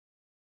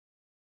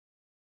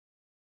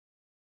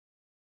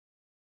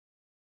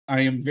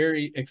I am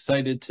very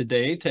excited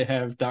today to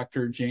have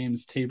Dr.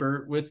 James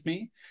Tabor with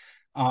me.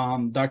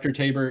 Dr.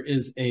 Tabor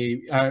is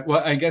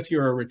well, I guess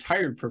you're a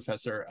retired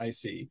professor, I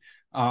see,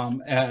 from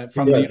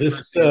the Yeah,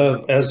 just University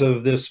of. as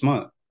of this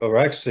month, or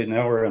actually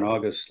now we're in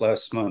August.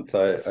 Last month,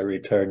 I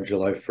retired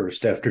July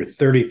 1st after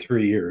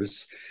 33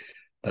 years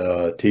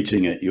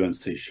teaching at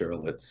UNC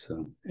Charlotte.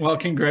 So, Well,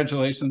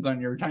 congratulations on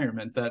your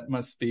retirement. That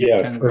must be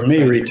yeah, kind of for me,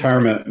 exciting.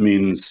 retirement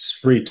means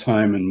free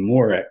time and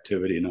more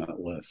activity, not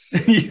less. So,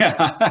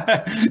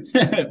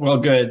 Yeah. Well,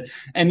 good.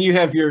 And you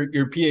have your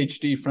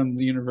PhD from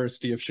the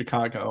University of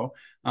Chicago,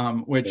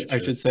 which that's I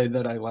right. should say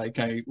that I like.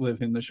 I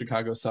live in the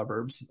Chicago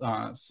suburbs,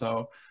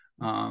 so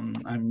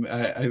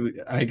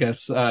I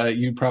guess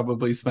you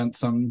probably spent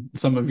some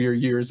of your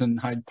years in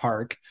Hyde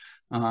Park.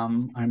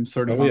 I'm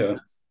sort of Oh, yeah.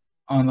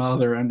 on the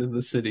other end of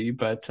the city,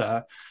 but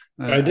I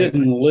I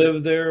didn't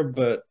live there,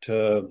 but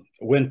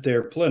went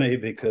there plenty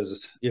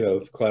because,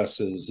 of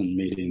classes and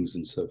meetings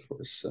and so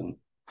forth. So,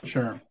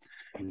 sure.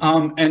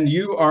 And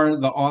you are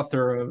the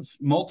author of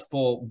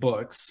multiple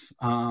books.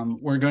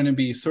 We're going to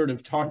be sort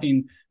of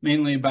talking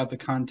mainly about the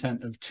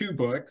content of two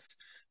books.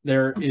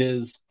 There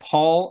is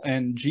Paul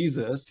and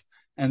Jesus,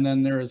 and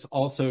then there is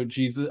also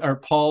Jesus or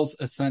Paul's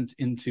ascent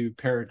into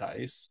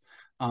paradise.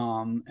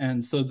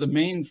 And so the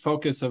main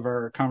focus of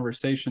our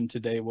conversation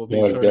today will be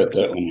yeah, I've sort of got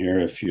that one here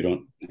if you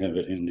don't have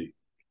it handy.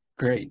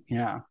 great,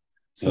 yeah. I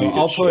So think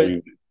it's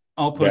showing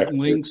I'll put backwards.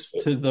 links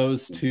But to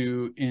those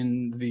two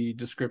in the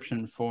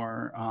description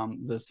for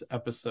this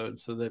episode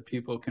so that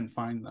people can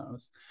find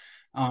those.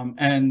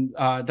 And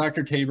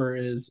Dr. Tabor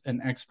is an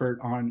expert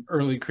on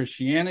early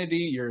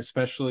Christianity. You've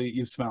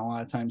spent a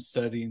lot of time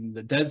studying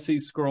the Dead Sea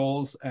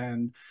Scrolls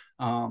and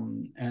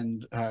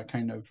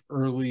kind of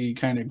early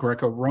kind of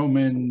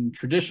Greco-Roman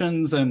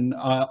traditions and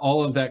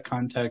all of that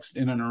context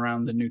in and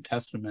around the New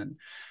Testament.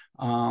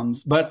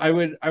 But I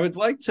would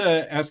like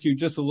to ask you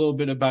just a little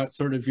bit about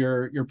sort of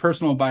your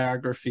personal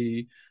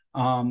biography,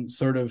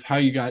 sort of how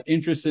you got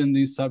interested in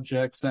these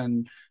subjects,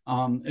 and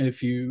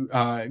if you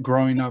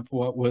growing up,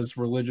 what was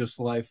religious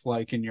life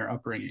like in your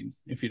upbringing,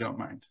 if you don't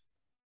mind.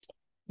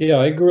 yeah,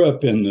 I grew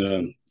up in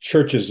the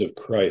Churches of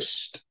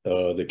Christ,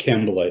 the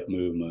Campbellite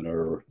movement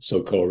or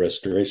so-called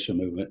Restoration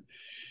movement,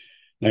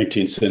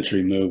 19th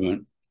century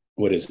movement.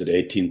 What is it,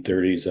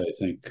 1830s, I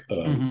think.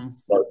 Mm-hmm.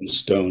 Martin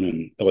Stone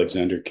and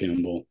Alexander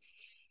Campbell.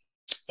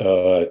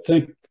 I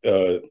think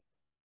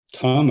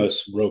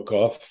Thomas broke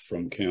off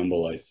from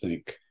Campbell, I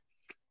think,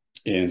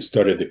 and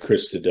started the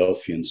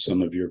Christadelphians.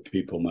 Some of your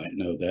people might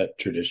know that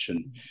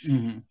tradition.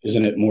 Mm-hmm.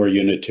 Isn't it more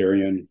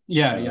Unitarian?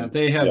 Yeah, yeah,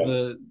 they have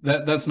Yeah,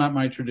 that's not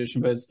my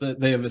tradition, but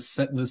they have the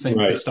same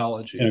right.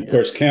 Christology. And of Yeah.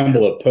 course,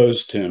 Campbell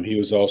opposed him. He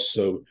was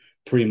also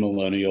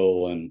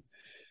premillennial, and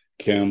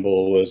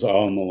Campbell was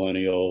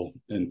amillennial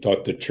and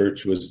thought the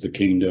church was the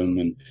kingdom.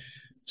 And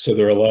so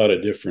there are a lot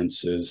of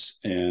differences.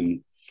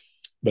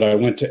 But I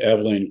went to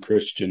Abilene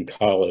Christian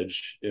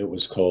College. Now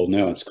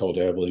it's called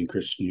Abilene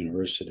Christian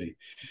University,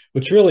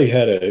 which really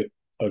had a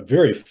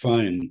very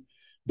fine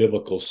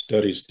biblical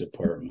studies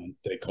department.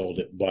 They called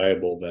it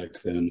Bible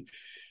back then.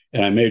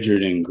 And I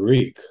majored in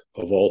Greek,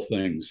 of all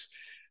things.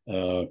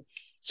 Uh,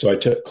 so I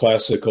took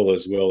classical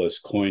as well as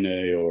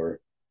Koine, or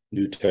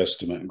New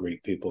Testament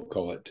Greek, people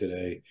call it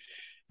today,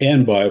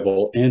 and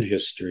Bible and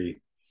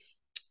history.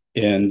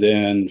 And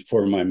then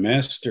for my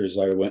master's,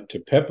 I went to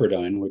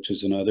Pepperdine, which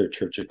is another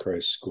Church of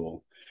Christ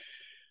school.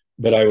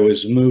 But I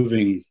was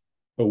moving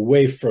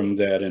away from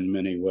that in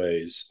many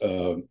ways.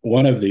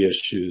 One of the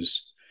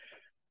issues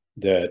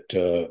that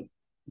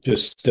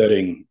just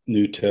studying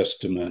New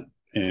Testament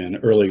and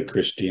early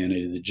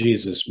Christianity, the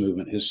Jesus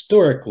movement,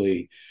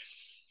 historically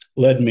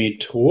led me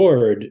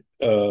toward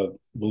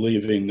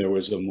believing there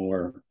was a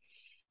more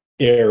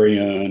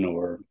Arian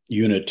or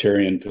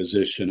Unitarian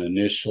position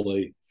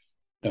initially.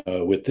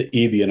 With the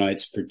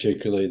Ebionites,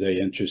 particularly, they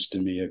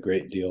interested me a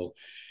great deal.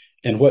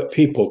 And what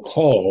people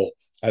call,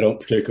 I don't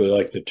particularly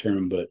like the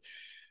term, but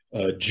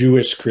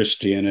Jewish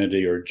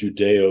Christianity or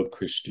Judeo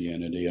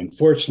Christianity.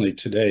 Unfortunately,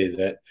 today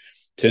that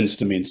tends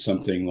to mean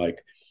something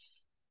like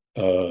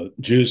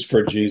Jews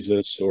for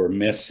Jesus or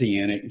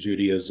Messianic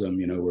Judaism,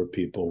 where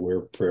people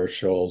wear prayer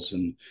shawls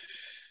and,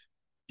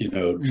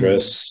 Mm-hmm.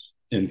 dress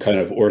in kind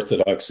of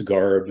Orthodox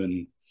garb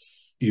and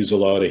use a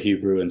lot of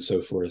Hebrew and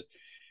so forth.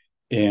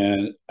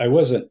 And I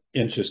wasn't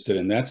interested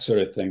in that sort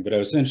of thing, but I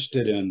was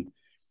interested in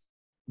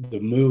the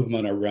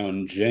movement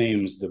around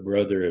James, the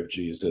brother of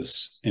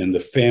Jesus, and the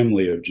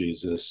family of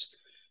Jesus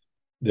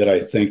that I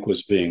think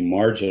was being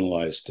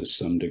marginalized to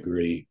some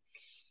degree.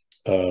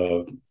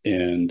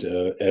 And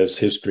as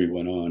history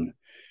went on.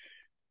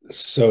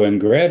 So in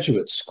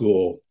graduate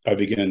school, I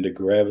began to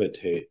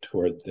gravitate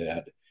toward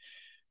that.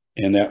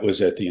 And that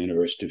was at the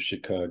University of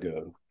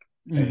Chicago.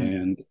 Mm-hmm.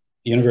 And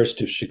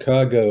University of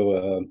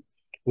Chicago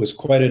was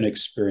quite an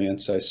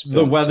experience. I The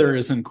spent weather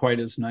isn't quite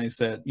as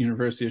nice at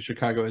University of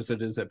Chicago as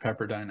it is at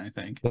Pepperdine, I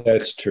think.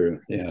 That's true.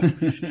 Yeah.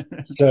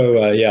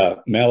 So, yeah,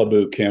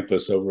 Malibu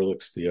campus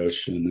overlooks the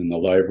ocean, and the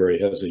library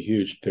has a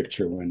huge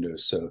picture window.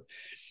 So,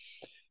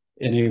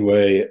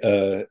 anyway,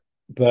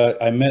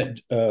 but I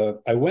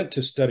went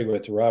to study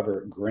with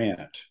Robert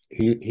Grant.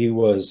 He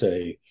was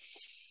a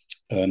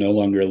no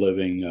longer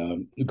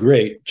living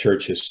great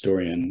church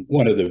historian,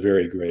 one of the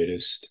very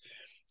greatest,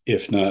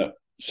 if not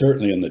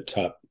certainly in the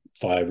top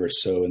five or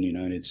so in the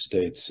United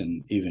States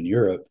and even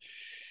Europe.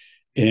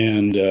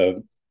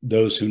 And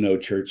those who know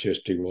church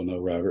history will know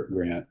Robert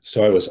Grant.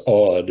 So I was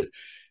awed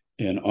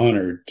and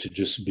honored to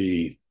just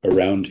be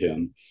around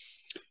him.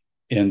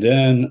 And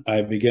then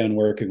I began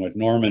working with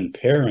Norman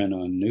Perrin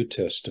on New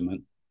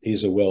Testament.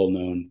 He's a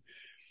well-known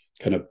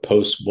kind of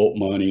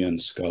post-Bultmannian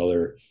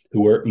scholar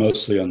who worked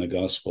mostly on the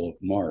Gospel of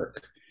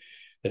Mark.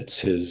 That's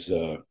his,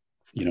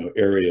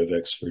 area of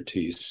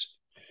expertise.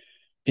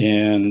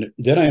 And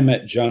then I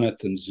met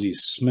Jonathan Z.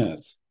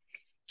 Smith,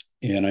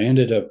 and I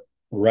ended up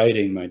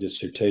writing my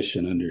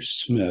dissertation under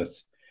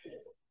Smith.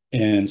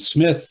 And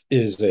Smith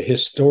is a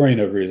historian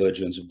of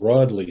religions,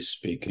 broadly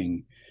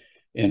speaking,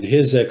 and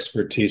his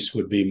expertise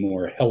would be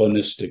more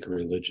Hellenistic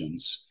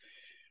religions,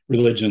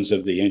 religions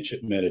of the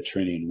ancient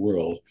Mediterranean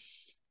world.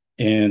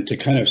 And to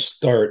kind of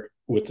start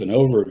with an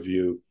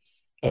overview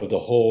of the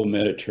whole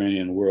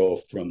Mediterranean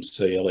world from,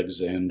 say,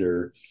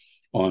 Alexander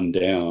on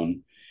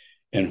down,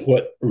 and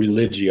what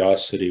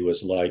religiosity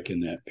was like in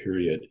that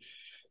period.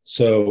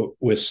 So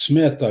with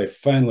Smith, I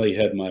finally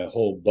had my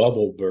whole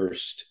bubble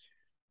burst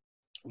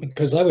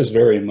because I was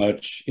very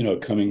much,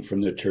 coming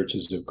from the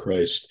churches of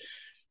Christ,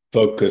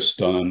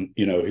 focused on,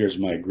 here's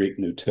my Greek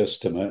New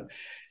Testament.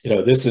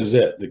 This is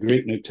it, the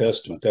Greek New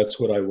Testament. That's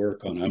what I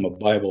work on. I'm a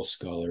Bible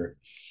scholar.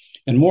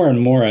 And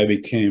more, I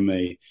became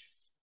a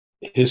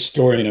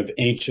historian of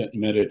ancient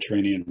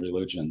Mediterranean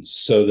religions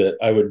so that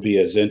I would be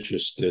as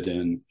interested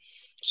in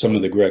some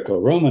of the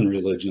Greco-Roman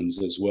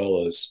religions as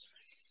well as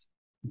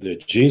the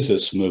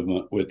Jesus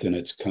movement within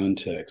its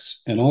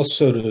context, and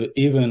also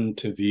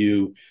to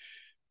view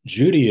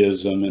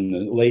Judaism in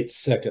the late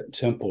Second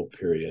Temple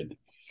period,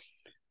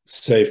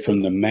 say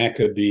from the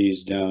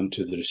Maccabees down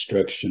to the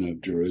destruction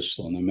of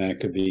Jerusalem. The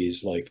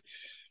Maccabees, like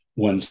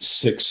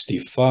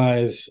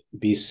 165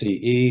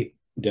 BCE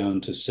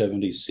down to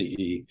 70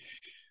 CE,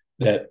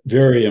 that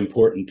very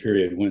important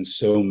period when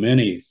so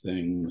many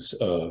things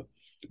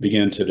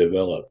began to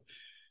develop.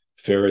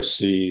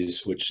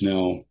 Pharisees, which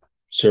now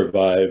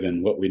survive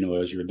in what we know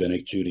as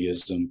Rabbinic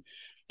Judaism,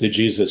 the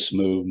Jesus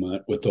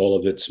movement with all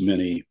of its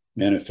many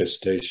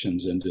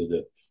manifestations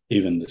into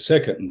even the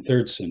second and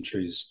third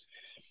centuries,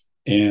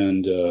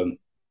 and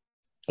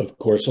of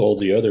course all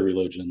the other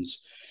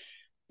religions.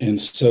 And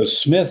so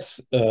Smith,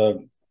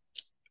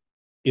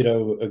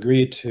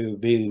 agreed to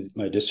be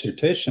my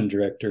dissertation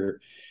director,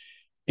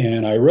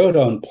 and I wrote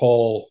on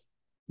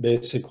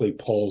basically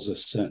Paul's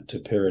ascent to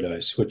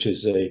paradise, which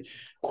is a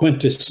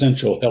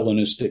quintessential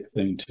Hellenistic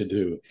thing to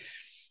do,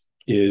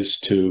 is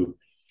to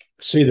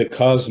see the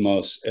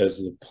cosmos as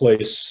the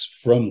place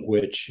from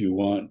which you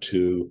want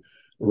to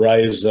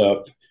rise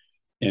up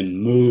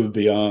and move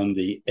beyond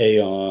the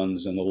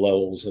aeons and the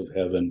levels of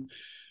heaven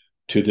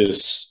to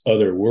this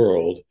other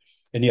world.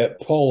 And yet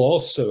Paul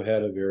also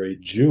had a very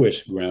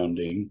Jewish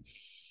grounding,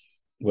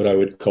 what I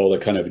would call a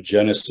kind of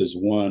Genesis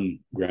 1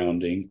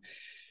 grounding,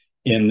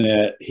 in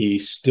that he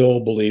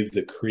still believed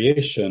the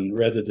creation,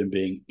 rather than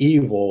being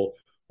evil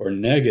or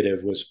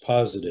negative, was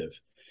positive.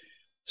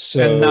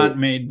 And not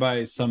made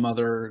by some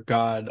other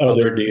god,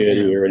 other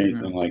deity or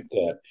anything like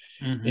that.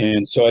 Mm-hmm.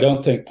 And so I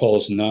don't think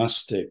Paul's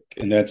Gnostic,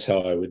 and that's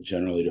how I would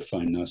generally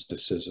define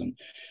Gnosticism.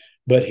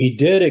 But he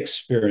did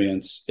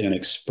experience and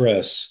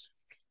express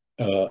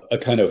a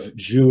kind of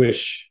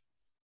Jewish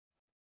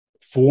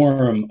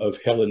form of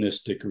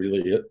Hellenistic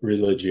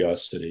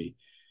religiosity,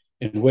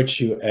 in which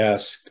you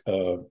ask,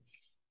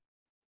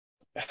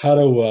 how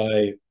do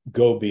I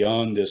go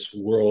beyond this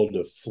world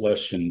of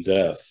flesh and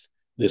death,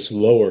 this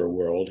lower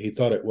world? He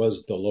thought it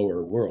was the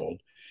lower world.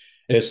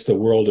 It's the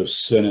world of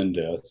sin and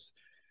death,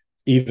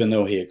 even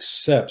though he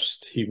accepts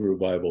Hebrew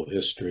Bible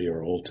history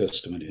or Old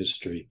Testament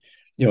history,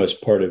 as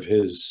part of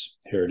his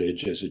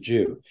heritage as a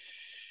Jew.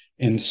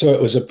 And so it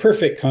was a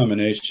perfect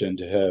combination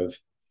to have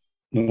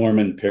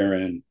Norman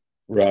Perrin,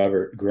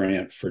 Robert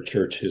Grant for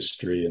church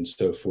history and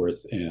so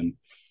forth, and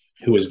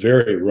who was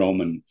very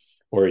Roman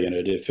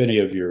oriented. If any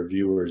of your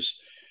viewers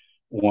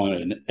want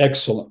an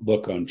excellent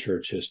book on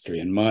church history,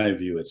 in my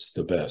view, it's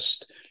the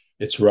best.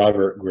 It's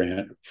Robert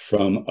Grant,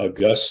 From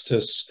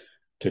Augustus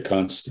to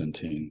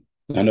Constantine.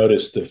 I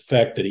noticed the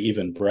fact that he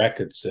even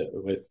brackets it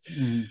with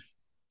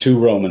two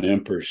Roman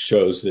emperors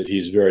shows that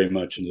he's very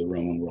much in the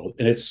Roman world.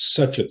 And it's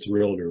such a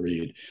thrill to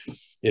read.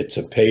 It's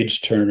a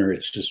page turner.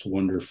 It's just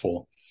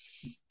wonderful.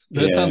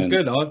 That sounds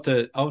good. I'll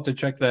have to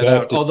check that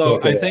out. Although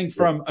I think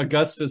From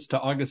Augustus to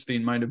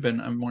Augustine might have been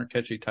a more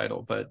catchy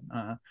title, but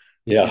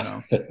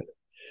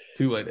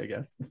too late, I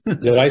guess.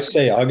 Did I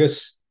say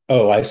August?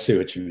 Oh, I see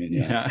what you mean.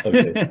 Yeah.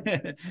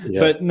 Okay.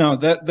 But no,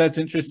 that's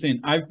interesting.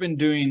 I've been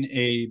doing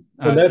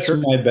so that's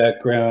my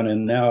background,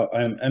 and now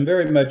I'm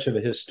very much of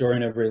a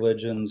historian of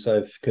religions.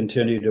 I've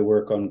continued to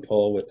work on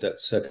Paul with that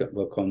second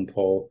book on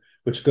Paul,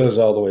 which goes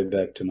all the way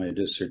back to my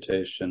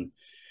dissertation.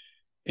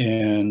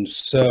 And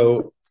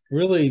so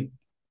really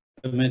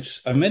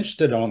I'm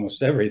interested in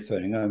almost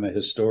everything. I'm a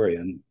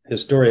historian.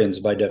 Historians,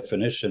 by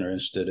definition, are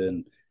interested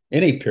in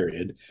any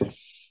period,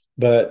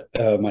 but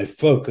my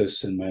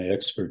focus and my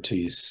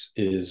expertise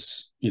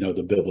is,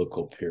 the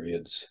biblical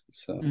periods.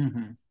 So,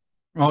 Mm-hmm.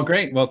 Well,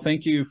 great. Well,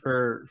 thank you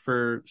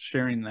for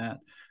sharing that.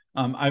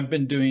 I've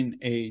been doing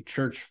a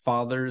Church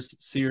Fathers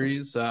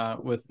series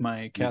with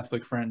my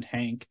Catholic friend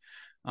Hank,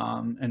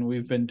 and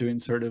we've been doing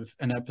sort of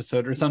an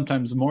episode, or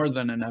sometimes more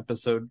than an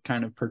episode,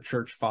 kind of per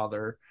church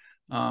father,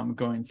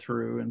 going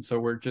through. And so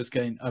we're just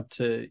getting up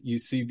to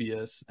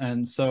Eusebius.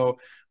 And so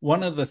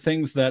one of the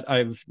things that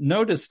I've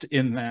noticed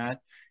in that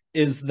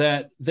is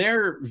that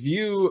their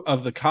view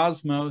of the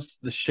cosmos,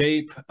 the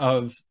shape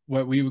of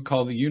what we would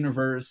call the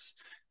universe,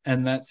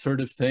 and that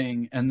sort of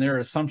thing, and their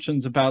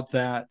assumptions about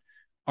that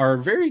are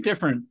very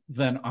different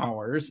than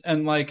ours.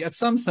 And like, at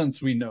some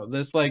sense, we know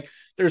this. Like,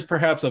 there's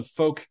perhaps a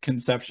folk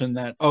conception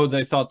that, oh,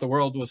 they thought the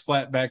world was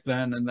flat back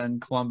then, and then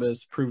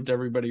Columbus proved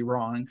everybody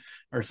wrong,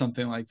 or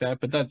something like that.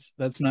 But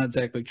that's not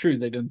exactly true.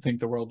 They didn't think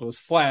the world was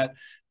flat,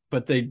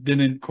 but they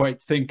didn't quite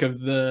think of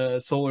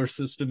the solar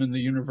system and the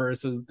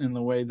universe in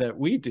the way that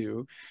we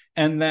do.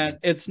 And that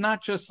it's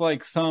not just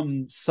like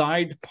some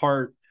side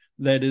part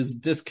that is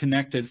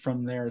disconnected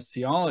from their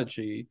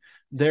theology.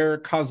 Their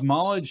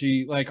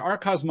cosmology, like our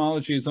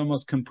cosmology, is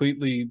almost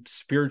completely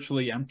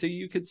spiritually empty,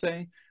 you could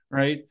say,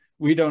 right?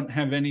 We don't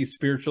have any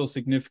spiritual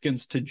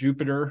significance to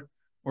Jupiter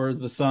or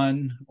the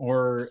sun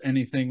or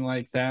anything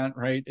like that,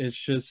 right?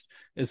 It's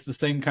the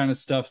same kind of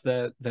stuff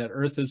that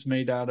Earth is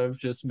made out of,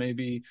 just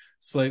maybe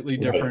slightly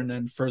right, different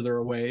and further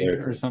away, or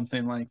exactly.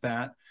 something like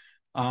that.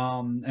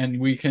 And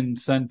we can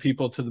send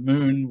people to the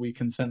moon, we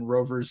can send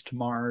rovers to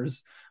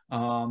Mars,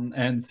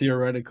 and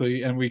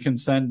theoretically, and we can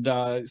send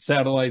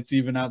satellites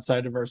even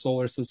outside of our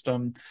solar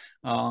system,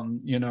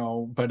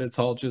 but it's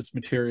all just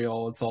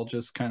material. It's all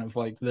just kind of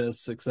like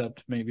this,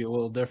 except maybe a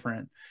little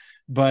different.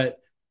 But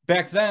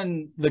back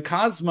then, the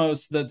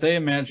cosmos that they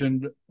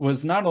imagined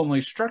was not only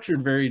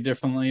structured very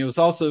differently, it was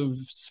also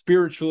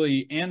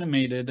spiritually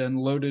animated and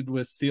loaded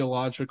with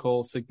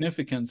theological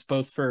significance,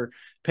 both for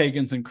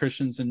pagans and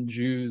Christians and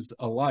Jews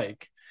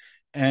alike.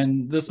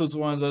 And this was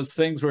one of those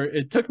things where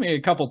it took me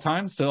a couple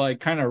times to like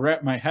kind of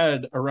wrap my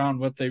head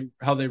around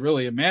how they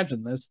really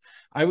imagined this.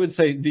 I would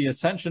say the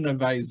ascension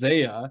of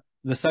Isaiah,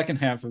 the second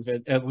half of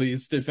it, at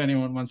least, if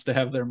anyone wants to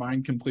have their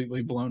mind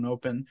completely blown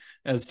open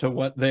as to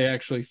what they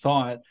actually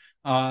thought,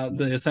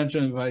 the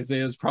ascension of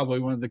Isaiah is probably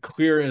one of the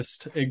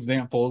clearest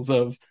examples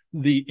of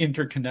the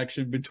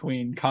interconnection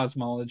between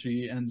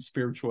cosmology and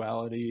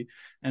spirituality.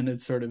 And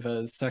it's sort of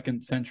a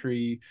second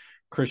century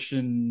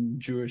Christian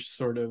Jewish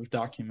sort of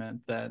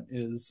document that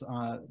is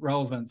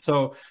relevant.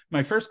 So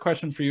my first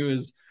question for you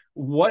is,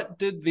 what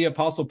did the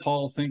Apostle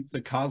Paul think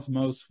the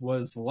cosmos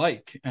was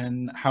like,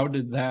 and how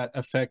did that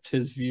affect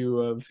his view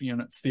of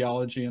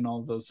theology and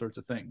all of those sorts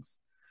of things?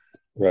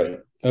 Right.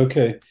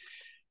 Okay.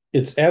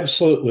 It's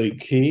absolutely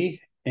key,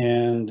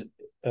 and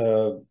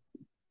the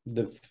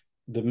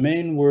the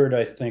main word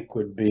I think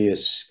would be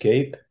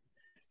escape.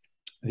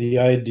 The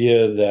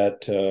idea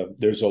that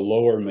there's a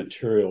lower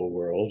material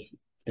world,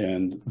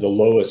 and the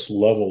lowest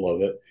level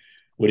of it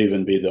would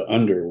even be the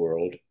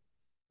underworld,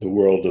 the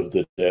world of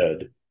the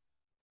dead,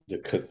 the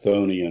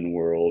Chthonian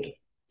world,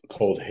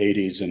 called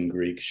Hades in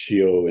Greek,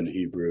 Sheol in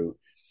Hebrew.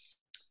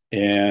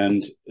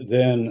 And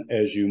then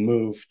as you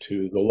move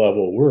to the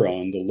level we're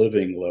on, the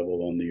living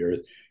level on the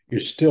earth, you're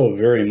still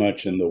very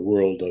much in the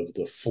world of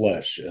the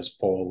flesh, as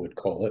Paul would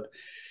call it.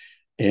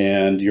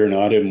 And you're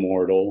not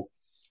immortal.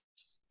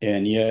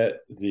 And yet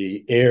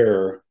the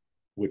air,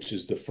 which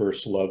is the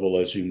first level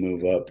as you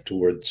move up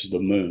towards the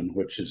moon,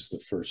 which is the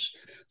first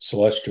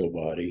celestial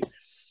body,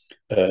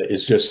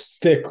 is just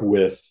thick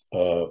with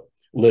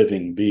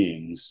living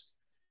beings,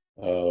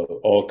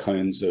 all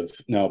kinds of.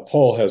 Now,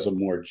 Paul has a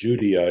more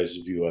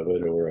Judaized view of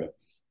it, or a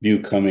view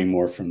coming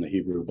more from the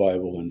Hebrew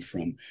Bible and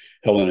from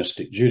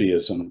Hellenistic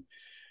Judaism.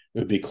 It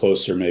would be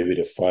closer maybe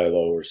to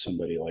Philo or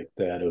somebody like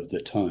that of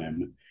the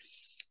time.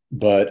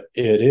 But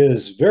it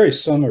is very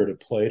similar to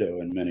Plato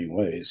in many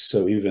ways.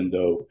 So even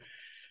though,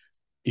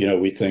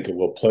 we think of,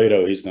 well,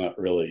 Plato, he's not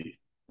really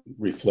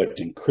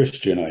reflecting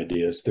Christian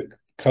ideas, the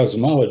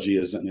cosmology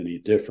isn't any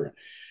different.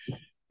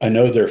 I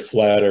know they're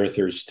flat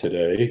earthers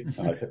today.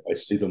 I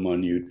see them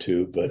on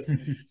YouTube, but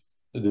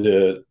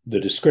the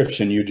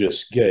description you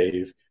just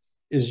gave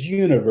is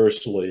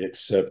universally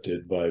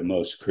accepted by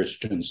most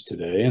Christians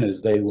today. And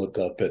as they look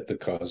up at the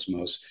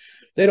cosmos,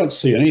 they don't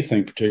see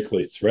anything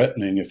particularly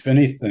threatening. If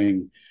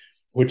anything,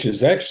 which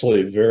is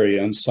actually very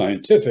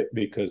unscientific,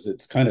 because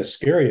it's kind of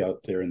scary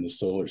out there in the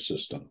solar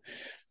system.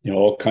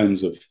 All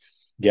kinds of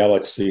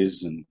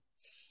galaxies and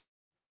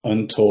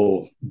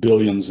untold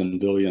billions and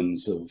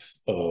billions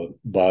of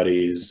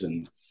bodies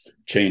and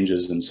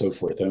changes and so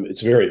forth. I mean,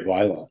 it's very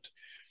violent.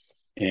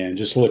 And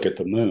just look at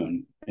the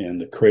moon and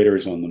the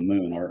craters on the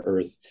moon. Our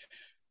Earth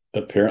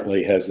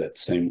apparently has that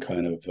same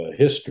kind of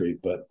history,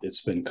 but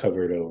it's been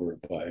covered over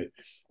by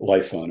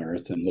life on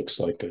Earth and looks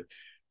like a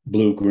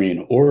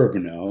blue-green orb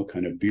now,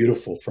 kind of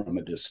beautiful from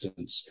a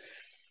distance.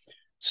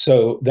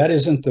 So that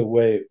isn't the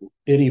way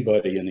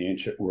anybody in the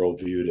ancient world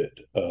viewed it.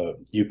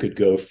 You could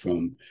go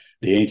from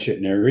the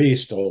ancient Near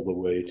East all the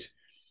way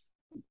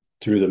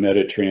through the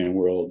Mediterranean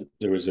world.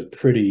 There was a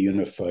pretty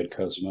unified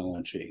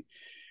cosmology,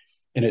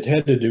 and it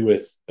had to do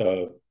with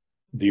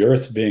the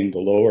Earth being the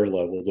lower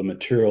level, the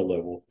material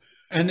level.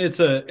 And it's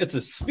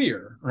a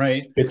sphere,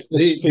 right? It's the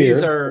These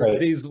sphere, are right?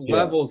 these Yeah,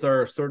 levels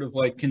are sort of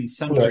like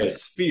concentric right. In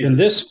spheres.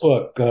 this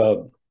book,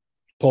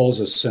 Paul's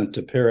Ascent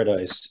to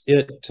Paradise,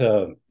 it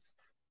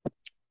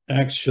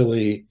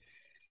actually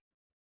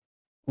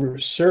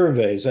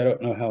surveys. I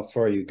don't know how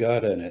far you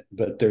got in it,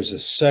 but there's a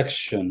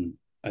section,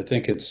 I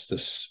think it's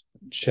this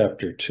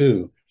chapter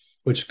 2,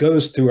 which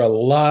goes through a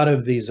lot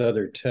of these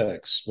other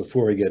texts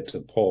before we get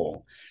to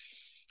Paul.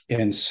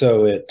 And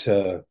so it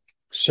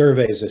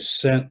surveys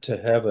ascent to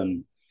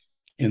heaven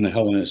in the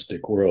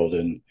Hellenistic world,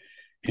 and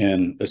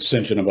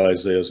Ascension of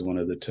Isaiah is one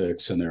of the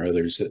texts, and there are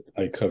others that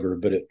I cover.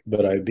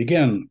 But I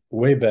began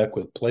way back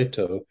with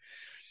Plato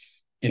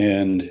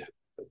and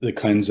the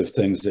kinds of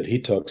things that he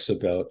talks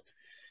about,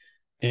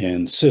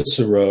 and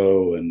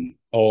Cicero, and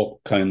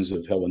all kinds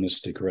of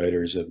Hellenistic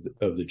writers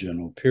of the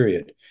general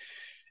period.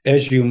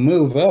 As you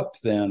move up,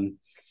 then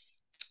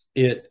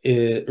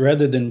it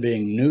rather than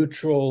being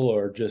neutral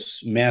or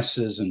just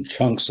masses and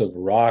chunks of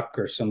rock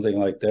or something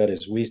like that,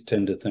 as we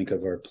tend to think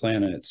of our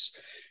planets,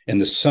 and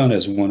the sun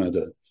is one of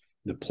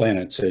the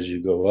planets as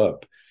you go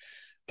up,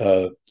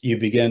 you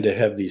begin to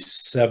have these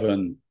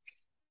 7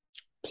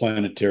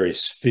 planetary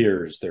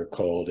spheres, they're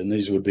called, and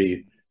these would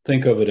be,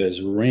 think of it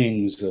as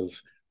rings of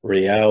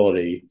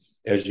reality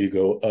as you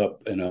go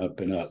up and up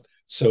and up.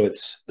 So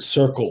it's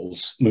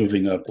circles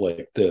moving up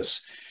like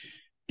this.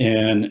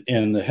 And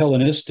in the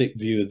Hellenistic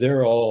view,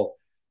 they're all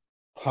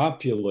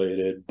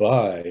populated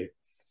by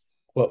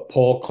what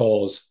Paul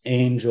calls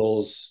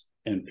angels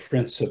and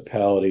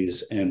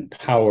principalities and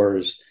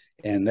powers.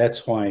 And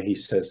that's why he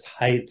says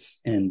heights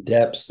and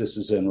depths. This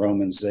is in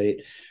Romans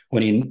 8,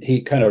 when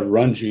he kind of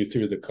runs you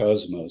through the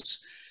cosmos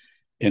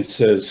and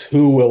says,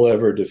 who will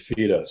ever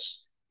defeat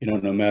us? You know,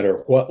 no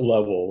matter what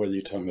level, whether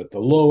you're talking about the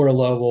lower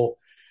level,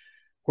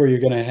 where you're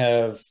going to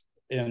have,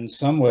 in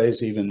some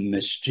ways, even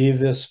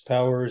mischievous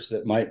powers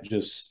that might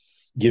just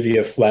give you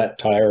a flat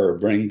tire or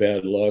bring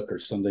bad luck or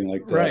something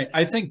like that. Right.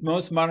 I think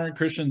most modern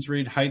Christians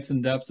read heights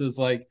and depths as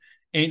like,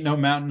 ain't no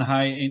mountain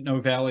high, ain't no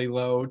valley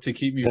low to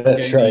keep me from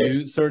That's getting to right.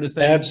 you, sort of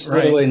thing. Right.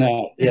 Absolutely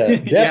not. Yeah.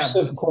 Depths,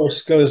 Yeah. of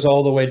course, goes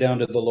all the way down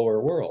to the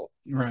lower world.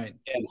 Right.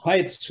 And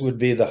heights would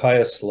be the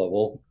highest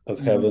level of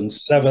heaven, Mm.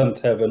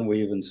 seventh heaven,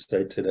 we even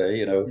say today,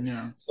 you know,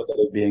 Yeah.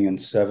 somebody being in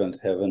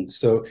seventh heaven.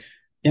 So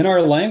in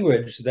our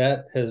language,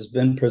 that has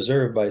been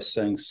preserved by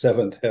saying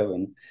seventh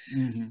heaven.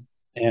 Mm-hmm.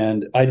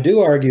 And I do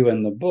argue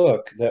in the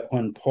book that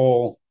when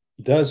Paul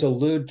does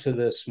allude to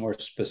this more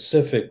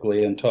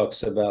specifically and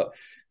talks about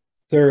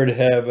third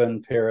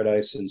heaven,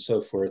 paradise, and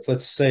so forth,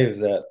 let's save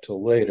that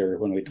till later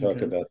when we talk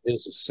Okay. about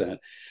his ascent.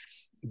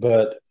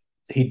 But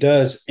he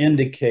does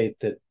indicate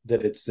that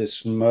it's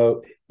this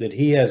that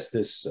he has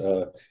this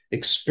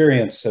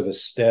experience of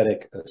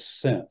ecstatic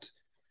ascent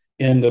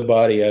in the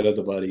body, out of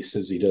the body. He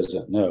says he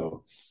doesn't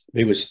know.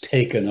 He was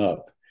taken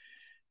up.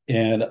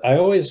 And I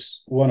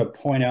always want to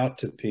point out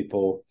to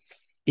people,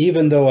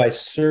 even though I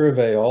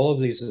survey all of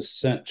these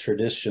ascent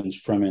traditions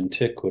from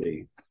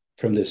antiquity,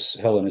 from this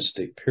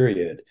Hellenistic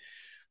period,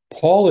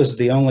 Paul is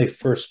the only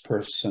first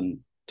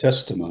person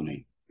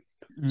testimony.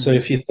 So Mm-hmm.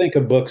 if you think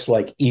of books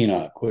like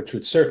Enoch, which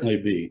would certainly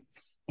be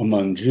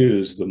among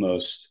Jews the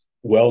most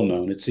well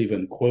known, it's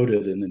even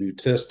quoted in the New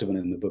Testament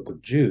in the book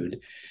of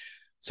Jude.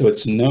 So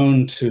it's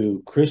known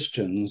to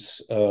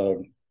Christians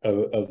of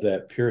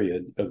that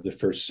period of the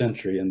first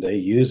century, and they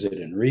use it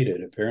and read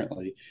it,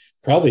 apparently,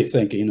 probably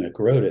think Enoch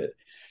wrote it.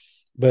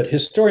 But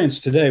historians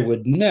today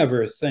would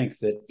never think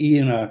that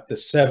Enoch, the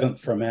seventh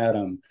from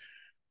Adam,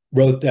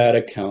 wrote that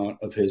account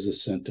of his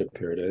ascent to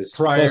paradise.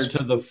 Prior Plus,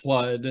 to the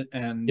flood,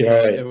 and yeah, that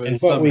right. it And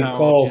was what we somehow,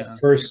 call yeah.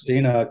 First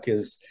Enoch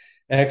is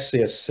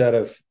actually a set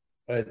of,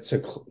 it's a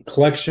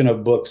collection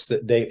of books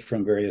that date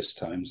from various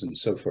times and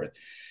so forth.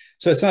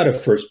 So it's not a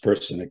first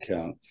person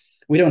account.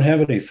 We don't have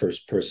any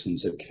first person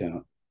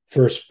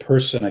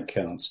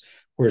accounts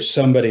where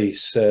somebody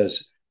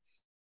says,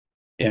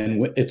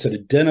 and it's an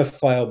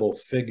identifiable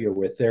figure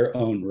with their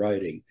own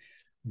writing.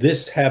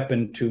 This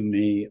happened to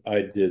me.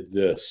 I did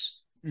this.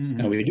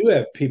 Now, Mm-hmm. we do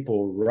have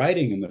people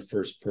writing in the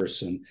first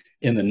person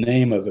in the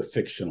name of a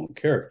fictional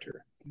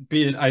character.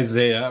 Be it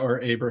Isaiah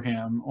or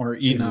Abraham or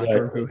Enoch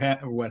or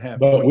Exactly. what have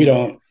But we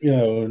you.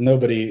 don't,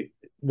 nobody,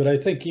 but I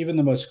think even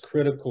the most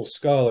critical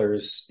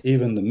scholars,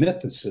 even the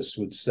mythicists,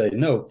 would say,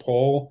 no,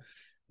 Paul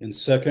in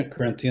 2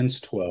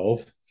 Corinthians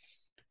 12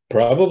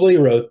 probably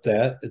wrote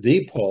that.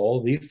 The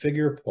Paul, the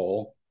figure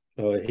Paul,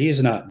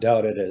 he's not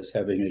doubted as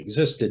having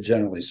existed,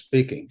 generally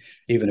speaking,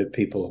 even if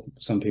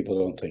some people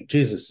don't think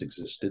Jesus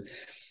existed.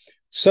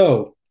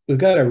 So we've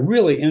got a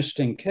really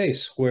interesting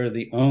case where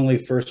the only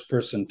first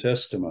person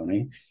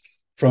testimony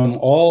from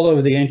all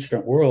of the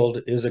ancient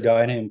world is a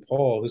guy named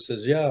Paul who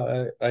says,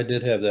 yeah, I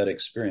did have that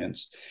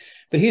experience.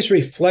 but he's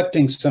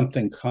reflecting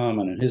something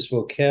common, and his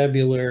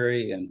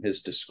vocabulary and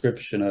his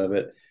description of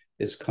it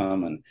is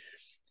common.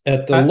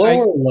 At the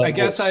lower I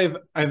guess levels,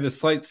 I have a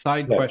slight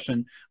side yeah,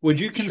 question. Would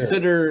you sure.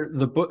 consider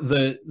the book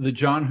the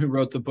John who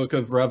wrote the book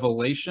of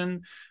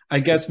Revelation? I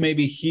guess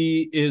maybe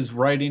he is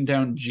writing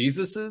down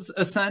Jesus's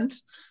ascent.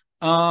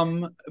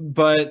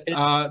 But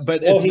Well,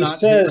 it's he not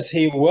his. says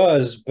he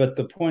was, but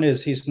the point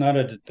is he's not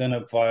an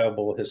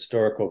identifiable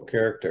historical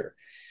character.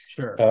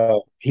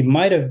 Sure. He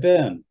might have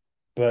been,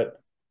 but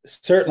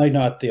certainly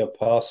not the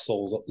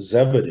apostle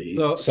Zebedee,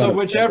 So son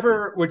of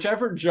Zebedee.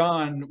 whichever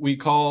John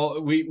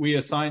we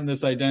assign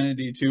this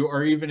identity to,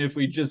 or even if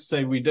we just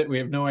say we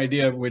have no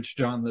idea of which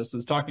John this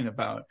is talking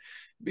about,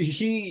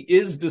 he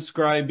is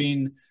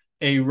describing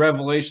a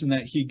revelation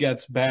that he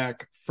gets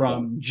back Yeah.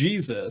 from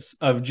Jesus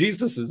of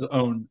Jesus's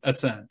own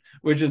ascent,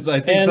 which is I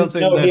think And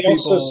something no, he that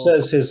also people.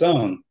 says his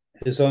own.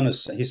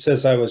 He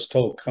says, "I was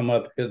told, come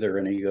up hither,"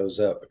 and he goes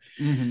up.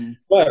 Mm-hmm.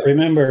 But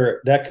remember,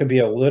 that could be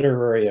a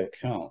literary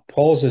account.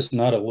 Paul's is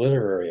not a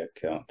literary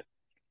account.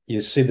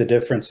 You see the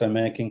difference I'm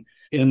making?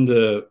 In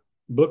the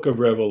book of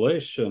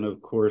Revelation,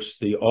 of course,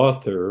 the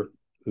author,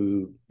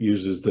 who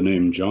uses the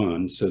name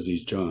John, says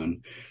he's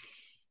John,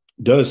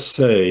 does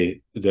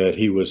say that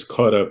he was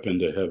caught up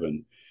into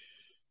heaven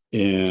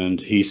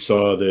and he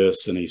saw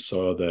this and he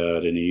saw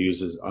that, and he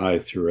uses I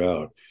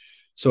throughout.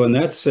 So, in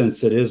that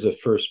sense, it is a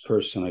first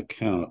person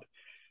account.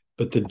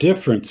 But the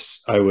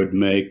difference I would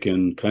make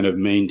in kind of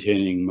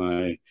maintaining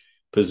my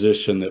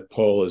position that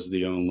Paul is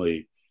the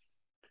only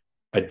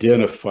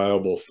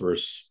identifiable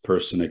first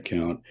person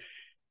account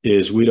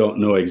is we don't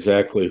know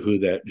exactly who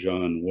that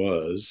John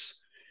was.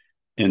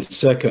 And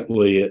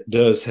secondly, it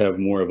does have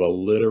more of a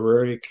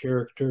literary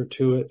character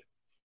to it,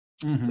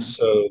 Mm-hmm.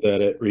 so that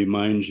it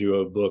reminds you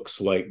of books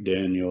like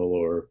Daniel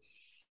or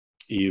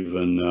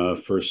even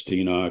First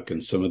Enoch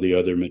and some of the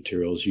other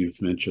materials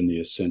you've mentioned, the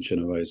Ascension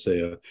of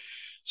Isaiah.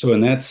 So in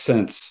that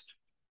sense,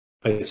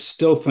 I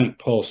still think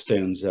Paul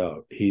stands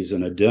out. He's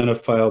an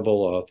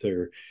identifiable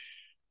author.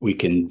 We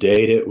can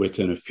date it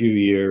within a few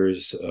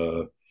years.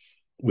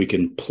 We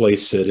can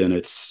place it in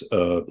its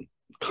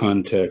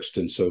context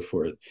and so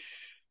forth.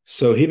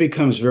 So he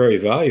becomes very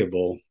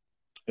valuable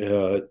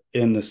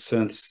in the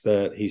sense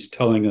that he's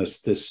telling us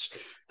this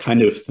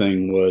kind of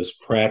thing was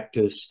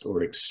practiced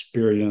or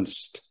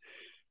experienced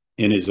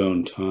in his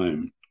own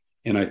time.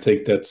 And I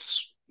think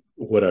that's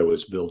what I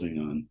was building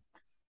on.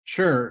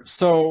 Sure.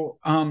 So,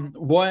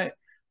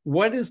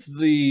 what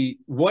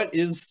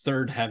is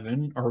third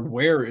heaven, or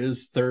where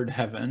is third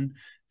heaven,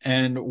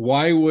 and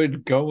why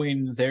would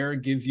going there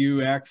give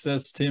you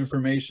access to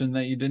information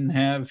that you didn't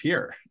have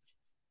here?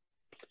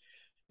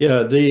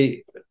 Yeah,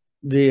 the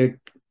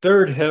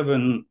third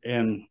heaven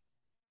and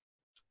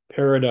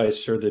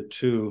paradise are the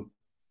two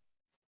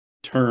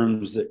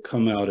terms that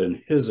come out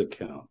in his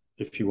account.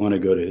 If you want to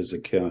go to his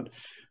account,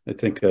 I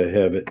think I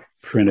have it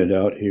printed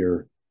out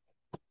here,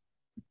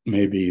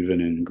 maybe even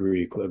in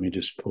Greek. Let me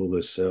just pull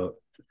this out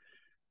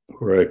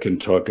where I can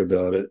talk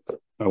about it.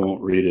 I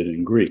won't read it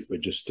in Greek, but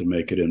just to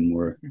make it in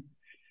more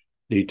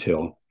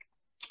detail.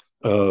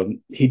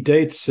 He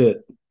dates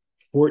it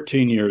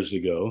 14 years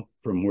ago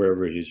from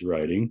wherever he's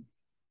writing.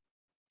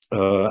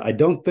 I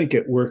don't think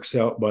it works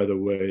out, by the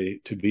way,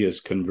 to be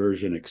his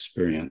conversion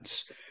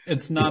experience. If you're,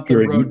 It's not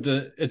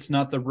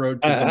the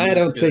road to I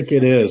don't think Damascus.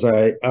 it is.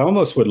 I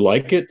almost would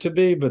like it to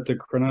be, but the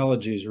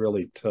chronology is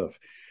really tough.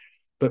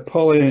 But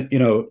Paul,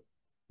 the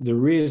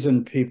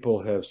reason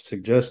people have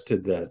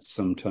suggested that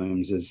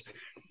sometimes is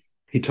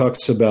he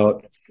talks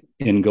about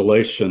in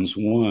Galatians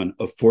 1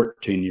 a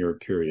 14-year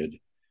period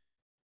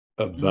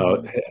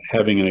about Mm-hmm.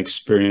 having an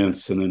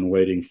experience and then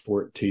waiting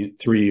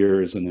 3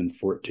 years and then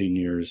 14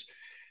 years.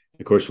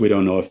 Of course, we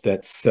don't know if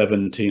that's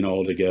 17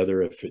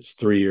 altogether, if it's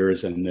 3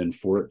 years and then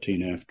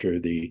 14 after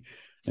the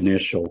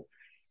initial.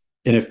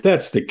 And if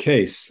that's the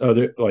case,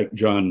 like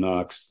John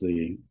Knox,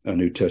 a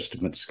New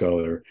Testament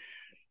scholar,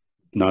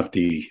 not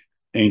the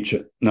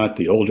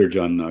older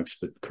John Knox,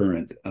 but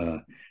current,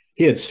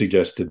 he had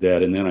suggested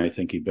that. And then I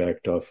think he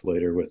backed off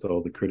later with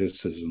all the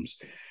criticisms.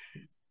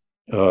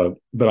 But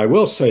I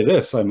will say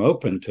this, I'm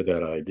open to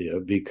that idea,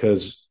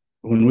 because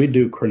when we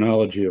do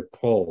chronology of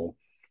Paul,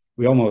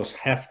 we almost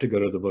have to go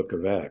to the book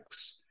of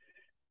Acts.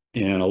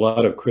 And a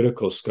lot of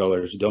critical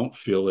scholars don't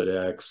feel that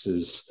Acts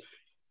is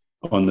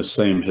on the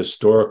same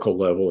historical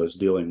level as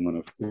dealing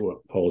with one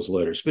of Paul's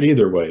letters. But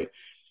either way,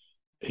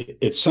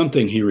 it's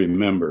something he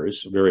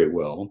remembers very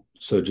well.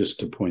 So just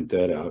to point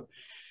that out.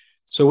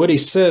 So what he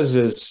says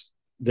is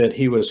that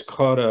he was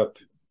caught up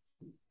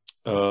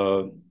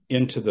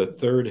into the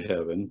third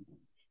heaven.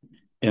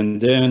 And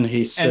then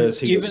he And says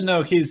he even was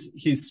though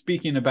he's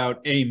speaking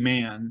about a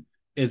man,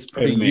 it's a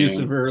pretty man.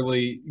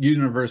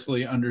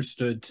 universally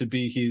understood to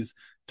be he's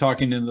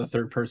talking in the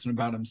third person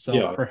about himself,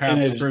 Yeah. And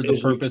perhaps for the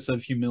purpose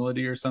of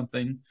humility or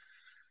something.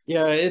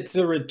 yeah, it's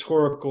a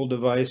rhetorical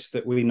device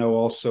that we know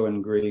also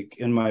in Greek.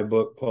 In my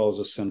book, Paul's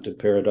Ascent to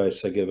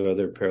Paradise, I give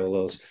other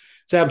parallels.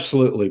 It's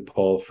absolutely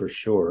Paul for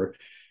sure,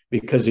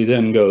 because he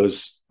then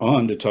goes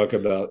on to talk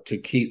about to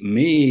keep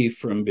me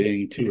from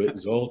being too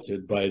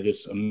exalted by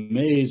this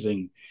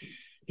amazing,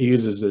 he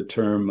uses the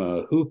term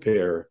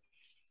huper,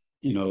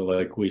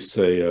 like we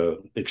say,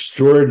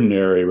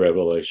 extraordinary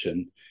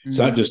revelation. It's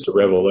not just a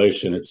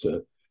revelation, it's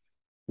a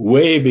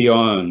way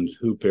beyond.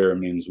 Huper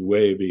means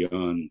way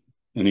beyond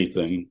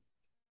anything.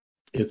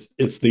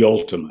 It's the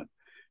ultimate,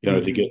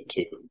 to get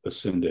to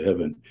ascend to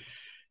heaven.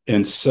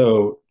 And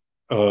so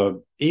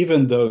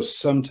even though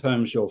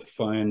sometimes you'll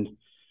find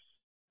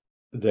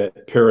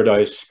that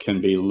paradise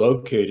can be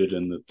located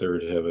in the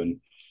third heaven,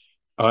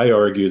 I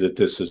argue that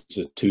this is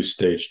a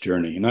two-stage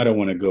journey. And I don't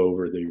want to go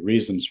over the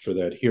reasons for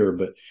that here,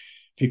 but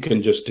if you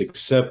can just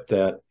accept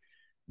that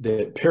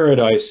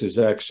paradise is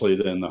actually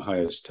then the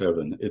highest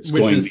heaven. It's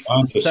which going is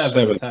beyond the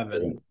seventh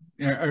heaven.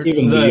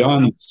 Even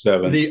beyond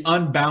seventh. The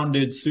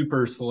unbounded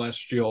super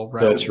celestial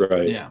realm. That's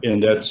right. Yeah.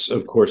 And that's,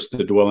 of course,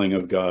 the dwelling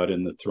of God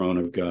and the throne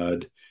of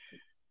God,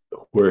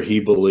 where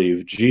he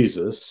believed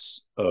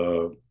Jesus,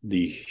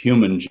 the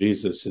human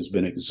Jesus, has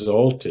been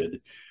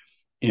exalted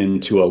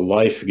into a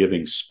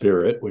life-giving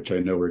spirit, which I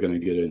know we're going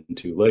to get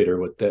into later,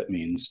 what that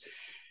means.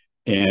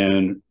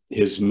 And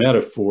his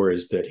metaphor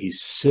is that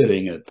he's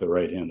sitting at the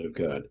right hand of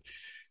God.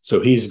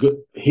 So he's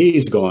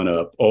gone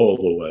up all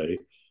the way,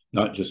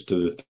 not just to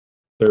the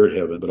third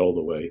heaven, but all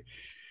the way.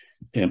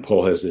 And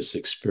Paul has this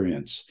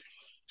experience.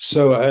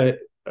 So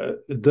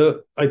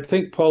I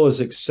think Paul is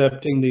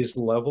accepting these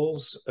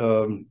levels.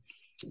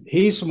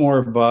 He's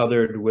more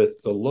bothered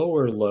with the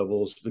lower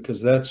levels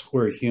because that's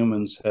where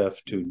humans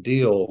have to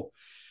deal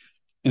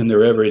in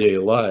their everyday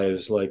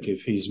lives. Like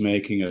if he's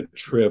making a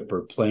trip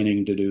or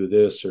planning to do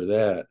this or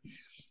that,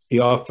 he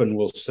often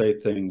will say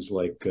things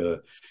like,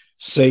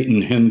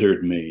 Satan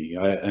hindered me.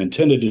 I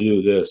intended to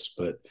do this,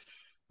 but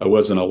I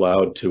wasn't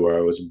allowed to, or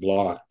I was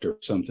blocked or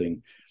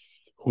something.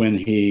 When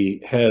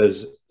he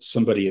has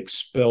somebody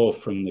expel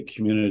from the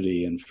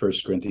community in 1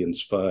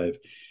 Corinthians 5,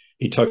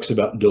 he talks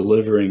about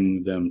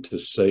delivering them to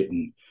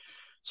Satan.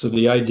 So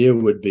the idea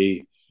would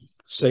be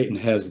Satan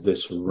has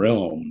this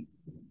realm.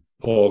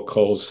 Paul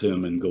calls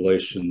him in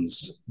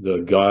Galatians the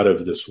God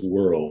of this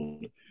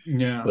world.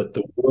 Yeah. But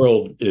the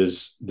world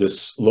is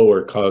this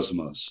lower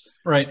cosmos.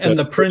 Right. And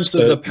the prince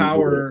of the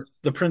power,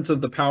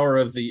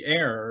 of the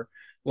air,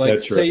 like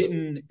That's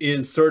Satan right.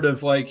 is sort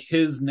of like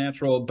his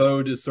natural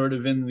abode is sort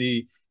of in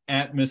the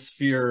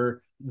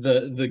atmosphere,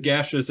 the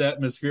gaseous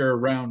atmosphere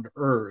around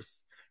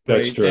Earth.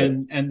 Right. That's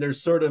right. And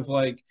there's sort of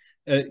like,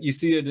 you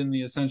see it in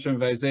the Ascension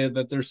of Isaiah,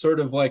 that there's sort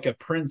of like a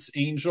prince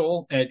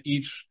angel at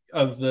each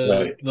of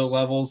the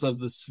levels of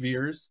the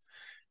spheres.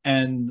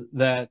 And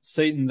that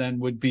Satan then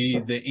would be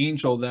the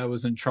angel that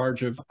was in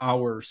charge of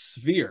our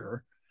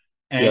sphere.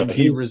 And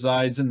he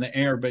resides in the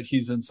air, but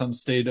he's in some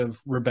state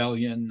of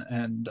rebellion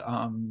and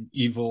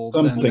evil.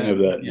 Something of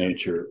that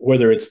nature,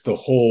 whether it's the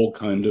whole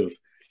kind of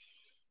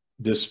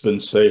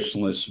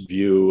dispensationalist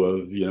view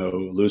of,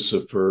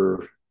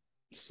 Lucifer,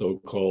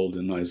 so-called,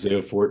 in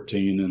Isaiah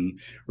 14, and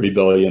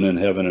rebellion in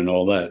heaven and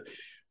all that.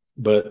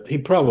 But he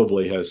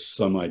probably has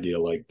some idea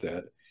like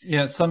that.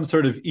 Yeah, some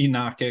sort of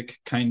Enochic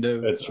kind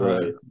of. That's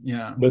right.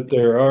 Yeah. But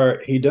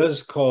he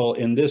does call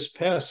in this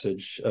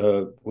passage,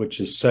 which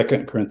is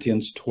 2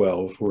 Corinthians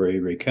 12, where he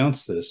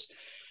recounts this,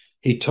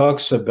 he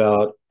talks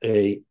about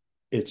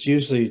it's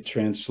usually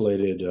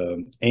translated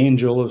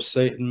angel of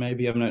Satan,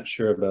 maybe. I'm not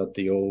sure about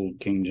the old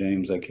King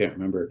James. I can't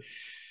remember.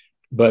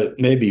 But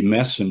maybe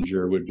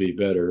messenger would be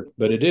better.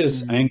 But it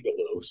is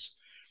angelos,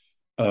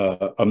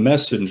 a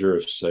messenger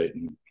of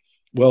Satan.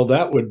 Well,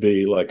 that would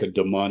be like a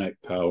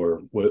demonic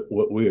power, what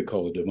we would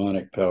call a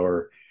demonic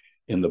power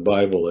in the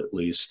Bible, at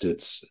least.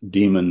 It's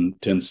demon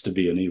tends to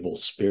be an evil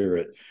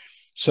spirit.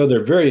 So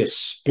there are various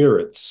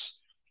spirits,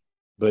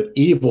 but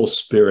evil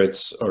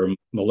spirits are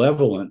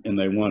malevolent and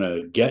they want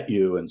to get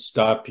you and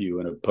stop you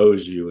and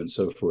oppose you and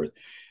so forth.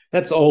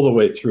 That's all the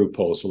way through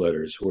Paul's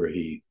letters, where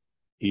he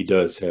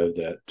does have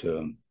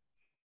that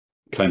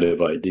kind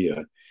of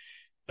idea.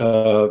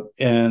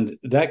 And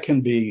that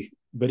can be,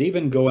 but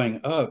even going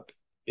up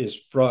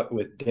is fraught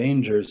with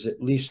dangers, at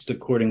least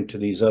according to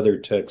these other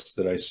texts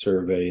that I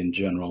survey in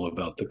general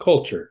about the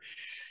culture.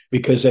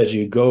 Because as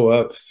you go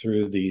up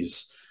through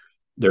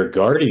their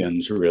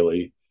guardians,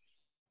 really,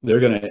 they're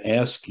going to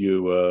ask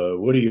you,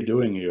 what are you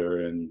doing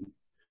here? And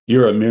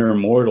you're a mere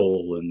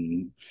mortal.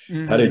 And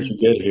how did you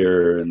get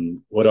here?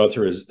 And what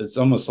author is, it's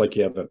almost like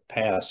you have a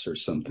pass or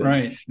something,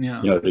 right?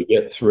 Yeah. To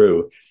get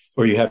through,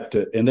 or you have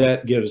to, and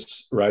that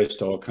gives rise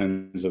to all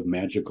kinds of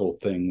magical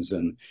things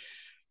and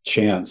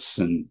chants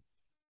and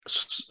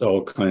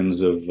all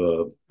kinds of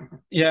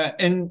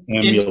and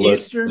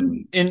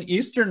in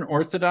Eastern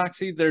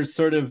Orthodoxy, there's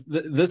sort of,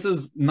 this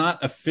is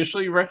not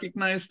officially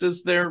recognized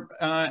as their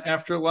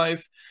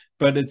afterlife,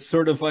 but it's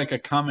sort of like a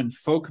common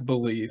folk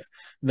belief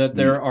that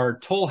there are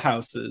toll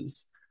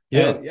houses.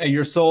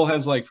 Your soul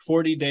has like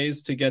 40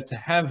 days to get to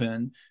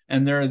heaven,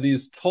 and there are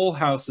these toll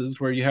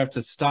houses where you have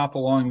to stop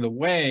along the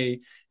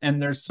way,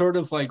 and they're sort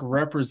of like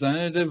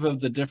representative of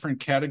the different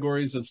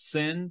categories of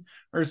sin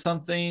or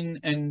something.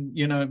 And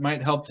it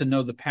might help to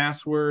know the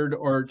password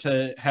or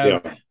to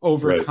have right.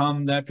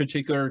 overcome that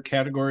particular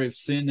category of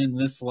sin in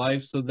this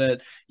life so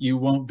that you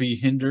won't be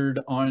hindered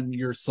on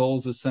your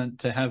soul's ascent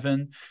to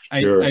heaven.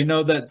 Sure. I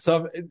know that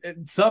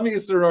some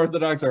Eastern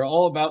Orthodox are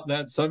all about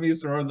that. Some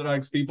Eastern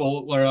Orthodox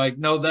people are like,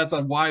 no, that's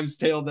a wives'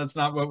 tale. That's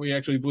not what we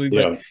actually believe.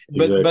 Yeah,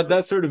 But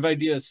that sort of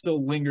idea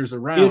still lingers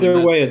around. Either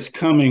way, it's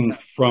coming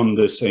from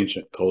this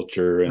ancient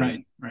culture,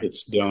 and right.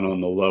 it's down on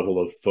the level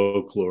of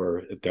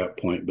folklore at that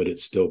point, but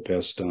it's still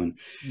passed on.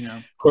 Yeah.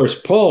 Of course,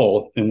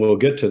 Paul, and we'll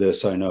get to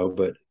this, I know,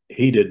 but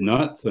he did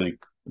not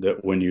think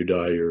that when you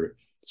die, your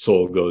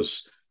soul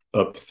goes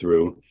up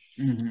through.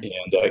 Mm-hmm.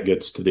 And that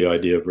gets to the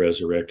idea of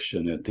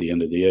resurrection at the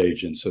end of the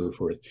age and so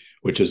forth,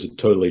 which is a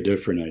totally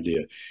different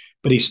idea.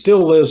 But he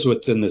still lives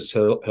within this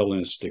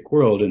Hellenistic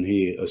world, and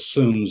he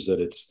assumes that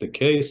it's the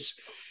case.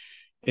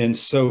 And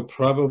so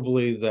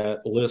probably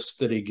that list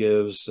that he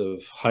gives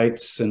of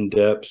heights and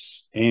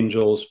depths,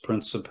 angels,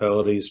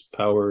 principalities,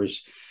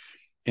 powers,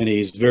 and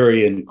he's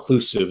very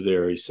inclusive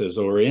there. He says,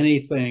 or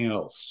anything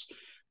else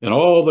in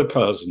all the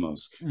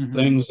cosmos,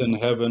 things in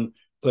heaven,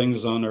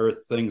 things on earth,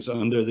 things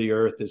under the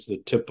earth is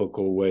the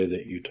typical way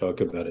that you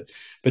talk about it.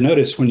 But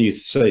notice when you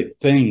say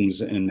things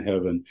in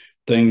heaven,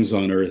 things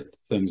on earth,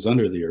 things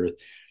under the earth,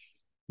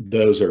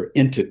 those are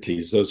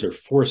entities, those are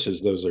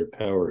forces, those are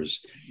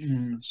powers.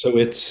 So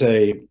it's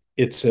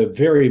a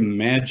very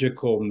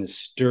magical,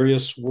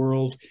 mysterious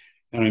world.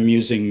 And I'm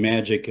using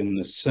magic in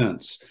the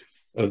sense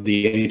of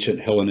the ancient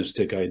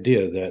Hellenistic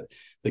idea that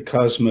the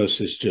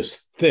cosmos is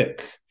just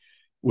thick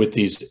with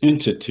these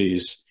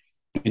entities,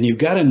 and you've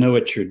got to know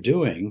what you're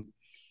doing.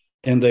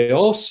 And they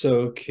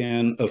also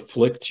can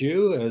afflict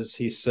you, as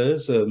he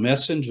says, a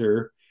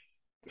messenger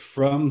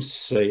from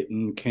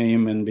Satan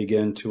came and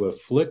began to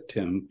afflict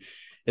him.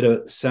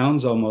 It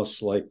sounds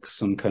almost like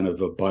some kind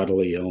of a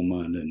bodily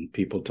ailment, and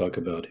people talk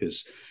about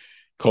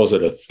calls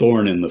it a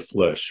thorn in the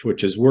flesh,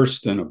 which is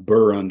worse than a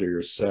burr under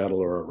your saddle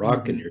or a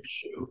rock in your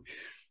shoe.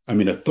 I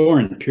mean, a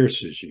thorn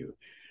pierces you.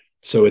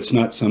 So it's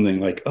not something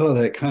like, oh,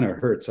 that kind of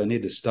hurts, I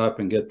need to stop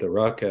and get the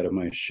rock out of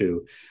my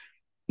shoe.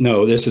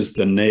 No, this is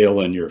the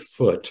nail in your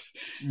foot.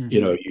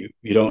 You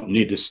don't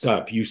need to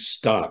stop. You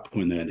stop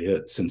when that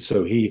hits. And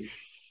so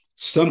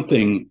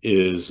something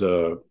is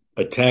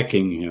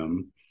attacking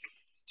him.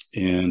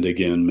 And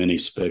again, many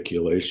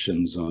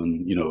speculations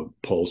on,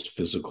 Paul's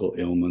physical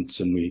ailments.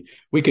 And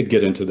we could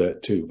get into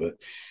that too, but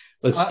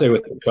let's stay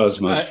with the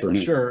cosmos for now.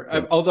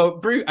 Sure.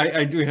 Although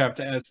I do have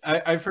to ask,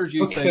 I've heard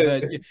you say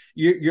that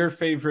your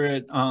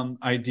favorite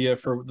idea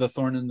for the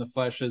thorn in the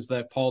flesh is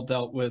that Paul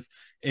dealt with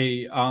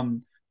a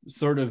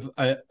sort of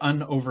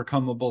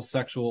unovercomable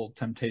sexual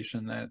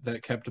temptation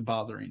that kept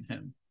bothering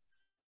him.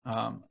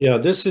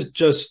 This is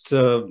just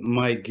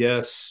my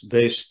guess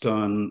based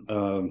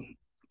on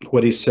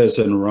what he says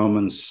in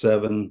Romans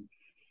 7,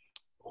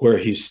 where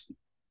he's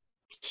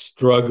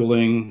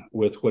struggling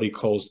with what he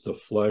calls the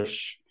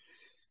flesh.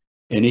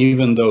 And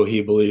even though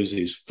he believes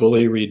he's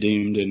fully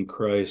redeemed in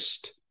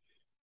Christ,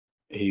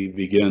 he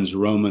begins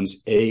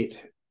Romans 8,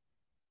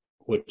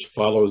 which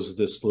follows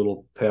this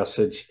little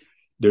passage.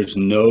 There's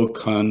no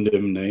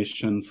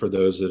condemnation for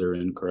those that are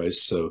in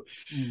Christ. So,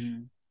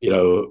 and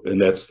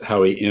that's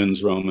how he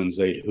ends Romans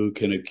 8. Who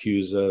can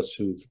accuse us?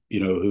 Who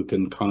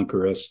can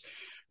conquer us?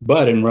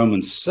 But in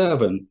Romans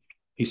 7,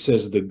 he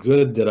says, the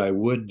good that I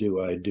would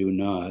do, I do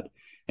not.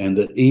 And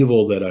the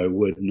evil that I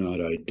would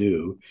not, I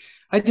do.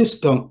 I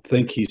just don't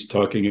think he's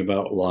talking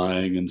about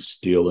lying and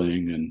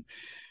stealing. And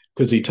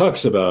because he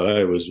talks about,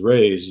 I was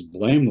raised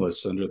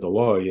blameless under the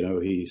law.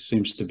 He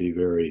seems to be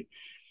very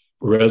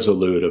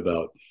resolute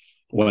about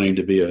wanting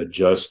to be a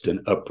just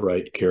and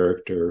upright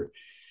character.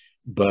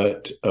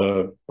 But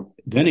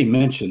then he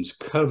mentions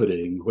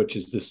coveting, which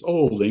is this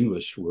old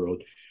English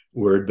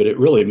word, but it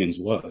really means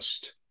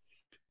lust.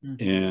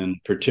 And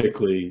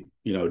particularly,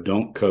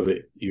 don't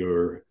covet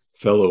your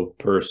fellow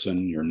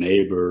person, your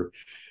neighbor,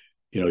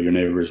 your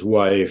neighbor's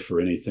wife or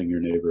anything your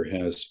neighbor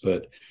has,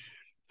 but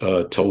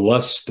to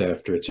lust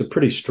after, it's a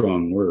pretty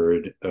strong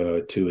word,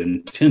 to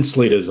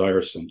intensely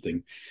desire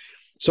something.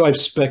 So I've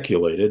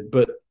speculated,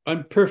 but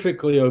I'm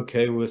perfectly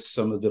okay with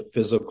some of the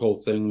physical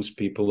things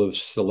people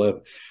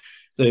have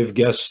they've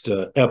guessed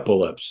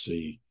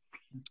epilepsy.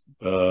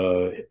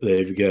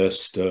 They've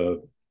guessed a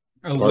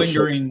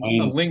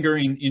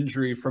lingering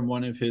injury from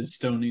one of his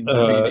stonings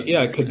or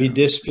beatings. It could be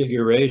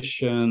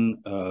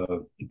disfiguration,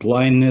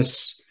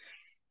 blindness.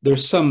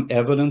 There's some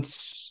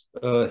evidence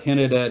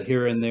hinted at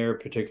here and there,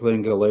 particularly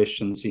in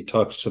Galatians. He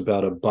talks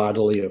about a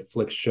bodily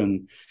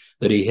affliction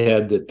that he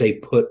had that they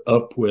put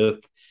up with,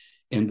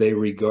 and they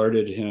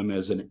regarded him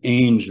as an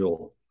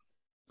angel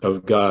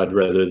of God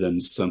rather than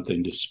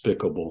something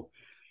despicable.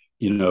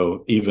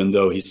 Even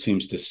though he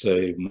seems to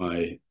say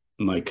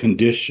my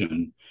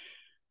condition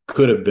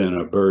could have been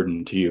a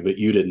burden to you, but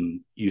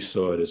you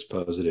saw it as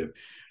positive.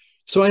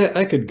 So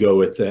I could go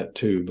with that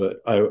too, but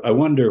I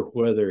wonder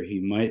whether he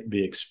might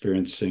be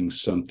experiencing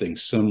something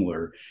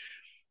similar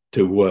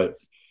to what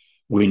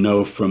we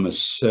know from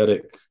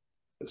ascetic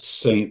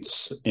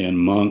saints and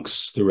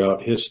monks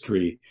throughout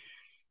history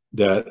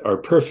that are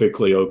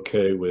perfectly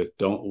okay with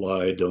don't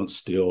lie, don't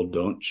steal,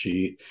 don't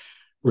cheat,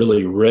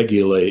 really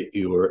regulate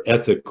your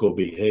ethical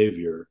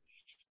behavior,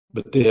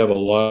 but they have a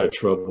lot of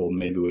trouble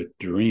maybe with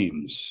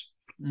dreams,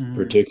 Mm-hmm.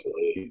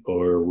 particularly,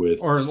 or with,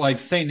 Or like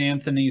Saint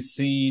Anthony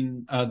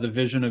seeing the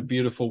vision of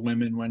beautiful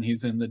women when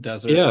he's in the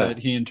desert yeah, that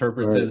he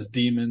interprets right, as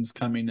demons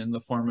coming in the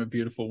form of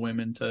beautiful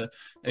women to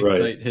right.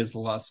 excite his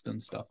lust and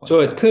stuff like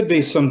So it that. could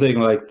be something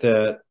like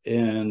that.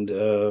 And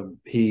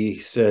he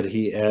said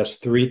he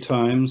asked 3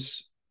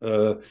 times.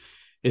 And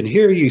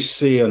here you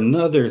see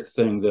another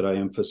thing that I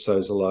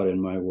emphasize a lot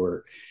in my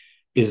work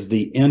is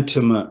the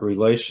intimate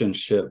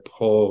relationship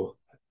Paul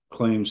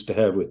claims to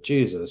have with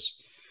Jesus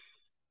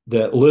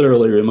that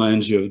literally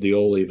reminds you of the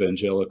old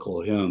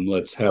evangelical hymn,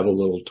 let's have a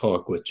little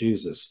talk with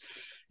Jesus.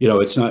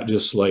 It's not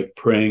just like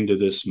praying to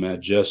this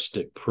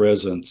majestic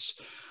presence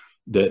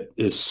that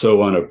is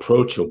so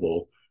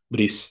unapproachable, but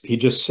he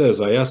just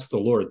says, I asked the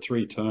Lord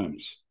 3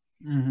 times.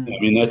 I Mm-hmm.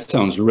 mean, that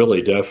sounds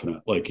really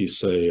definite. Like you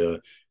say,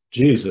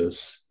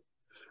 Jesus,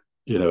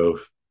 you know,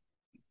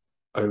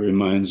 it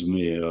reminds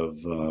me of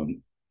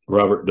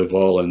Robert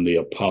Duvall and The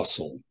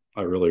Apostle.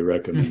 I really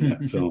recommend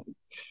that film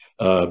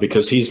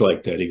because he's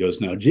like that. He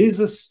goes, now,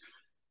 Jesus,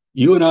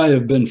 you and I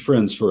have been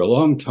friends for a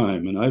long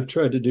time, and I've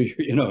tried to do,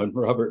 and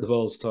Robert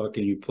Duvall's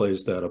talking, he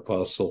plays that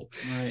apostle.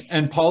 Right.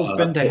 And Paul's Uh,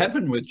 been to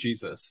heaven with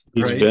Jesus,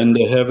 he's right? been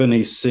to heaven,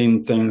 he's seen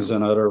Yeah. things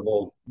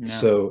unutterable. Yeah.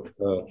 So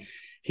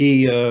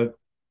he,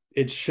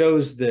 it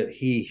shows that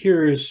he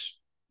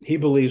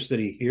believes that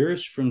he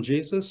hears from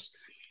Jesus,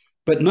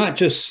 but not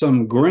just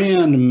some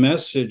grand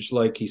message.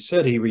 Like he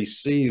said, he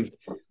received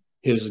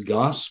his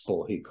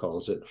gospel, he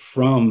calls it,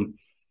 from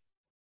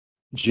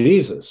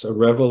Jesus, a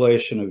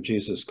revelation of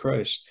Jesus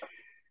Christ.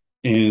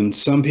 And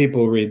some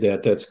people read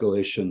that that's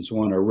Galatians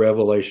 1, a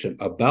revelation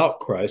about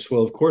Christ.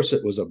 Well, of course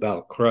it was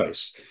about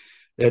Christ.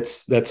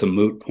 That's a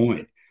moot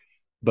point.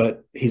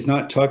 But he's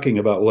not talking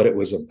about what it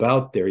was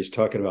about there. He's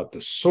talking about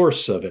the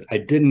source of it. I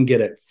didn't get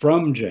it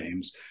from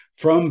James,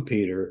 from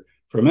Peter,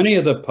 from any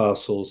of the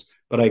apostles,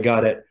 but I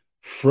got it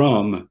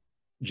from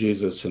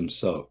Jesus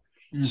himself.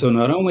 So Mm-hmm.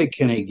 not only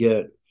can he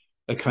get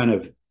a kind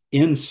of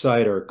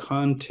insight or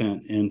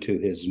content into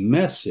his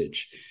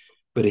message,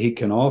 but he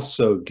can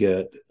also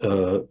get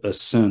a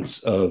sense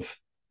of,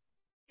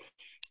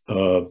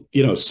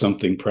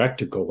 something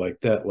practical like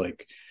that,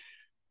 like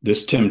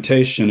this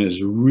temptation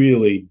is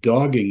really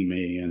dogging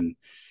me, and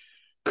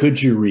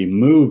could you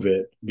remove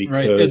it?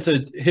 Right.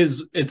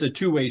 Because It's a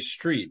two-way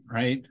street,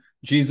 right?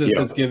 Jesus yeah,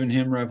 has given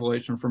him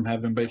revelation from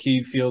heaven, but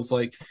he feels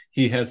like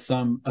he has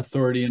some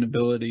authority and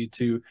ability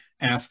to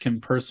ask him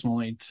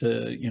personally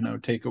to,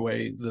 take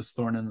away this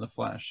thorn in the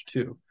flesh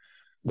too.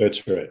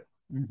 that's right.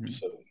 Hmm.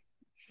 So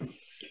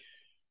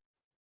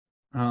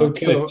Uh,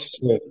 okay, so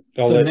so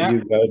I'll so let now you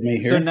guide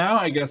me so here. now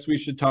I guess we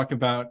should talk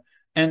about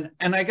and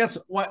I guess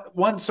what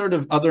one sort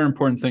of other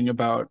important thing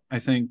about I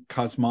think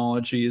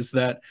cosmology is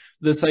that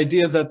this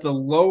idea that the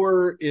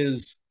lower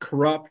is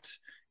corrupt,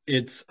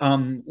 it's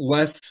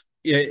less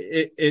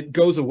it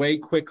goes away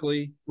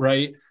quickly,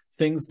 right?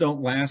 Things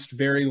don't last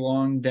very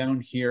long down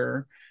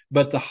here,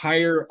 but the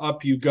higher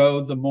up you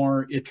go, the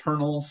more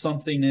eternal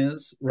something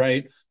is,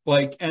 right?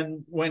 Like,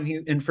 and when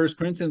he in First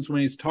Corinthians, when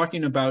he's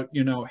talking about,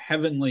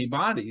 heavenly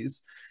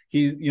bodies,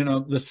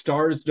 the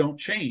stars don't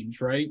change,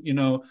 right?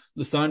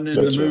 The sun and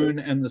the That's right. moon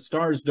and the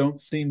stars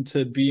don't seem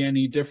to be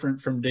any different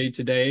from day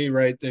to day,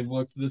 right? They've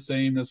looked the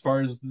same as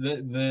far as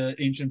the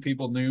ancient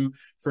people knew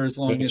for as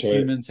long That's as right.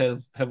 humans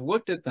have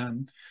looked at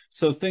them.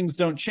 So things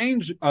don't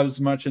change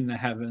as much in the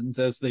heavens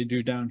as they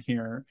do down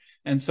here.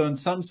 And so in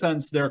some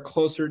sense, they're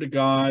closer to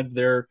God.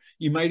 They're,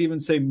 you might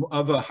even say,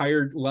 of a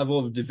higher level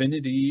of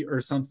divinity or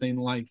something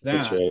like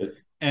That's that. right.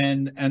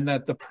 And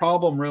that the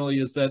problem really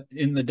is that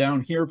in the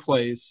down here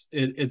place,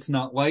 it's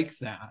not like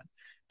that.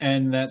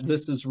 And that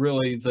this is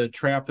really the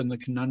trap and the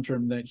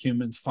conundrum that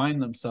humans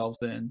find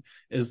themselves in,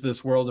 is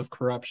this world of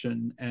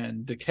corruption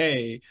and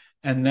decay.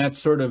 And that's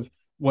sort of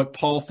what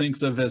Paul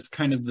thinks of as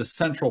kind of the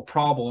central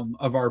problem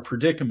of our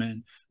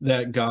predicament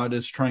that God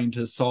is trying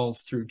to solve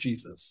through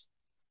Jesus.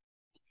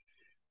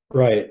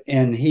 Right.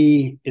 And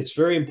it's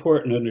very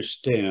important to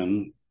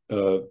understand.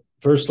 Uh,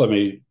 First, let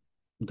me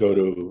go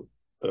to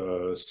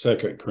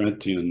 2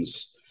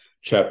 Corinthians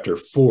chapter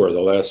 4,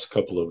 the last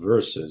couple of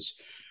verses,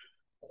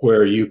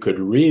 where you could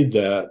read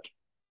that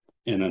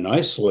in an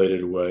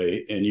isolated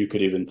way, and you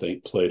could even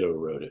think Plato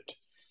wrote it,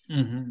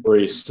 Mm-hmm. where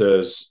he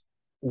says,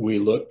 we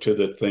look to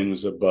the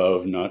things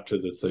above, not to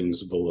the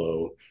things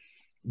below.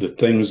 The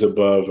things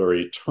above are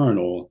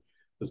eternal,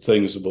 the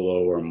things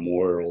below are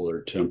moral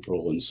or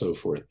temporal, and so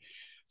forth.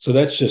 So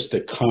that's just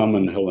a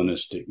common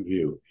Hellenistic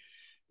view.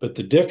 But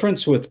the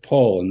difference with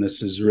Paul, and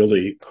this is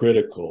really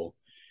critical,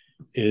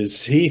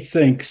 is he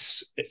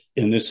thinks,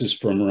 and this is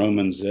from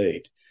Romans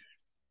 8,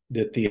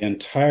 that the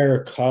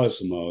entire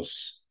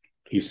cosmos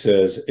he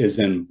says, is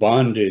in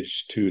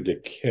bondage to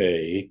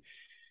decay,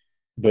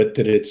 but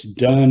that it's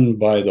done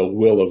by the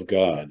will of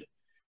God.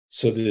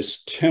 So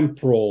this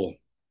temporal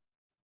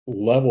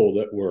level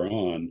that we're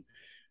on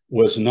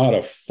was not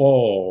a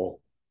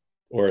fall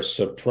or a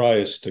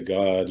surprise to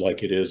God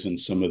like it is in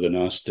some of the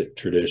Gnostic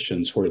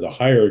traditions, where the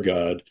higher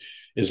God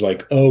is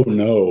like, oh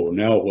no,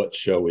 now what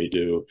shall we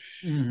do?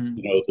 Mm-hmm.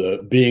 You know,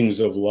 the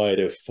beings of light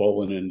have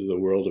fallen into the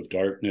world of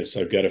darkness.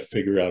 I've got to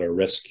figure out a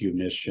rescue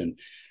mission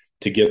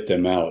to get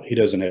them out. He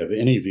doesn't have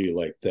any view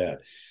like that.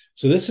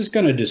 So this is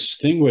going to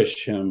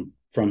distinguish him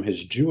from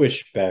his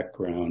Jewish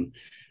background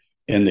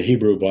in the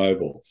Hebrew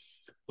Bible.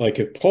 Like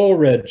if Paul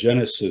read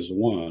Genesis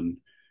 1,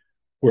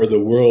 where the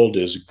world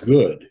is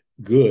good,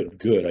 good,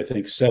 good, I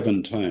think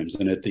 7 times,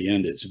 and at the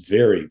end it's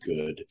very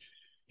good,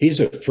 he's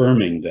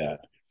affirming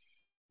that.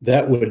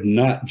 That would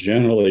not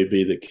generally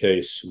be the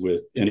case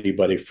with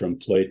anybody from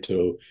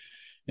Plato,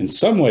 in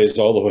some ways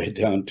all the way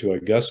down to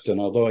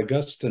Augustine, although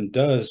Augustine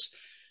does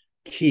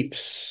keep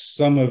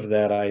some of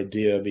that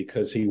idea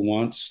because he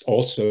wants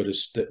also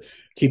to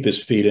keep his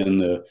feet in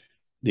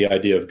the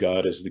idea of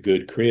God as the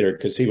good creator,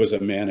 because he was a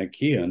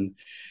Manichaean.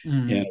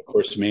 Mm-hmm. And of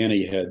course,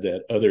 Manny had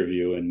that other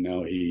view, and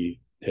now he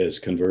has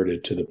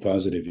converted to the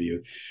positive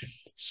view.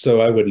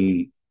 So I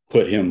wouldn't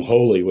put him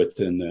wholly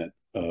within that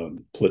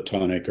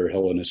Platonic or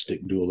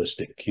Hellenistic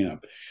dualistic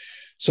camp.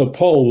 So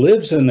Paul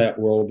lives in that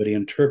world, but he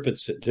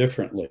interprets it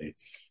differently.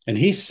 And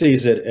he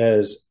sees it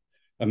as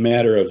a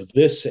matter of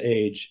this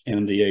age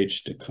and the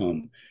age to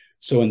come.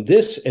 So in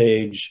this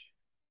age,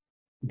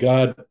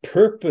 God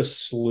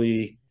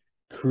purposely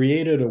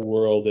created a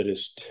world that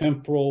is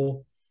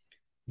temporal,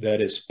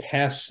 that is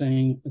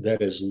passing,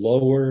 that is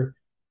lower,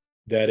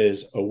 that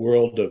is a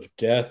world of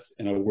death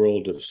and a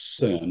world of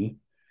sin,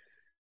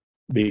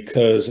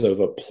 because of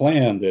a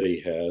plan that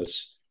he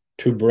has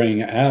to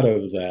bring out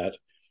of that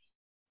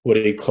what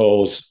he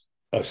calls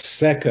a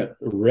second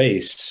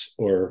race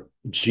or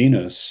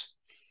genus.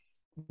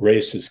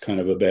 Race is kind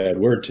of a bad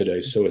word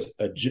today. So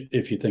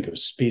if you think of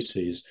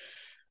species,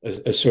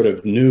 a sort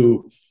of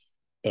new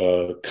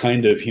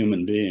kind of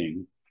human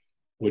being,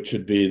 which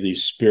would be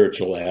these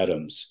spiritual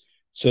atoms.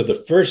 So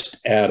the first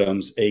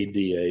atoms,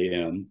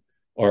 ADAM,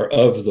 are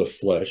of the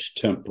flesh,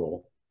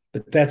 temporal,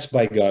 but that's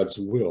by God's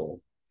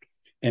will.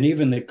 And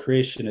even the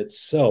creation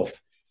itself,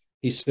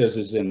 he says,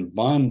 is in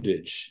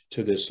bondage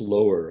to this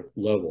lower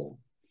level,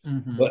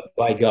 but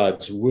by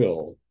God's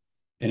will.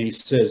 And he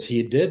says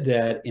he did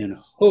that in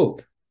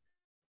hope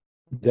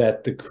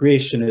that the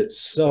creation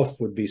itself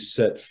would be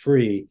set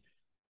free.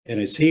 And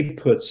as he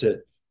puts it,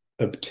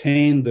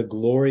 obtain the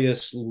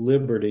glorious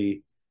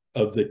liberty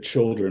of the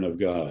children of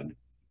God.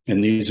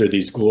 And these are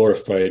these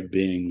glorified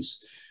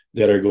beings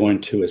that are going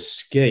to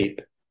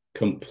escape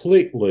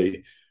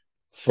completely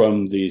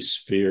from these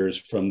spheres,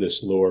 from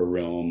this lower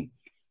realm,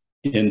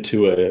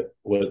 into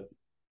what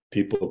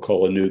people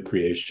call a new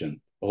creation,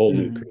 a whole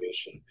new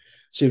creation.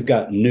 So you've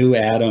got new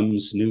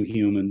atoms, new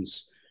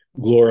humans,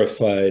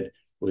 glorified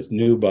with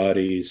new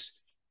bodies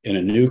in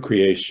a new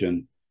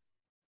creation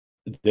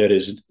that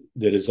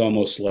is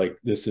almost like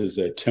this is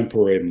a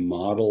temporary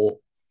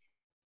model.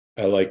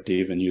 I like to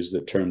even use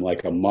the term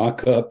like a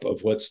mock-up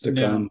of what's to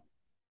come,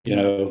 you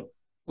know.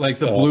 Like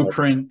the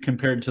blueprint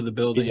compared to the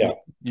building.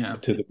 Yeah,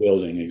 to the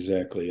building,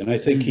 exactly. And I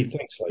think he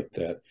thinks like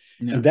that.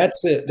 Yeah. And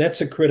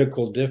that's a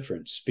critical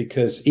difference,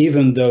 because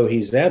even though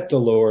he's at the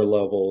lower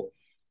level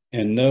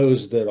and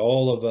knows that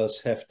all of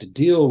us have to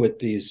deal with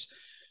these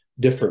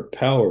different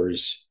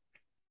powers,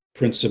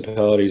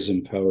 principalities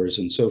and powers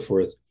and so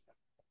forth,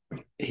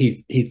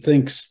 he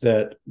thinks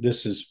that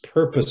this is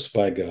purposed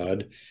by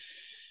God.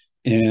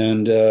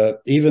 And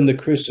even the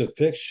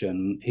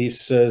crucifixion, he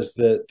says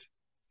that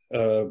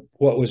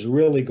what was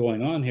really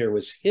going on here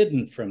was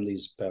hidden from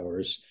these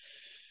powers.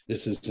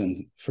 This is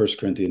in 1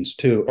 Corinthians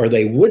 2, or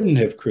they wouldn't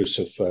have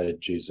crucified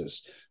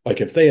Jesus.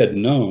 Like if they had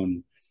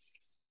known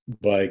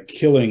by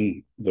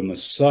killing the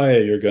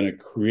Messiah, you're going to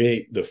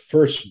create the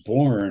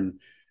firstborn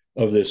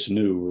of this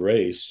new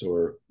race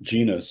or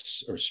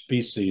genus or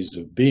species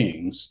of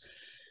beings,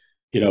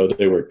 you know,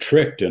 they were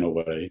tricked in a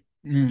way.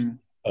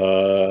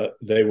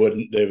 They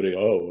would go,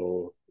 oh,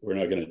 well, we're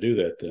not going to do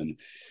that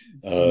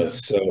then.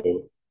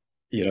 So,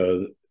 you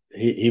know,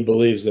 he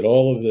believes that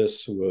all of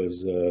this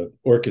was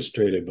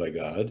orchestrated by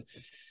God,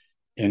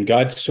 and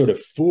God sort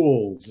of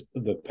fooled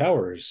the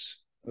powers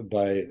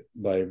by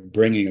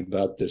bringing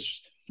about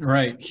this.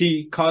 Right.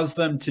 He caused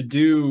them to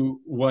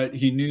do what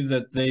he knew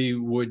that they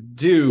would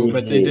do,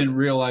 but they didn't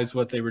realize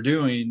what they were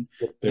doing.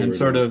 And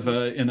sort of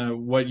in a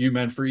what you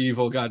meant for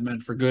evil, God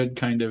meant for good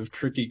kind of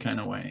tricky kind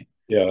of way.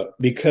 Yeah,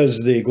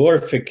 because the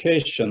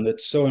glorification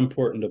that's so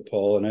important to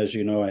Paul, and as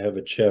you know, I have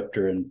a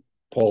chapter in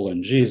Paul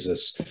and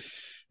Jesus,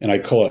 and I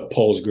call it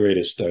Paul's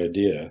greatest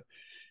idea,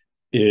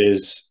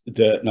 is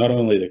that not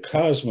only the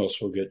cosmos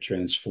will get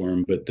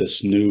transformed, but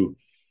this new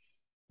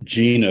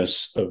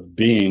genus of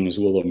beings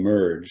will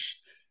emerge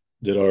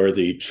that are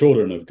the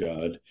children of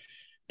God,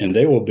 and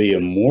they will be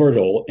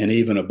immortal and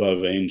even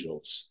above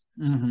angels.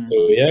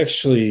 So he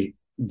actually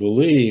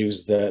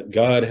believes that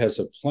God has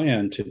a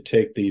plan to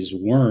take these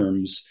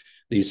worms,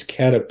 these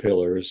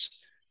caterpillars,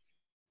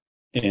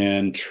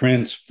 and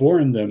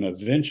transform them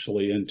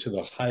eventually into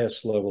the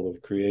highest level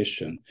of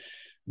creation.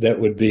 That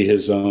would be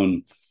his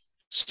own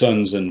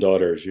sons and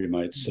daughters, you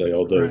might say,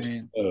 although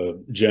Right.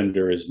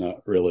 gender is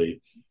not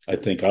really, I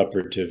think,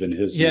 operative in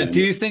his Yeah. mind.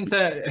 Do you think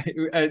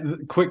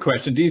that, quick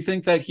question, do you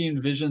think that he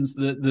envisions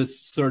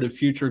this sort of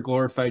future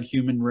glorified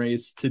human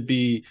race to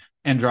be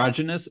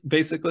androgynous,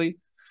 basically?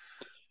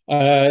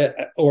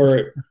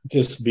 Or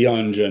just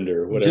beyond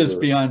gender, Just whatever.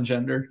 beyond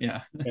gender?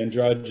 Yeah.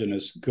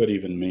 Androgynous could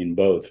even mean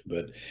both,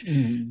 but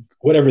Mm.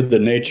 whatever the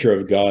nature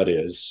of God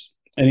is.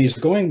 And he's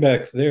going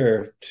back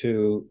there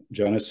to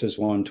Genesis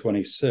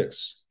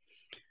 1:26,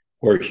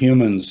 where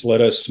humans,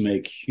 let us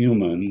make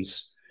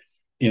humans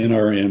in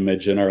our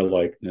image, in our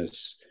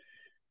likeness.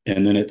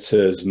 And then it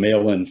says,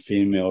 male and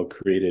female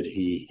created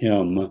he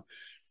him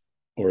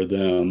or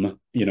them.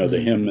 You know,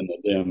 the him and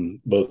the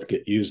them both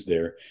get used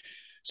there.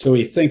 So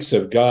he thinks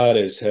of God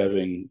as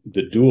having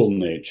the dual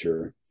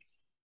nature.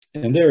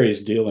 And there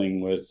he's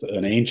dealing with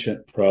an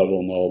ancient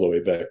problem all the way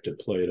back to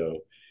Plato,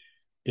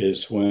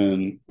 is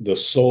when the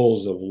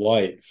souls of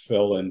light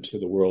fell into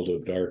the world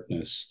of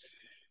darkness.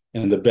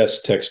 And the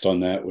best text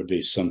on that would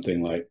be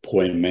something like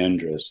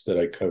Poimandres that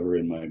I cover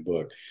in my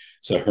book.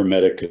 It's a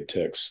Hermetica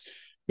text.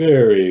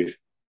 Very,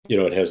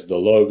 it has the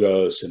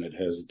logos and it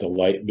has the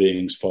light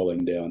beings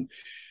falling down,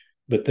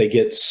 but they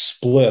get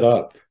split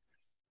up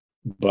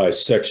by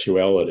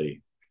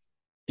sexuality.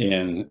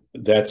 And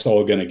that's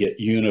all going to get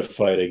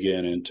unified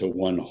again into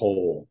one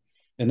whole.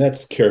 And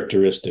that's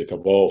characteristic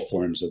of all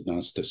forms of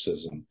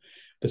Gnosticism.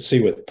 But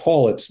see, with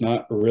Paul, it's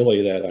not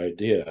really that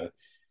idea.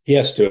 He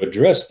has to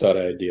address that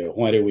idea.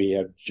 Why do we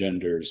have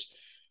genders?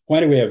 Why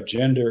do we have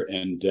gender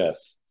and death?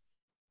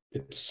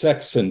 It's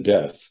sex and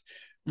death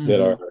that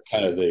are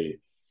kind of the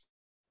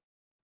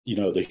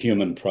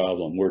human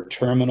problem. We're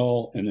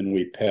terminal, and then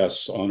we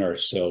pass on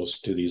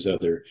ourselves to these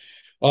other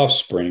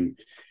offspring.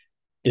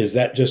 Is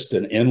that just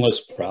an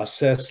endless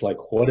process?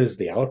 Like, what is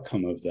the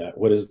outcome of that?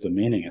 What is the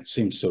meaning? It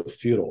seems so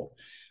futile.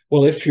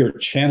 Well, if you're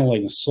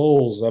channeling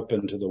souls up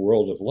into the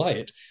world of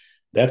light,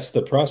 that's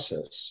the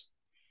process.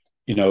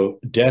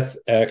 Death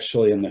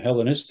actually in the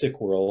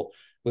Hellenistic world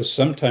was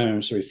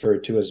sometimes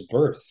referred to as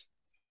birth.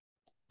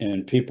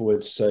 And people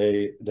would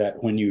say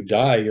that when you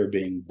die, you're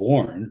being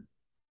born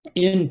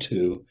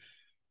into,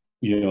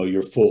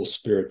 your full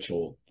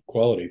spiritual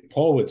quality.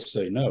 Paul would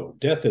say, no,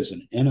 death is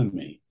an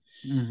enemy.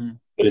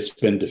 But it's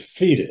been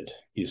defeated,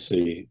 you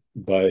see,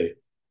 by,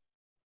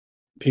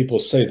 people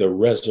say, the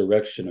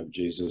resurrection of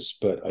Jesus,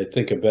 but I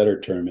think a better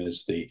term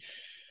is the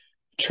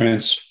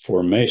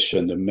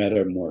transformation, the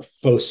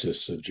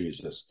metamorphosis of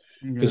Jesus.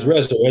 Because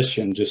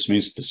resurrection just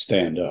means to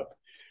stand up.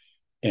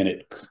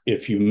 And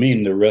if you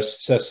mean the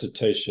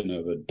resuscitation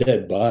of a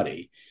dead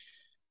body,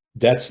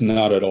 that's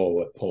not at all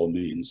what Paul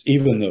means,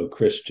 even though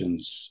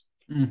Christians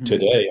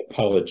today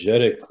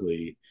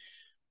apologetically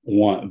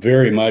want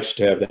very much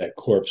to have that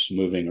corpse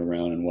moving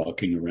around and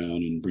walking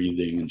around and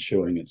breathing and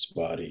showing its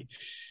body.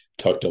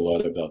 Talked a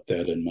lot about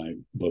that in my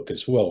book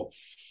as well.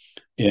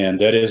 And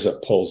that is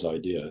Paul's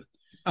idea.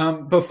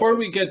 Before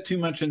we get too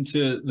much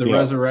into the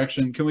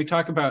resurrection, can we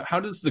talk about how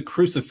does the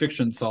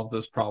crucifixion solve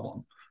this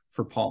problem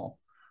for Paul?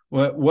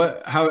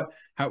 How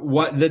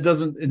that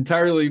doesn't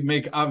entirely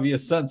make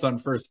obvious sense on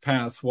first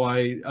pass,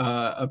 why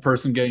a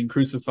person getting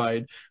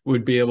crucified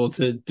would be able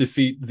to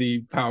defeat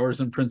the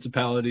powers and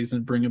principalities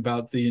and bring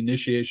about the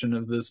initiation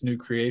of this new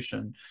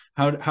creation.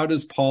 How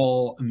does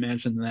Paul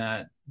imagine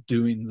that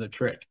doing the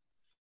trick?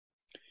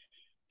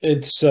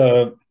 It's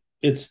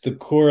the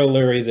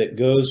corollary that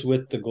goes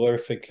with the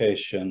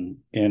glorification.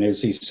 And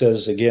as he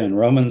says again,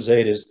 Romans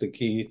 8 is the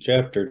key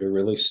chapter to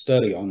really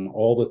study on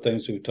all the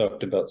things we've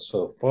talked about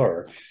so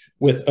far,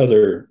 with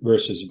other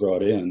verses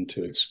brought in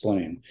to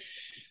explain.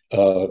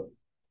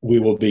 We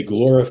will be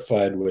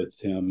glorified with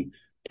him,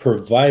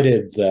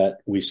 provided that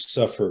we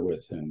suffer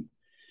with him.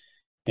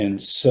 And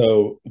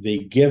so the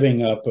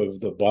giving up of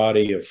the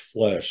body of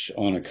flesh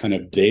on a kind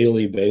of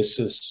daily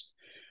basis,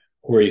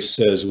 where he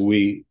says,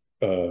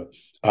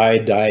 I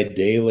die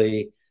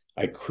daily,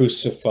 I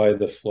crucify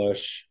the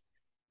flesh,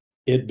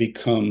 it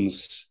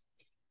becomes,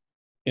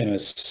 in a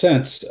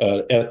sense,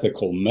 an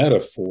ethical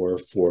metaphor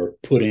for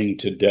putting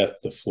to death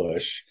the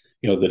flesh,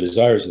 the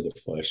desires of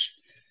the flesh.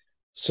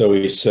 So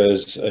he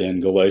says in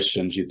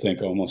Galatians, you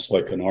think almost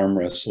like an arm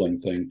wrestling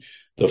thing,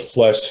 the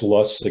flesh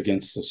lusts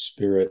against the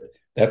spirit.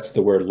 That's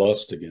the word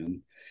lust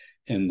again.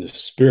 And the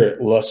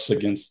spirit lusts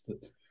against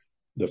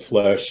the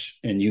flesh,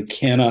 and you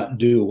cannot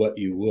do what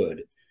you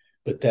would.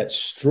 But that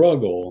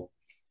struggle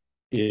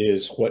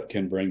is what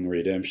can bring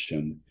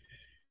redemption.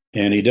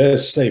 And he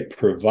does say,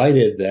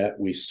 provided that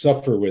we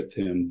suffer with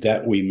him,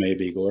 that we may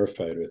be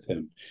glorified with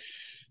him.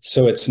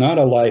 So it's not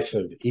a life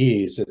of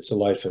ease, it's a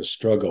life of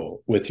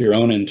struggle with your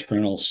own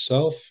internal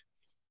self,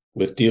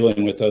 with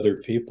dealing with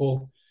other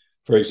people.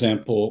 For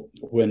example,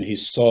 when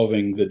he's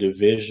solving the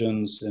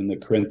divisions in the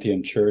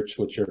Corinthian church,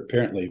 which are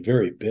apparently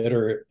very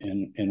bitter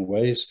in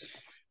ways,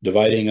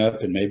 dividing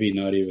up and maybe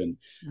not even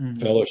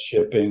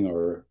fellowshipping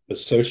or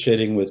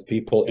associating with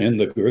people in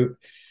the group.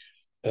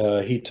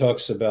 He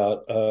talks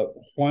about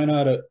why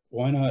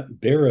not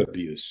bear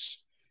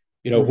abuse?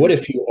 What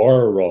if you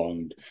are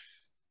wronged?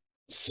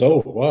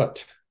 So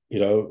what?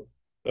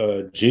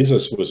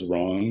 Jesus was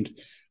wronged.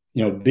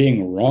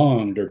 Being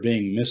wronged or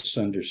being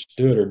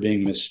misunderstood or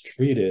being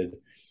mistreated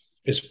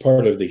is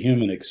part of the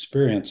human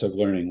experience of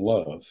learning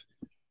love.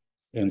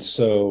 And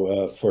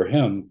so for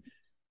him,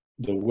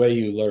 the way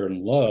you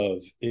learn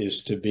love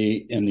is to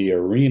be in the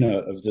arena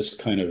of this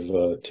kind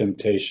of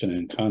temptation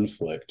and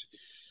conflict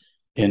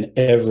in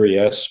every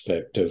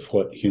aspect of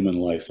what human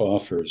life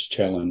offers,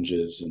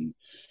 challenges.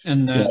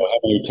 And that, how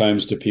many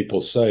times do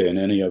people say, and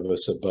any of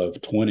us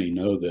above 20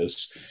 know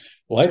this,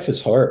 life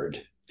is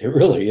hard. It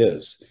really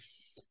is.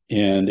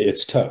 And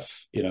it's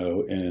tough,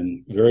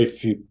 and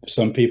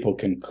some people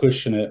can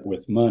cushion it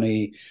with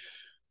money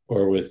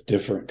or with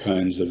different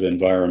kinds of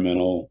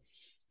environmental,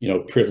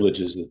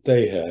 privileges that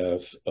they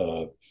have,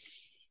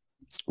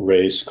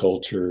 race,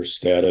 culture,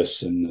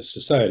 status in the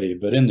society.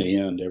 But in the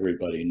end,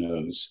 everybody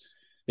knows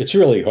it's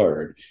really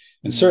hard.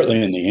 And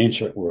certainly in the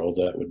ancient world,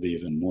 that would be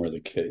even more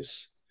the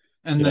case.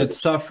 And that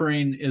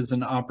suffering is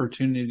an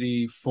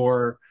opportunity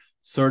for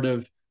sort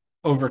of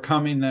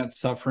overcoming that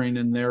suffering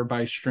and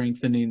thereby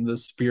strengthening the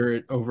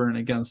spirit over and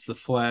against the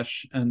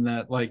flesh, and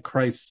that like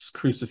Christ's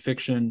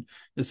crucifixion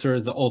is sort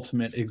of the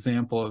ultimate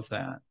example of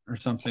that, or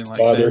something like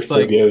Father, that. It's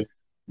forgive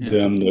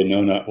them, they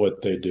know not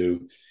what they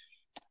do,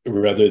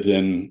 rather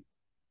than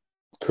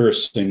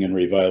cursing and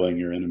reviling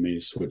your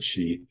enemies,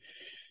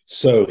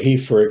 so he,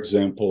 for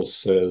example,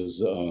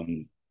 says,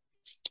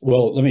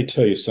 well, let me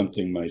tell you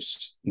something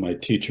my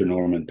teacher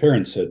Norman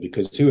Perrin said,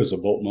 because he was a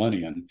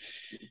Boltzmannian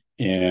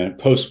and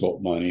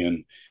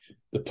post-Boltzmannian.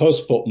 The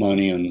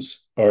post-Boltzmannians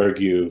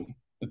argue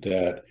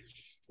that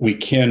we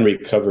can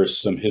recover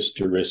some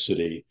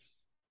historicity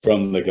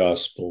from the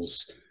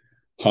Gospels.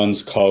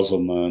 Hans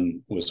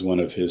Kosselmann was one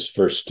of his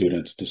first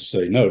students to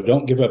say, no,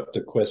 don't give up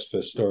the quest for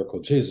historical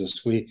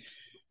Jesus.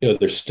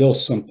 There's still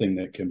something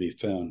that can be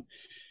found.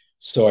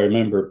 So I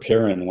remember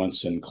Perrin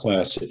once in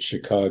class at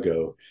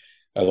Chicago,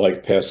 I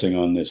like passing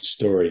on this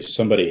story.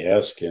 Somebody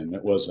asked him,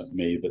 it wasn't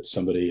me, but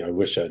somebody, I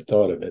wish I'd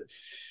thought of it.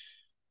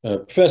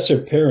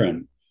 Professor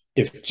Perrin,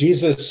 if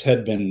Jesus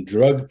had been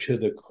drugged to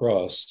the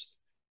cross,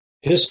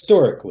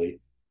 historically,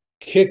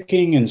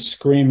 kicking and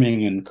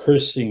screaming and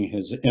cursing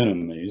his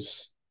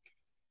enemies,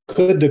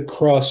 could the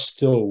cross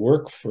still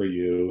work for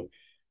you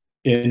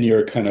in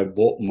your kind of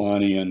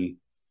Boltzmannian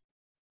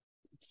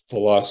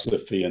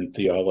philosophy and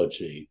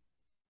theology,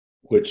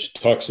 which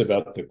talks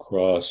about the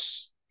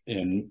cross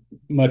in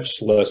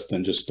much less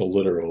than just a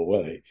literal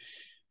way?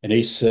 And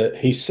he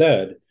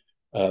said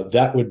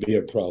that would be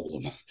a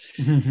problem.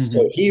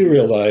 So he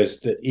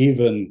realized that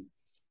even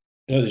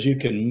as you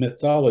can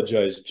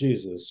mythologize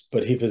Jesus,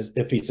 but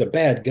if he's a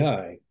bad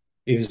guy,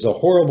 if he's a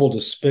horrible,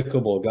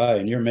 despicable guy,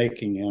 and you're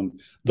making him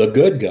the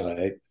good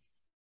guy,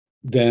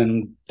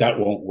 then that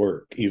won't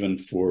work, even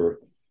for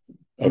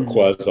a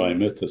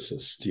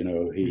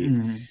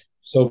quasi-mythicist.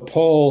 So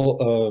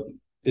Paul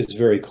is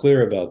very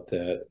clear about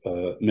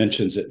that,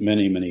 mentions it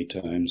many, many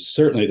times.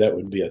 Certainly that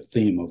would be a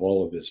theme of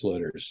all of his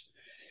letters.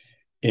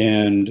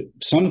 And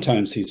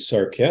sometimes he's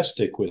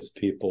sarcastic with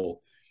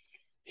people.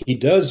 He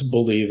does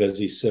believe, as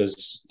he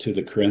says to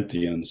the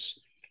Corinthians,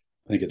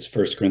 I think it's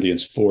 1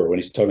 Corinthians 4, when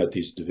he's talking about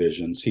these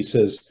divisions, he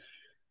says,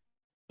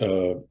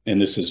 and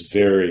this is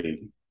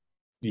very,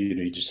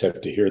 you just have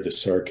to hear the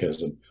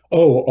sarcasm.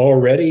 Oh,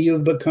 already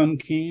you've become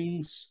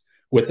kings?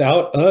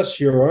 Without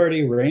us, you're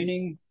already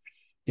reigning?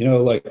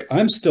 Like,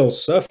 I'm still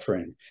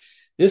suffering.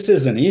 This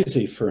isn't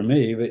easy for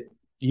me, but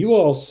you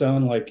all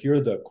sound like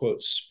you're the,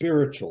 quote,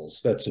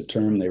 spirituals. That's a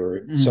term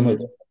some of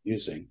them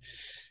using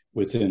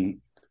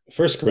within.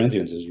 First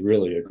Corinthians is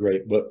really a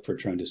great book for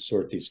trying to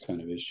sort these kind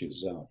of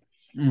issues out.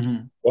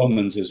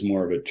 Romans is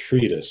more of a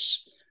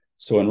treatise.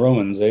 So in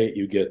Romans 8,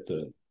 you get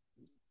the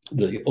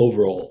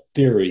overall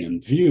theory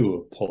and view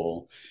of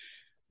Paul.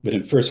 But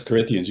in First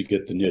Corinthians, you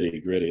get the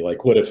nitty gritty.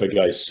 Like, what if a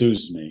guy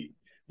sues me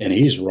and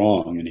he's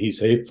wrong and he's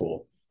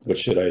hateful? What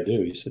should I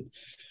do? He said,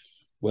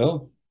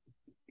 well,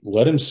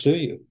 let him sue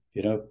you,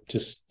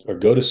 or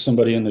go to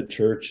somebody in the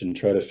church and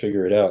try to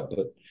figure it out.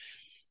 But,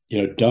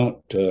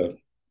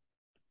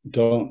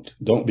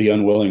 don't be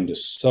unwilling to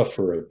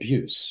suffer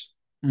abuse,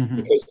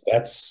 because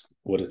that's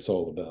what it's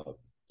all about.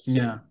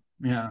 So.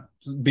 Yeah.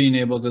 Being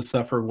able to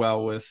suffer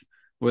well with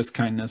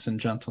kindness and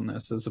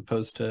gentleness, as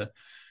opposed to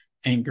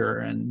anger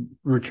and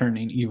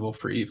returning evil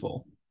for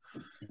evil.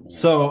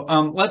 So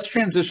let's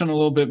transition a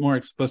little bit more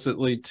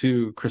explicitly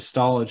to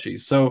Christology.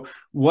 So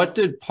what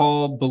did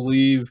Paul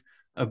believe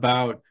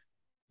about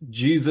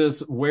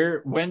Jesus?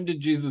 When did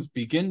Jesus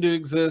begin to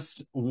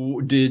exist?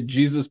 Did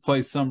Jesus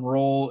play some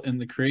role in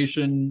the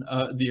creation,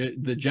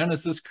 the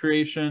Genesis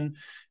creation?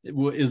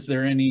 Is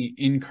there any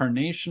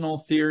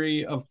incarnational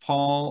theory of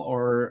Paul,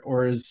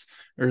 or is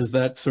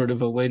that sort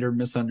of a later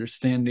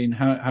misunderstanding?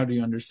 How do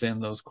you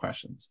understand those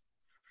questions?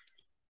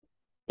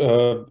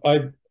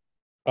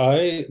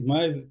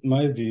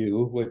 My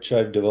view, which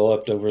I've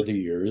developed over the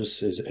years,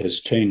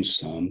 has changed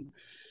some.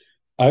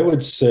 I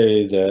would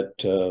say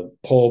that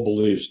Paul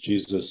believes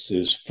Jesus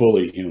is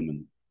fully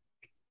human.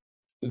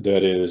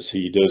 That is,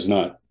 he does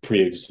not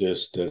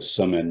pre-exist as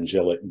some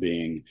angelic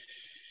being.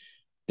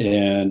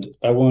 And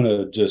I want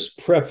to just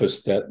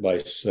preface that by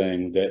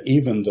saying that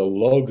even the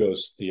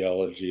Logos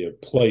theology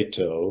of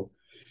Plato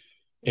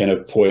and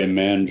of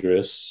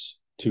Poimandris,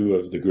 two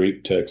of the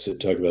Greek texts that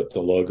talk about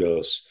the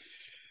Logos,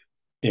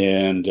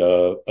 and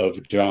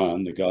of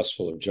John, the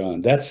Gospel of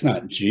John, that's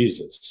not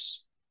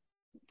Jesus.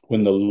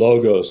 When the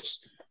Logos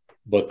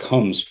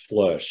becomes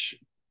flesh,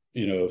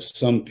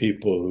 some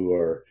people who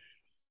are,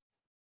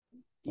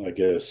 I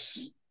guess,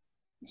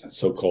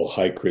 so-called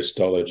high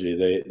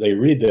Christology, they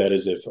read that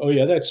as if, oh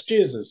yeah, that's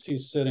Jesus.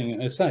 He's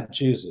sitting. It's not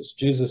Jesus.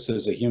 Jesus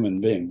is a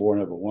human being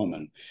born of a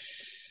woman.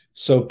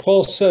 So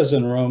Paul says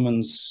in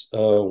Romans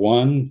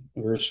 1,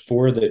 verse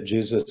 4, that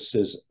Jesus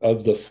is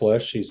of the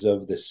flesh. He's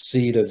of the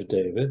seed of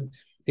David.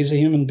 He's a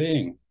human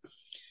being.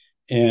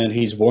 And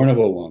he's born of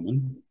a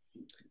woman.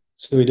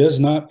 So he does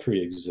not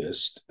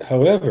pre-exist.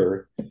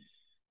 However,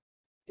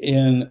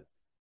 in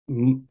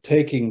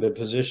taking the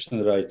position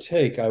that I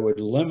take, I would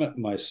limit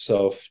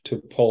myself to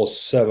Paul's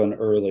 7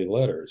 early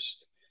letters.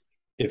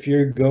 If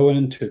you go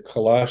into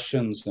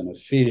Colossians and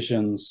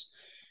Ephesians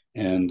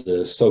and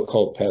the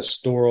so-called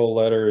pastoral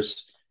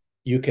letters,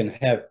 you can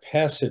have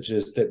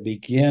passages that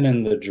begin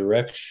in the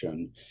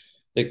direction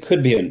that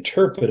could be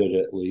interpreted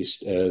at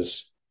least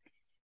as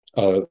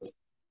a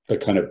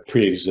kind of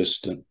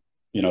pre-existent,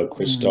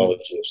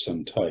 Christology of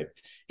some type.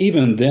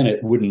 Even then,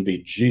 it wouldn't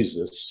be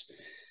Jesus.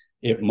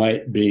 It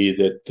might be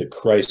that the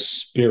Christ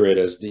spirit,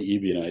 as the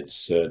Ebionites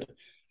said,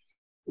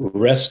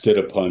 rested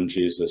upon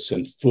Jesus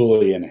and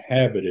fully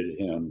inhabited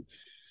him.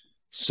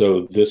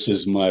 So this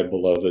is my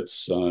beloved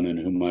son in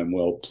whom I'm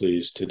well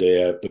pleased.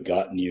 Today I've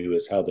begotten you,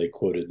 is how they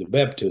quoted the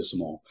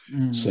baptismal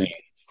saying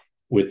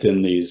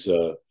within these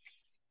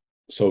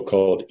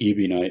so-called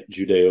Ebionite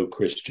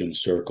Judeo-Christian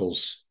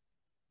circles,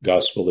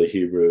 Gospel of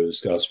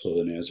Hebrews, Gospel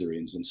of the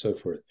Nazarenes, and so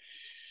forth.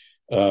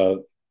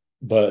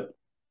 But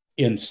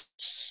in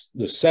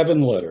the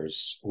 7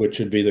 letters, which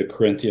would be the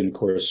Corinthian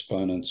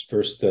correspondence,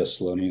 First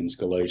Thessalonians,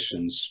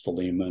 Galatians,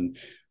 Philemon,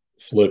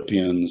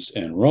 Philippians,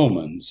 and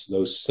Romans,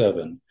 those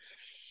 7,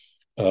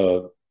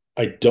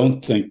 I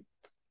don't think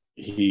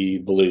he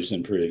believes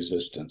in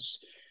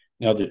pre-existence.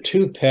 Now, the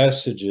 2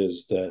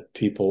 passages that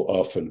people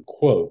often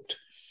quote,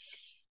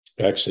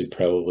 actually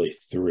probably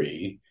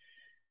 3,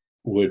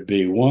 would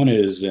be, one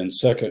is in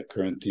 2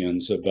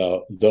 Corinthians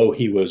about, though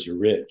he was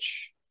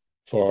rich,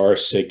 for our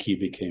sake he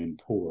became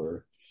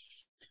poor.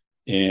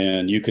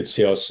 And you could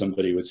see how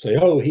somebody would say,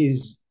 oh,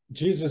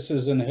 Jesus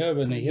is in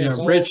heaven. He has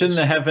rich in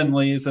the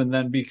heavenlies, and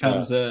then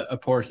becomes a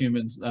poor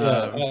human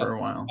for a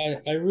while.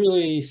 I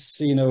really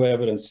see no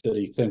evidence that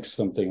he thinks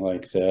something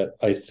like that.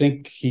 I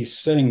think he's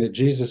saying that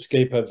Jesus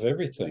gave up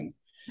everything.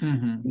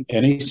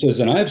 And he says,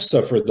 and I've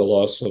suffered the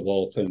loss of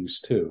all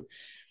things too.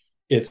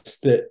 It's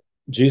that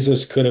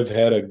Jesus could have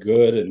had a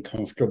good and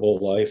comfortable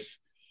life.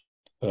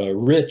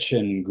 Rich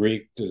in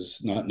Greek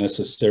does not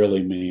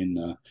necessarily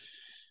mean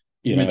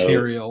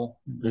material,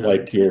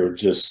 like you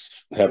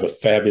just have a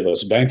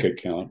fabulous bank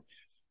account,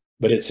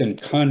 but it's in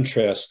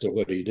contrast to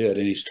what he did.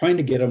 And he's trying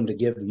to get them to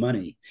give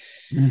money,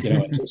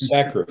 to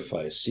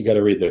sacrifice. You got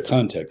to read the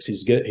context.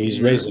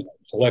 He's raising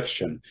a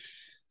collection.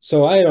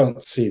 So I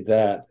don't see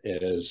that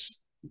as,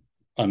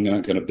 I'm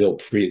not going to build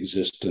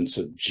pre-existence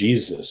of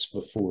Jesus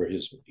before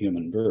his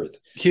human birth.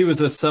 He was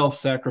a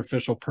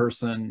self-sacrificial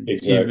person,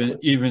 exactly.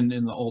 even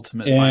in the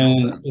ultimate final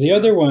sense. The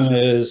other one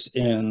is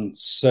in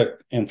 1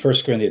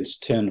 Corinthians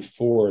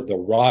 10:4, the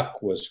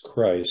rock was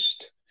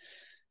Christ.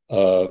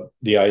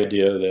 The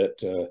idea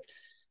that,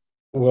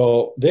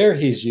 there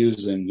he's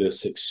using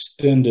this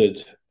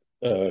extended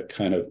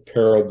kind of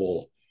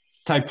parable.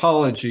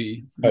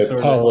 Typology.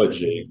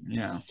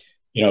 Yeah.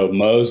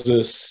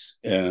 Moses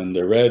and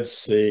the Red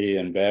Sea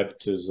and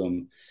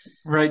baptism.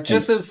 Right.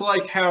 Just as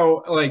like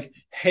how like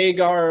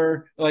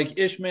Hagar, like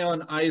Ishmael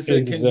and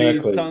Isaac can be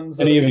sons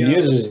of. And he even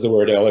uses the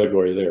word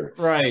allegory there.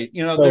 Right.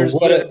 So there's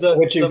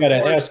what you've got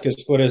to ask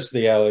is, what does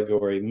the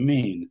allegory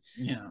mean?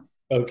 Yeah.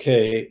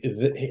 Okay.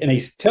 And he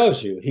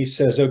tells you, he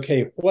says,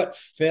 okay, what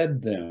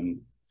fed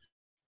them?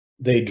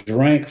 They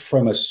drank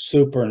from a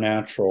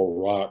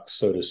supernatural rock,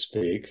 so to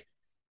speak,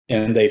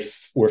 and they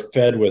were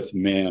fed with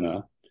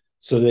manna.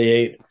 So they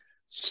ate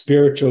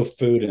spiritual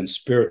food and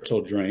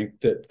spiritual drink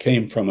that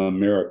came from a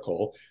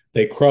miracle.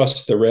 They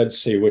crossed the Red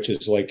Sea, which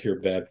is like your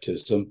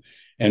baptism,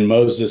 and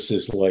Moses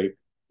is like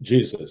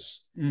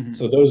Jesus.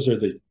 So those are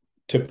the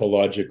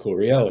typological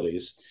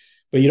realities.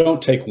 But you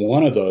don't take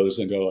one of those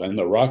and go, and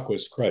the rock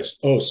was Christ.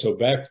 Oh, so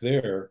back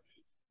there,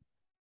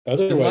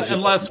 otherwise,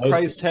 unless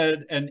Christ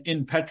had an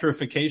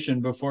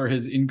impetrification before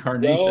his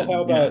incarnation. Well,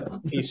 how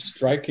about he's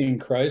striking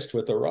Christ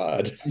with a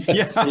rod?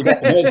 Yeah. So you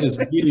got Moses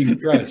beating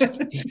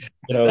Christ.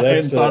 I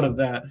hadn't thought of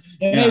that.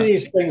 Any of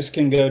these things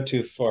can go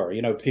too far.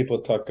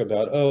 People talk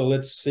about, oh,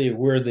 let's see,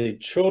 we're the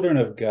children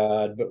of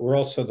God, but we're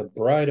also the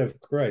bride of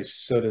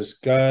Christ. So does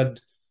God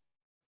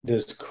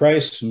does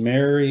Christ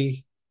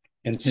marry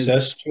His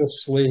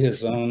incestuously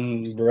his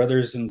own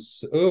brothers? And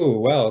oh,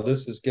 wow,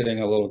 this is getting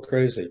a little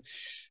crazy.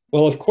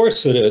 Well, of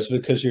course it is,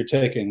 because you're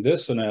taking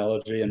this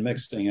analogy and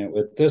mixing it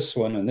with this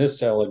one and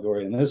this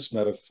allegory and this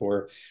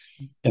metaphor,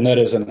 and that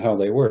isn't how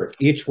they work.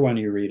 Each one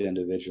you read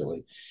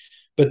individually.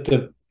 But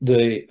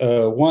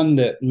the one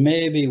that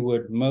maybe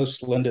would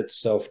most lend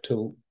itself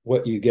to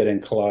what you get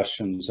in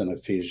Colossians and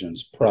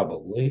Ephesians,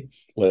 probably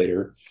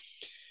later,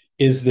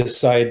 is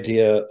this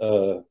idea.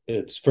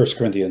 It's 1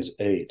 Corinthians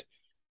 8.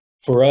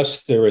 For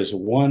us, there is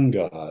one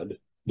God,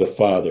 the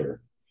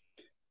Father.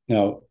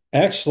 Now,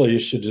 actually, you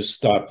should just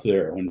stop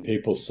there when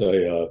people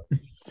say,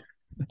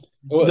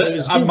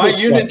 my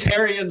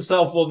Unitarian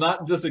self will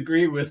not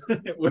disagree with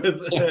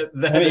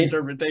that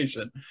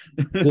interpretation.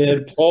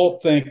 Did Paul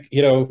think,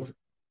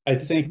 I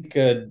think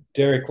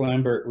Derek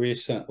Lambert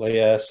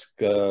recently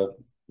asked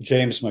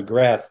James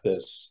McGrath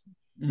this,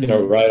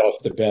 right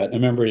off the bat. I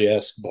remember he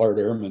asked Bart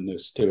Ehrman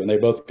this too, and they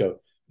both go,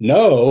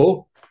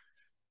 no,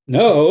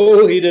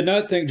 he did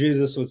not think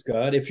Jesus was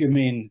God. If you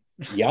mean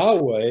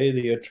Yahweh,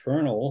 the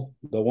eternal,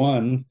 the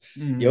one,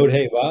 Yod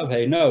He Vav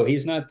He, no,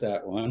 he's not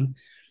that one.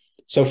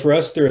 So for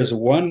us, there is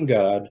one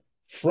God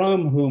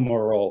from whom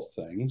are all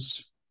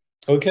things.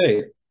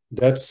 Okay,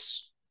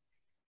 that's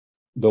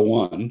the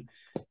one.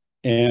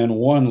 And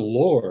one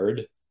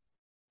Lord,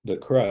 the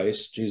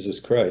Christ,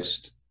 Jesus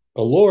Christ.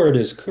 A Lord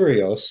is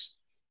kurios.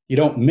 You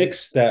don't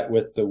mix that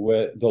with the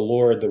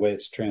Lord, the way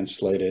it's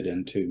translated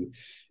into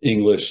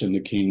English and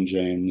the King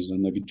James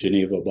and the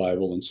Geneva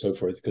Bible and so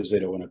forth, because they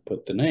don't want to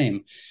put the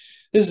name.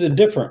 This is a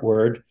different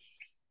word,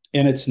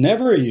 and it's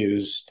never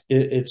used.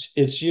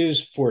 It's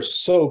used for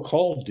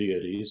so-called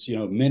deities,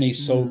 many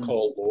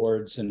so-called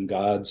lords and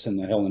gods in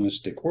the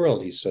Hellenistic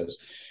world, he says.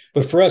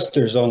 But for us,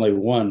 there's only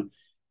one.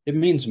 It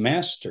means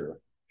master.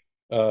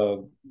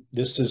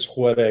 This is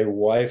what a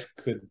wife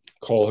could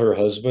call her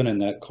husband in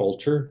that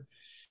culture.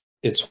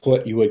 It's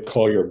what you would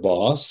call your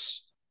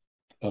boss.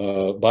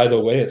 By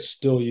the way, it's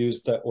still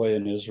used that way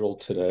in Israel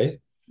today.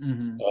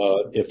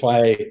 If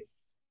I,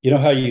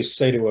 how you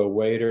say to a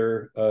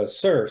waiter,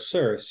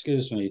 sir,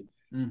 excuse me.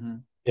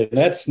 And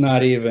that's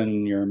not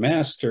even your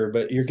master,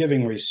 but you're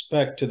giving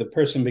respect to the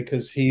person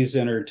because he's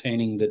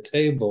entertaining the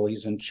table.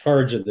 He's in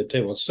charge of the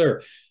table.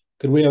 Sir,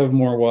 could we have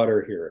more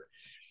water here?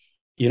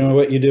 You know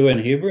what you do in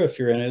Hebrew if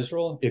you're in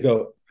Israel? You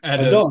go,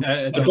 Adon.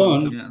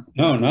 Yeah.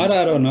 No, not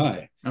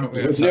Adonai. You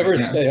would never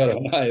say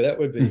Adonai. That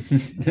would be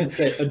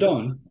say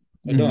Adon.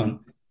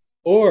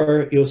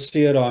 Or you'll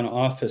see it on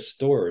office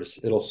doors.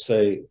 It'll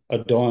say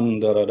Adon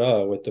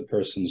da with the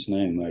person's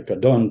name, like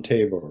Adon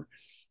Tabor.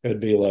 It'd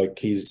be like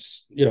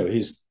he's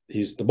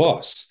the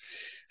boss.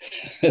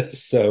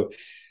 So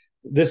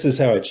this is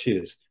how I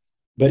choose.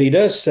 But he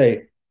does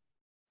say,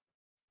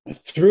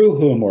 through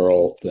whom are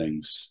all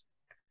things.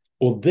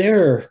 Well,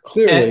 there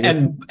clearly,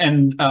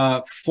 and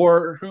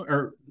for whom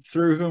or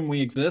through whom we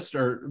exist,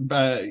 or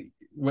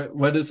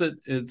what is it?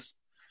 It's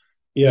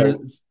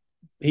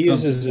he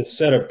uses a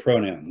set of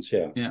pronouns.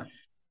 Yeah.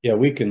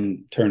 We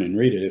can turn and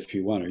read it if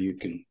you want, or you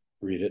can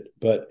read it.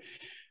 But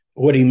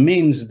what he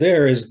means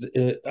there is,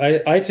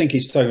 I think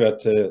he's talking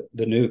about the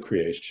new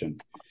creation.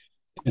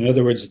 In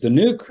other words, the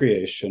new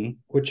creation,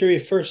 which he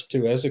refers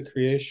to as a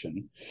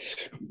creation,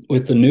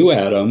 with the new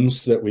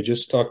atoms that we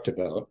just talked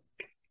about.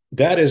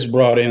 That is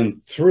brought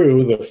in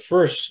through the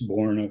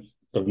firstborn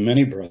of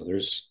many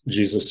brothers,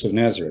 Jesus of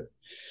Nazareth.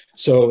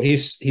 So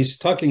he's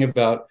talking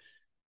about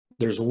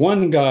there's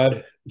one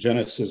God,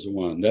 Genesis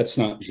 1. That's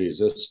not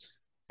Jesus.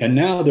 And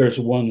now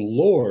there's one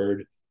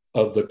Lord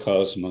of the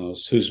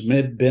cosmos who's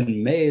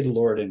been made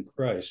Lord in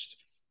Christ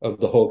of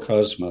the whole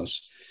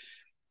cosmos.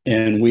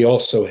 And we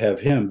also have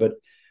him. But,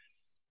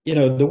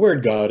 the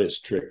word God is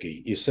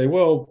tricky. You say,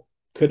 well,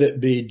 could it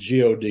be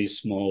God,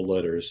 small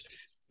letters?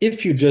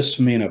 If you just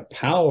mean a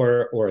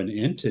power or an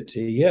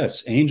entity,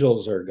 yes,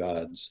 angels are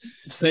gods.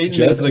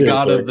 Satan is the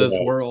god of this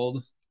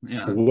world.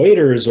 Yeah.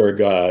 Waiters are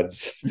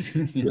gods,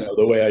 the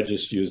way I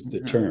just used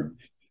the term.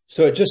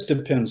 So it just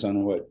depends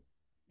on what,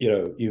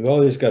 you've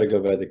always got to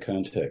go by the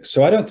context.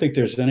 So I don't think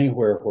there's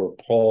anywhere where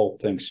Paul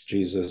thinks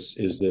Jesus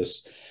is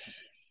this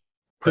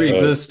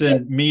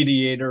pre-existent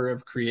mediator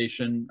of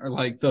creation, or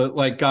like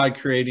God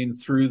creating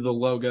through the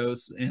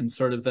logos in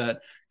sort of that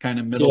kind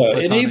of middle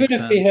Platonic and even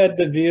sense. If he had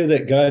the view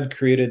that God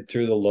created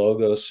through the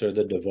logos or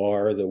the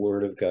Devar, the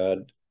word of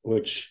God,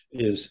 which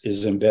is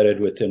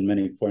embedded within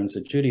many forms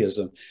of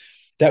Judaism,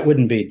 that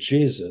wouldn't be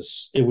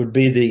Jesus. It would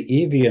be the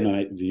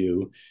Ebionite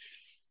view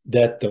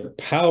that the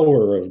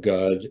power of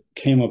God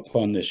came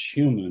upon this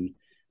human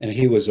and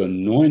he was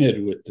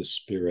anointed with the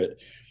Spirit,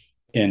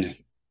 and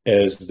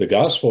as the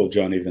Gospel of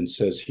John even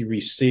says, he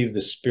received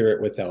the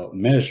Spirit without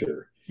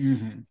measure.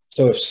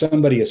 So if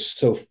somebody is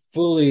so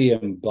fully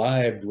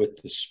imbibed with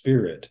the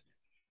Spirit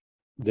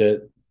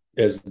that,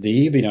 as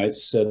the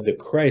Ebionites said, the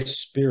Christ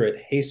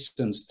Spirit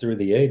hastens through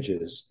the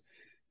ages,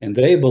 and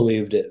they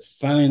believed it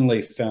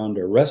finally found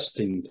a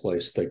resting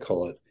place, they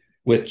call it,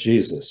 with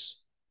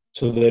Jesus.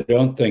 So they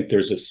don't think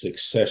there's a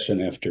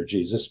succession after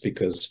Jesus,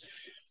 because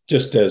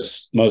just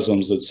as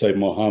Muslims would say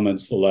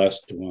Muhammad's the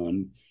last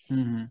one,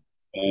 Mm-hmm.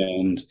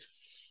 and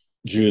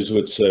Jews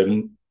would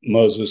say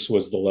Moses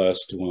was the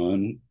last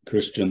one.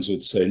 Christians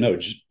would say no.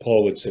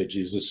 Paul would say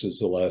Jesus is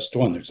the last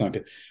one. There's not.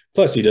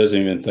 Plus, he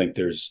doesn't even think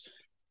there's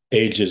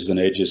ages and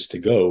ages to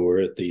go.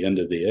 We're at the end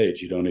of the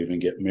age. You don't even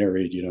get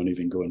married. You don't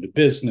even go into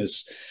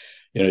business.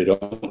 You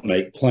don't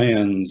make You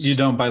plans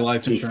don't buy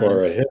life too far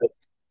insurance. ahead.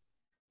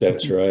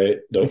 That's right.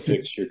 Don't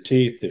fix your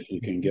teeth if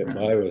you can get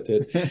by with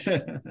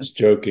it. Just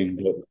joking,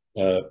 but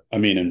I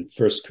mean, in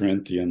 1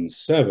 Corinthians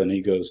 7,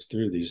 he goes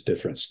through these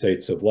different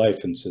states of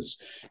life and says,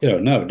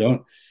 no,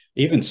 don't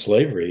even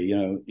slavery.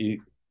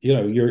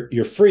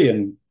 You're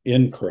free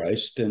in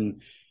Christ,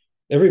 and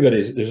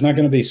there's not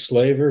going to be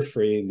slave or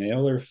free,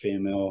 male or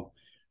female,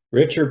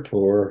 rich or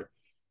poor,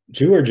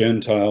 Jew or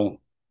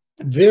Gentile,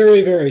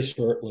 very, very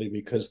shortly,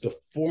 because the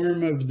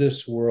form of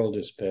this world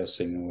is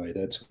passing away.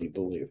 That's what we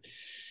believe.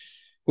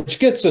 Which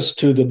gets us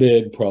to the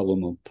big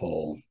problem of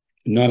Paul.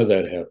 None of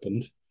that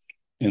happened.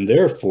 And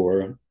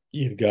therefore,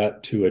 you've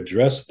got to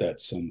address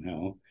that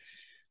somehow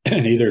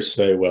and either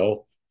say,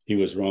 well, he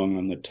was wrong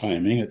on the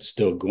timing, it's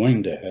still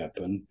going to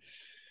happen,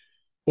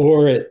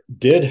 or it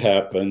did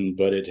happen,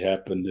 but it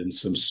happened in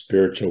some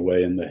spiritual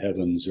way in the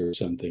heavens or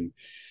something.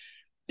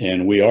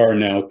 And we are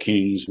now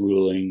kings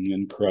ruling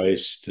in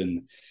Christ.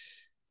 And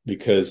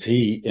because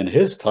he, in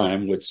his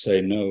time, would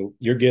say, no,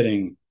 you're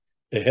getting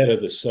ahead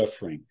of the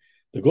suffering.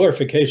 The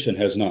glorification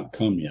has not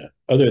come yet,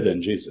 other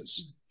than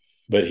Jesus.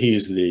 But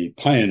he's the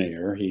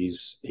pioneer.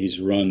 He's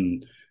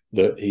run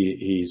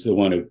he's the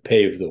one who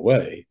paved the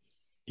way,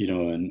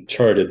 and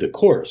charted the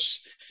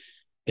course.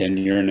 And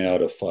you're now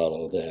to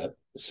follow that,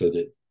 so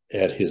that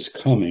at his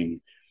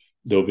coming,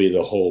 there'll be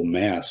the whole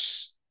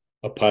mass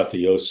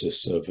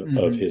apotheosis of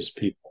his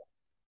people.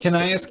 Can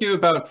I ask you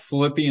about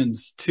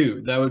Philippians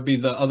 2? That would be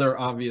the other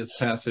obvious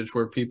passage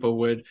where people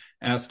would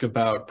ask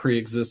about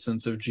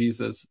pre-existence of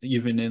Jesus,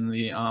 even in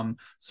the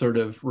sort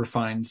of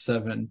refined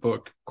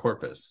 7-book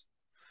corpus.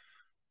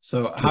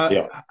 So how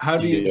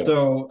do you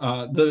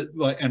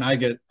and I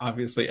get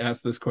obviously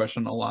asked this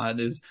question a lot,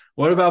 is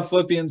what about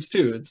Philippians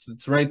 2?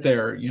 It's right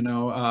there,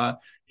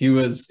 he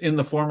was in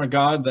the form of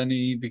God, then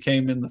he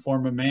became in the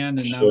form of man,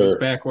 and now he's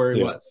back where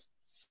he was.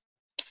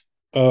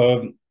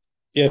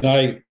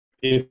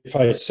 If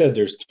I said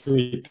there's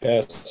 3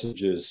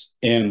 passages,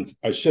 and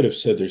I should have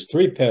said there's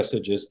 3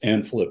 passages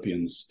and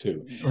Philippians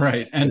 2.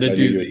 Right, and a doozy.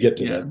 You would get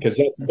to that, because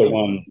that's the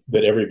one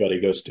that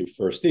everybody goes to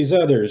first. These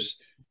others,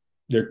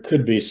 there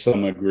could be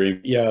some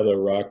agreement. Yeah, the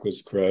rock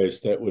was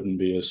Christ. That wouldn't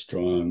be as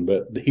strong.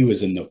 But he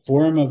was in the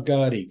form of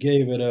God. He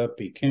gave it up.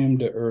 He came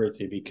to earth.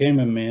 He became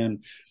a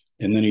man.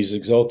 And then he's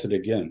exalted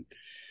again.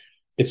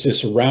 It's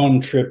this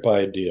round trip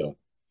idea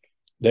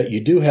that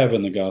you do have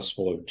in the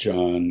Gospel of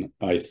John,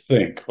 I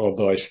think,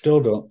 although I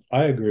still don't.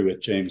 I agree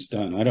with James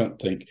Dunn. I don't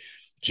think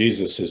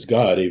Jesus is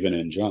God, even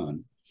in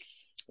John.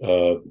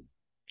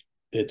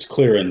 It's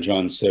clear in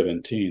John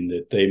 17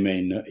 that they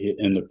may know,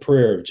 in the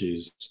prayer of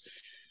Jesus,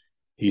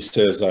 he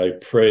says, I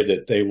pray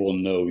that they will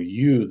know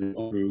you, the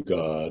true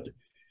God,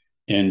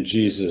 and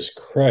Jesus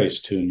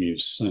Christ, whom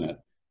you've sent.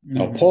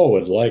 Now, Paul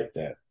would like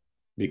that,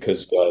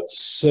 because God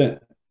sent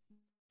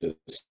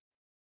this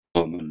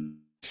woman,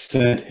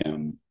 sent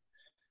him.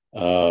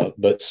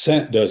 But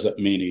sent doesn't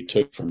mean he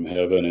took from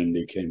heaven and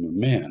became a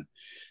man.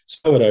 So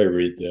how would I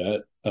read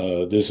that?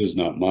 This is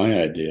not my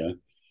idea.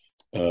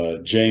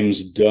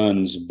 James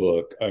Dunn's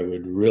book, I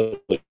would really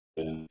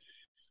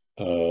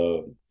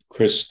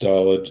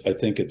Christology. I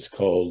think it's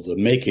called The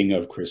Making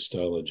of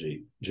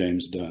Christology.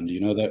 James Dunn. Do you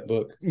know that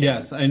book?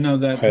 Yes, I know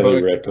that highly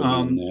book.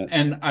 recommend that.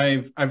 And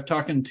I've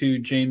talked to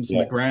James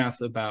McGrath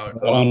about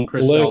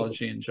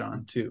Christology in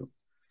John too.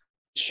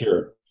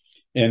 Sure.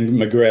 And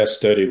McGrath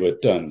studied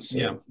with Dunn.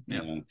 So,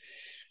 yeah.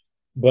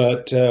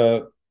 But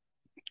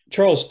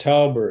Charles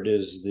Talbert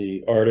is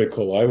the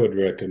article I would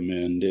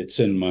recommend.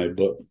 It's in my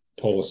book,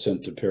 Paul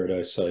Ascent to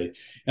Paradise.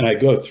 And I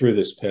go through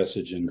this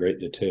passage in great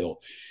detail.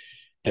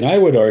 And I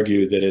would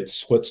argue that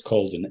it's what's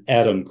called an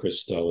atom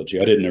Christology.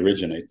 I didn't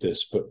originate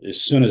this, but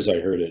as soon as I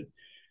heard it,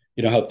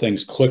 you know how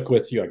things click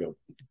with you? I go,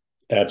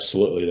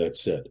 absolutely,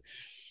 that's it.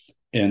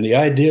 And the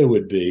idea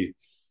would be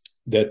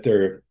that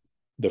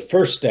the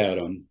first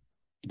Adam,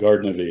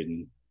 Garden of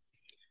Eden,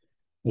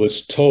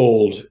 was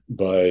told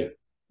by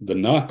the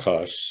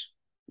Nakash,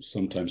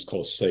 sometimes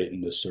called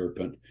Satan, the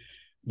serpent,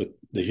 but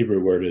the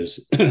Hebrew word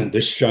is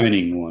the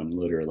shining one,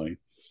 literally.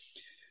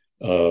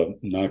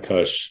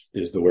 Nakash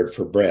is the word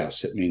for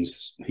brass. It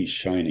means he's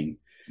shining.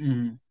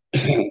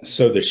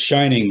 So the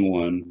shining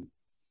one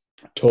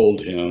told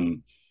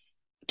them,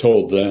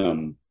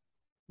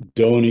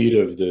 don't eat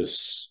of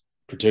this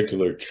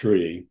particular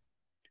tree,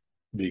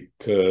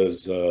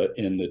 because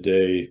in the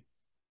day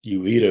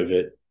you eat of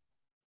it,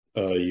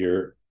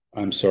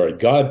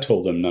 God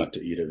told them not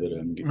to eat of it.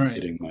 I'm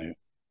getting my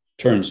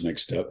terms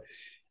mixed up.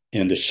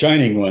 And the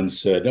shining one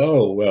said,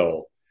 oh,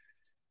 well,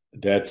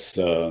 that's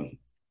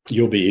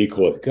you'll be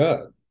equal with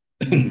God.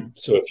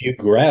 So if you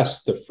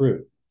grasp the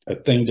fruit, a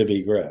thing to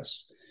be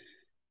grasped,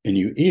 and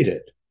you eat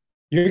it,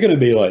 you're going to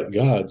be like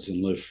gods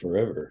and live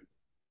forever.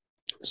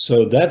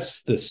 So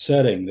that's the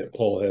setting that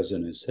Paul has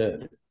in his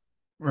head.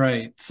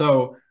 Right.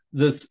 So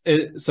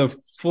so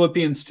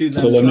Philippians 2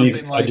 So then is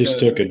something I like just a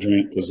took a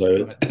drink because go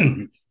ahead.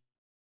 I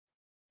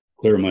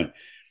clear my.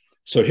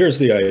 So here's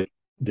the idea: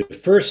 the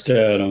first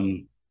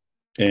Adam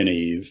and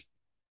Eve,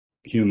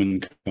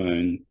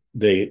 humankind,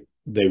 they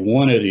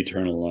wanted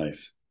eternal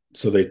life,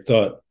 so they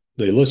thought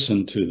they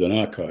listened to the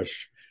Nakash,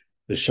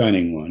 the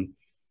shining one,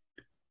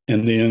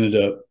 and they ended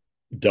up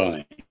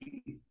dying.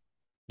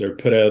 They're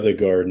put out of the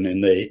garden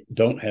and they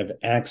don't have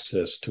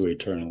access to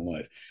eternal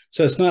life.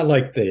 So it's not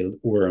like they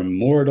were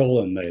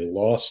immortal and they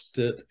lost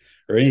it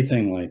or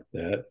anything like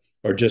that,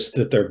 or just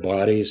that their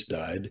bodies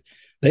died.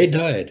 They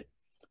died.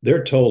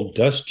 They're told,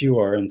 dust you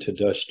are, and to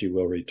dust you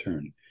will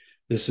return.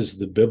 This is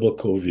the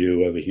biblical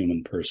view of a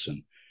human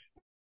person.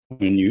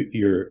 When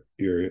you're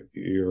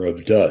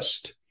of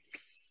dust,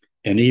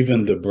 and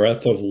even the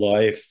breath of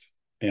life,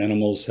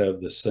 animals have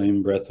the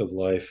same breath of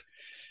life.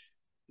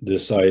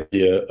 This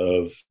idea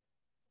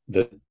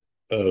the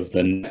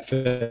the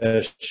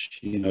nefesh,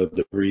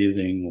 the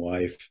breathing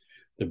life,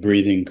 the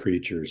breathing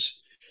creatures.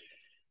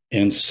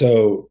 And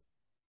so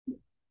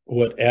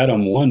what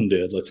Adam 1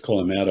 did, let's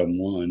call him Adam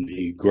 1,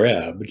 he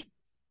grabbed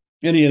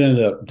and he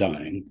ended up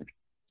dying.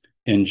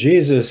 And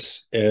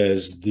Jesus,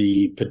 as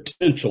the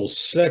potential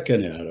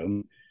second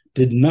Adam,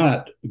 did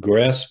not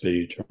grasp at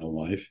eternal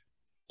life.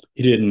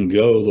 He didn't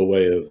go the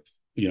way of,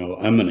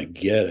 I'm going to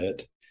get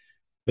it.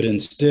 But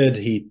instead,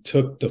 he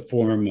took the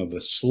form of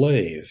a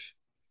slave.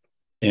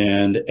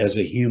 And as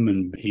a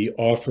human, he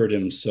offered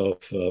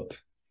himself up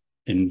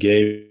and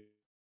gave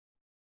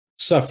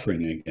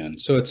suffering again.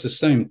 So it's the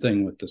same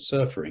thing with the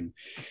suffering.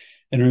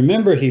 And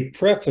remember, he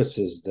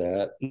prefaces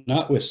that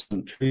not with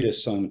some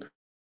treatise on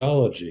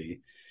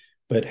Christology,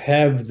 but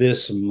have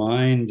this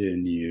mind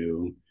in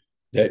you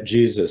that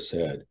Jesus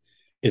had.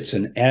 It's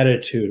an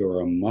attitude or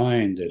a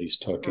mind that he's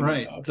talking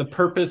Right. about The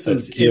purpose of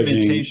is giving,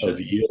 of imitation.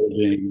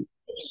 yielding,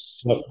 of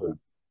suffering.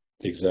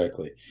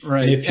 Exactly. And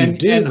Right. if you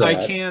do And that, I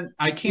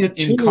you can't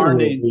too will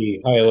incarnate.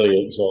 be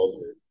highly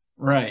exalted.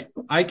 Right.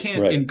 I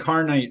can't Right.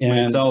 incarnate And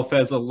myself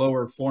as a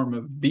lower form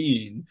of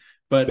being,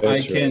 but I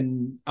that's right.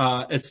 can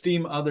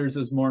esteem others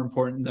as more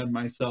important than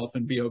myself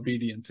and be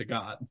obedient to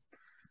God.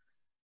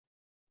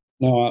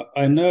 Now,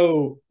 I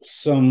know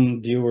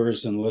some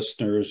viewers and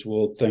listeners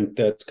will think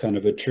that's kind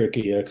of a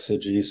tricky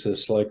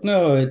exegesis. Like,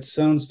 no, it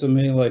sounds to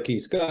me like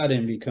he's God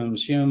and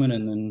becomes human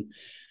and then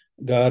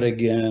God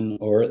again,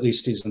 or at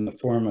least he's in the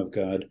form of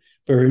God.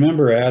 But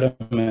remember, Adam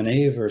and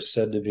Eve are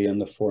said to be in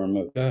the form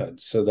of God.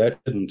 So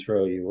that didn't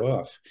throw you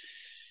off.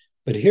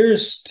 But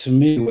here's to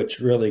me,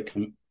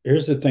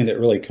 here's the thing that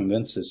really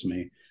convinces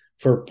me.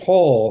 For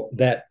Paul,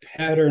 that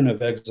pattern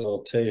of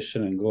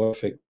exaltation and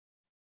glorification,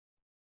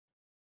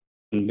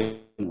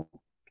 and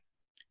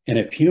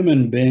if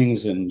human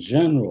beings in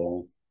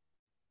general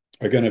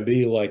are going to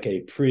be like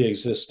a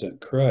pre-existent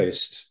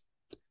Christ,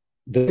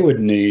 they would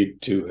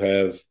need to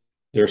have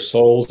their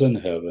souls in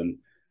heaven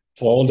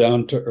fall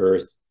down to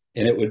earth,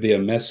 and it would be a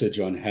message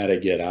on how to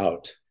get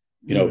out,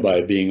 by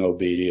being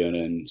obedient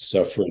and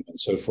suffering and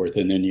so forth,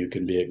 and then you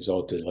can be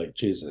exalted like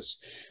Jesus.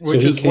 So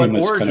Which he is what came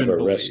as kind of Origen a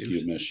rescue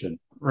believed. mission.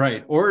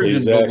 Right. Origen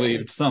Exactly.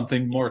 believed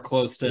something more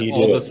close to He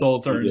all the did.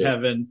 souls He are in did.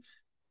 heaven.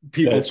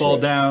 People That's fall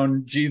right.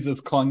 down, Jesus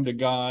clung to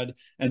God,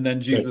 and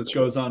then Jesus That's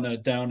right. goes on a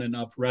down and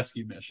up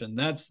rescue mission.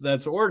 That's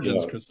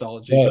Origen's Yeah.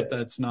 Christology, but But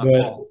that's not but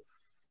Paul.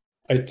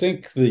 I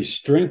think the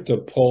strength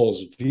of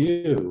Paul's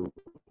view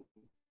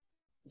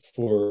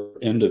for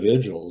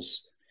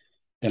individuals,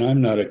 and I'm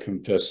not a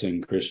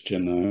confessing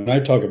Christian. When I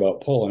talk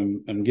about Paul,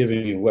 I'm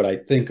giving you what I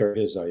think are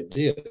his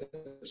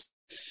ideas.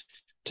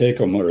 Take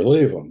them or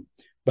leave them.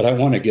 But I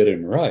want to get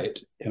him right,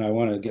 and I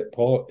want to get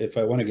Paul. If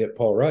I want to get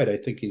Paul right, I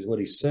think he's what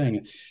he's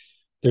saying.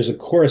 There's a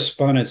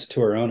correspondence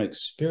to our own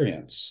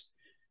experience.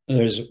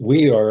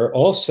 We are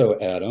also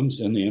atoms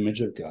in the image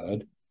of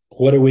God.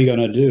 What are we going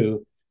to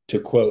do to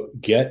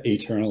quote get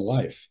eternal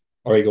life?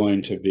 Are we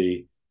going to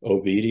be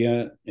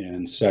obedient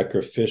and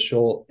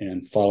sacrificial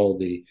and follow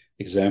the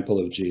example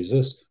of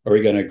Jesus? Are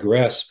we going to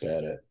grasp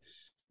at it?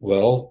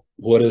 Well,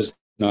 what does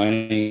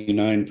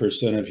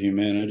 99% of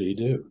humanity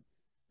do?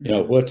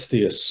 What's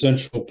the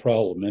essential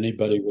problem?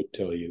 Anybody would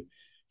tell you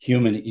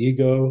human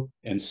ego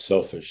and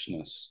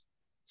selfishness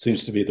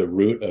seems to be the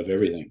root of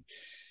everything.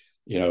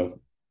 You know,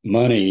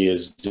 money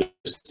is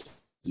just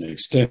an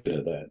extension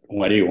of that.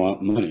 Why do you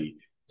want money?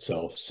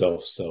 Self,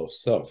 self, self,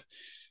 self.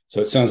 So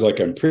it sounds like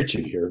I'm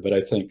preaching here, but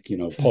I think,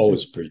 Paul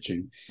was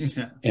preaching.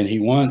 Yeah. And he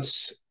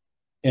wants,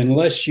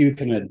 unless you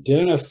can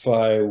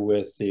identify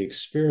with the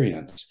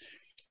experience,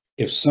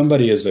 if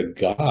somebody is a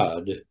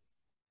god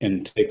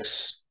and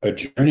takes a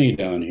journey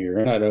down here,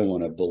 and I don't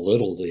want to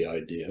belittle the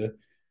idea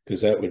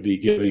because that would be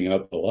giving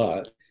up a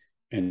lot,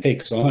 and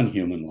takes on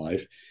human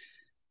life,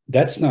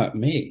 that's not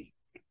me.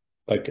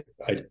 Like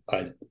I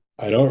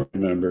don't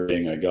remember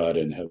being a god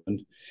in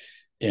heaven,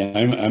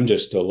 and I'm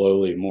just a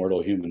lowly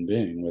mortal human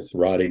being with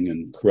rotting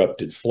and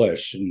corrupted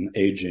flesh and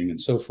aging and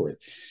so forth.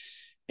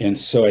 And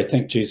so I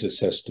think Jesus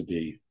has to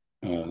be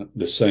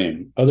the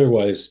same.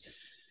 Otherwise,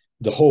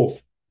 the whole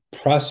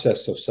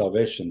process of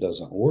salvation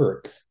doesn't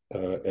work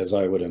as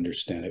I would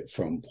understand it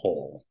from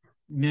Paul.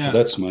 So Yeah.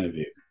 that's my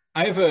view.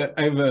 I have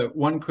a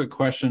one quick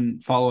question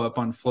follow up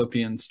on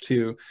Philippians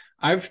 2.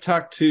 I've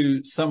talked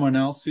to someone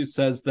else who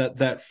says that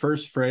that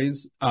first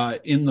phrase,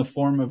 in the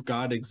form of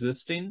God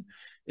existing,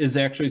 is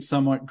actually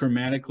somewhat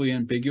grammatically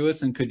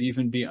ambiguous and could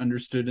even be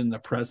understood in the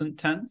present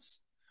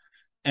tense,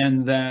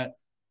 and that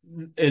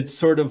it's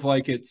sort of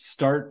like it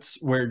starts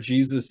where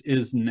Jesus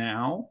is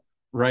now,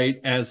 right,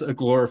 as a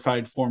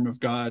glorified form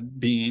of God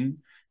being,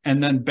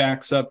 and then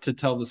backs up to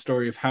tell the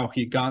story of how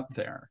he got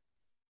there.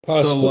 So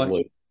like,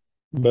 Possibly.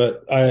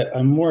 But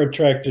I'm more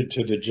attracted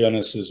to the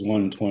Genesis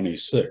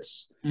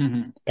 1:26.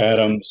 mhm,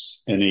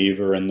 Adam's and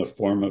Eve are in the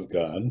form of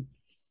God.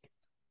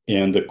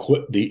 And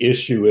the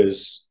issue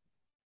is,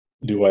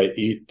 do I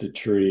eat the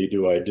tree?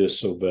 Do I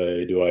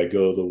disobey? Do I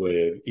go the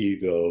way of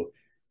ego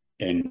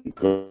and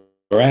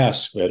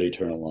grasp at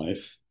eternal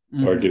life?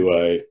 Or mhm, do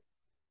I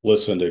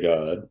listen to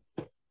God?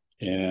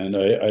 And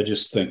I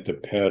just think the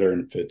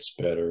pattern fits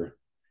better.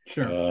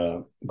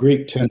 sure.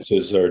 Greek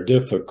tenses are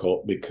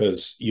difficult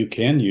because you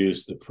can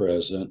use the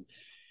present,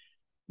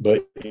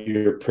 but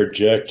you're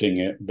projecting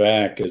it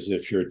back as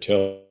if you're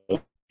telling,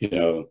 you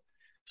know,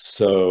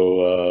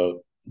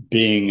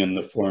 being in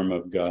the form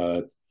of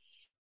God,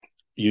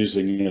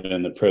 using it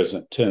in the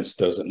present tense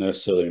doesn't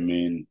necessarily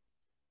mean,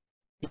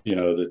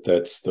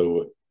 that's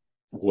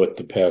what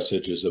the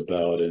passage is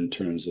about in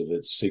terms of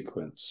its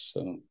sequence.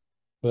 So,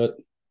 but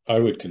I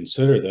would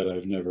consider that.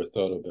 I've never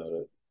thought about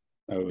it.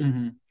 I would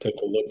Hmm. take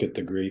a look at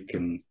the Greek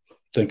and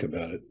think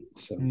about it.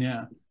 So,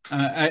 Yeah.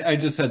 I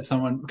just had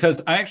someone,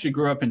 because I actually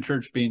grew up in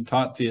church being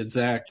taught the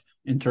exact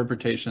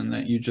interpretation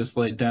that you just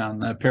laid down,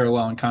 that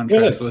parallel and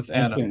contrast good. with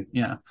Adam. Okay.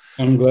 Yeah.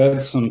 I'm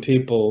glad some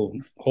people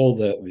hold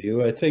that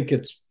view. I think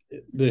it's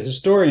the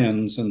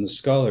historians and the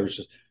scholars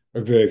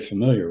are very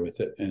familiar with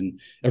it, and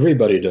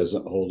everybody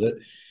doesn't hold it.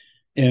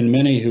 And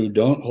many who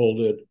don't hold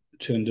it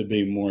tend to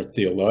be more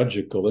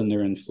theological, and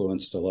they're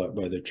influenced a lot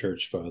by the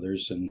church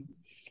fathers and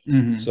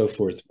Hmm. so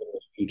forth.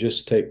 You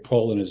just take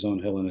Paul in his own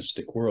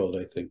Hellenistic world,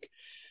 I think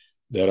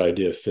that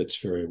idea fits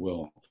very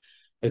well.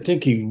 I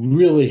think he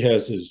really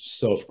has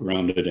himself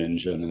grounded in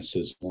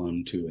Genesis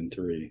 1, 2, and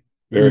 3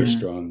 very Hmm.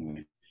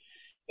 strongly.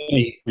 And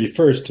he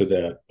refers to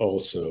that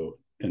also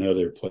in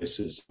other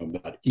places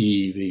about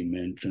Eve, he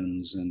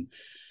mentions, and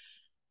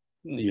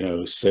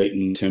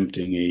Satan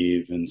tempting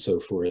Eve and so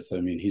forth.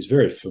 I mean, he's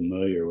very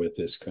familiar with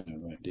this kind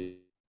of idea.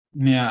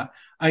 Yeah,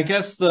 I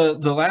guess the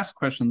last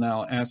question that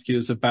I'll ask you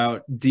is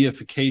about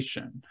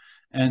deification.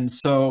 And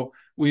so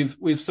we've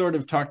sort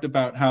of talked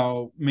about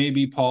how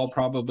maybe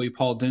probably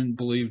Paul didn't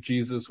believe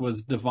Jesus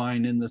was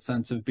divine in the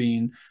sense of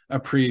being a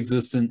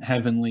pre-existent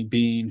heavenly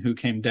being who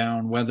came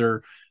down,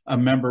 whether a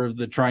member of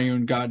the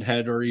triune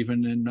Godhead or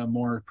even in a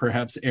more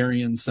perhaps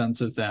Aryan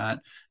sense of that,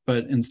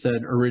 but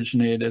instead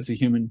originated as a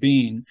human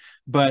being.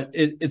 But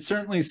it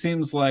certainly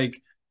seems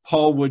like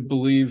Paul would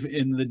believe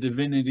in the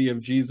divinity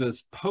of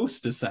Jesus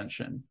post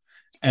ascension,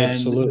 and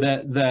Absolutely.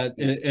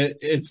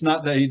 it's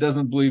not that he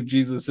doesn't believe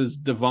Jesus is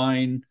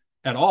divine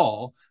at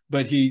all,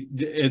 but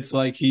it's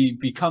like he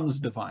becomes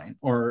divine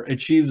or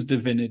achieves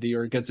divinity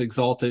or gets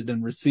exalted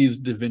and receives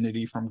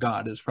divinity from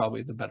God is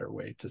probably the better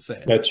way to say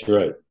it. That's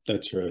right.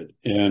 That's right.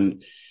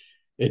 And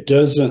it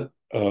doesn't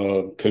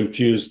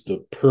confuse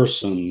the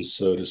person,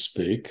 so to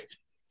speak.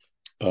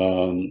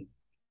 Um,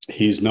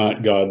 he's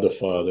not God the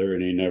Father,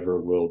 and he never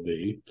will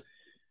be.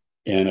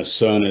 And a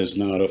son is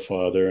not a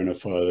father, and a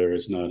father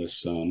is not a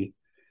son.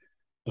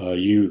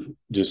 You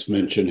just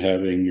mentioned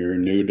having your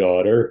new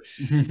daughter.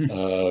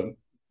 Uh,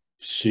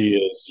 she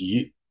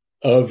is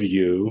of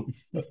you.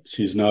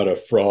 She's not a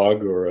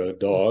frog or a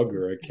dog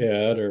or a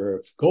cat or a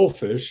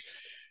goldfish.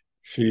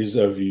 She's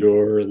of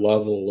your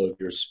level, of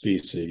your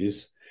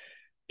species.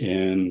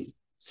 And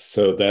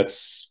so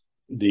that's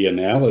the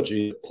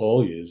analogy that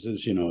Paul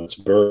uses. It's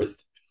birth,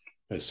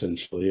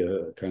 essentially,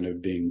 a kind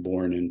of being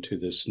born into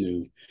this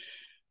new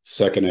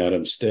second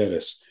Adam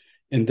status.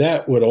 And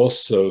that would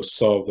also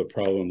solve the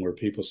problem where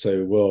people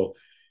say, well,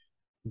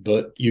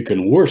 but you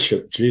can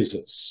worship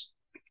Jesus.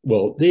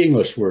 Well, the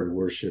English word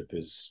worship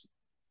is,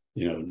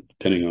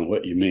 depending on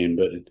what you mean,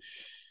 but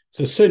it's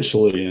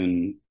essentially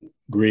in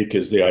Greek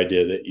is the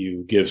idea that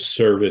you give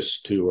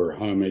service to or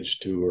homage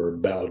to or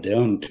bow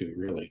down to,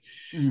 really,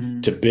 to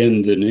Hmm.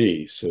 bend the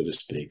knee, so to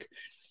speak.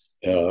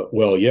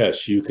 Well,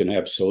 yes, you can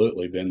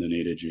absolutely bend the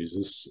knee to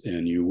Jesus,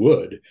 and you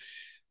would.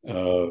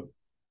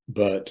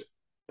 But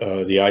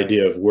the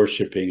idea of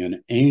worshiping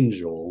an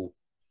angel,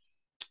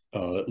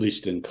 at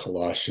least in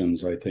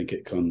Colossians, I think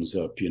it comes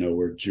up,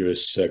 where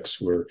Jewish sects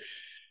were,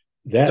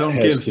 that Don't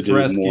has give to do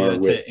more Threskia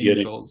with to getting,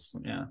 angels.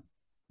 Yeah.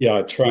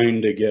 yeah,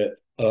 trying to get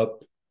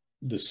up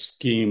the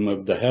scheme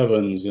of the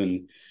heavens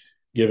and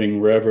giving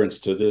reverence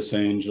to this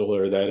angel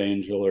or that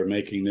angel or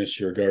making this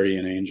your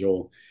guardian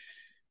angel.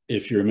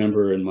 If you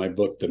remember in my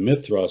book, The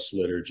Mithras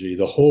Liturgy,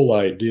 the whole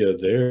idea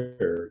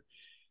there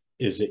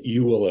is that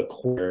you will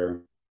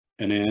acquire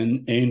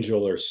an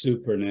angel or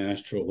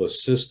supernatural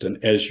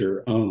assistant as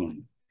your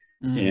own.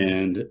 Hmm.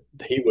 And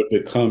he would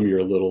become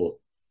your little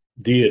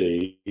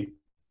deity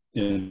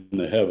in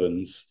the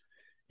heavens,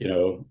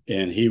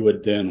 and he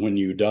would then, when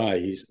you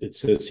die, it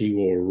says he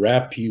will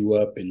wrap you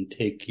up and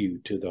take you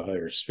to the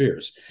higher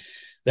spheres.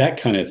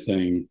 That kind of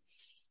thing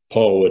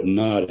Paul would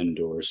not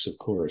endorse, of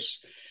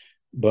course.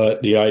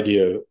 But the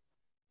idea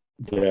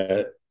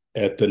that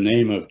at the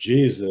name of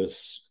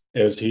Jesus,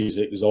 as he's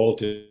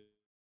exalted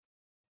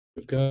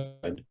of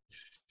God,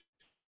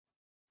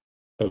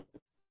 of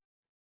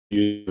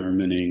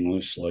German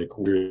English, like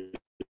we're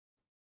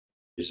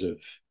of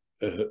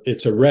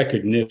it's a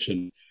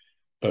recognition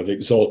of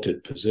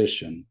exalted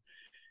position,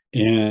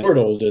 and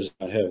mortal does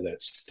not have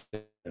that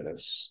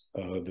status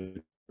of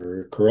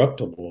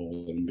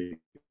corruptible and be.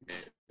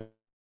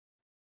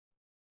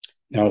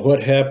 Now,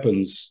 what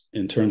happens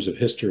in terms of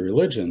history of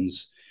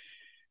religions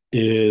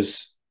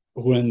is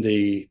when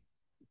the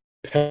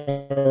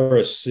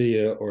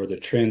parousia or the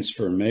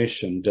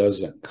transformation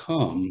doesn't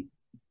come,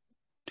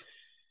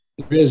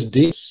 there is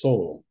deep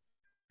soul.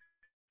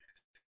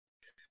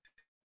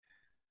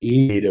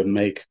 Easy to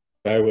make,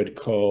 I would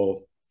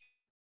call,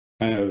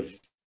 kind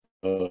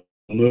of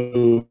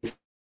move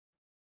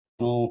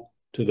to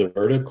the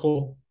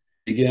vertical,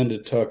 begin to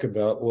talk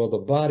about, well, the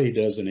body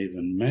doesn't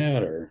even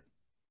matter.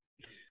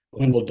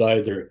 When will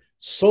die, their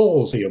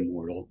souls be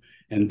immortal,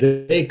 and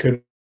they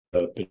could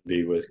up and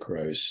be with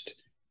Christ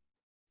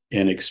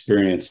and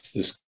experience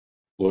this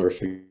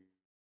glorification.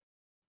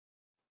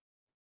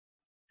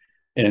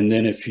 And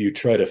then if you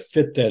try to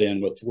fit that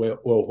in with, well,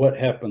 what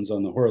happens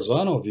on the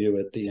horizontal view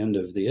at the end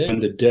of the age?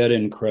 And the dead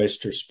in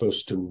Christ are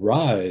supposed to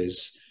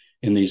rise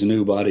in these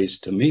new bodies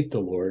to meet the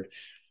Lord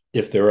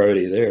if they're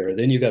already there.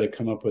 Then you got to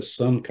come up with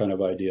some kind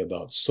of idea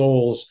about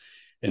souls,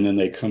 and then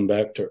they come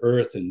back to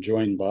earth and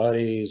join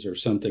bodies or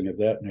something of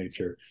that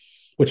nature,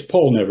 which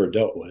Paul never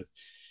dealt with.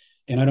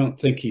 And I don't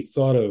think he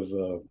thought of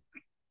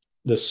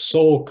the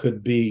soul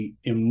could be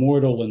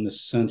immortal in the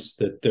sense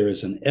that there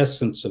is an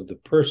essence of the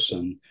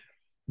person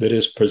that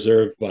is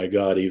preserved by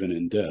God even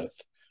in death.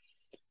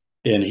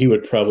 And he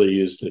would probably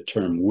use the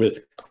term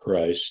with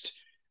Christ,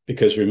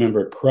 because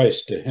remember,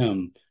 Christ to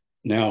him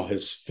now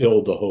has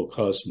filled the whole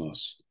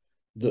cosmos,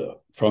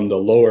 from the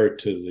lower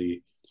to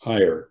the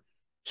higher.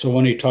 So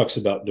when he talks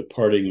about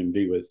departing and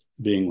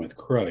being with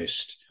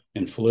Christ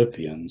in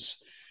Philippians,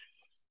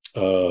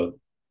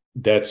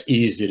 that's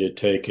easy to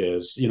take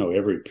as,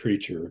 every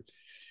preacher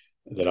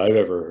that I've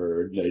ever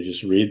heard, they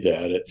just read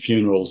that at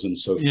funerals and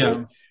so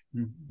forth.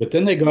 But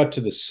then they got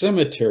to the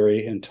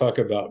cemetery and talk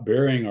about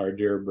burying our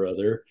dear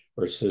brother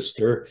or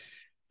sister.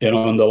 And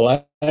on the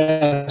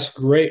last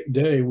great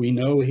day, we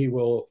know he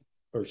will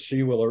or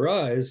she will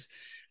arise.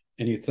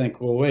 And you think,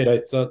 well, wait,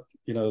 I thought,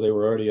 they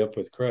were already up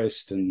with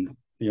Christ. And,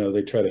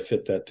 they try to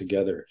fit that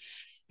together.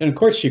 And of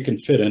course, you can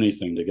fit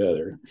anything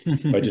together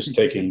by just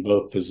taking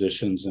both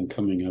positions and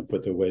coming up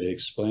with a way to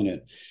explain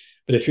it.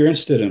 But if you're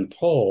interested in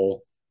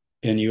Paul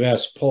and you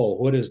ask Paul,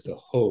 what is the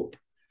hope?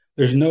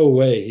 There's no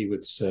way he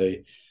would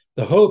say,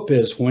 the hope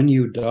is when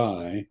you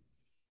die,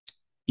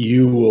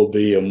 you will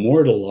be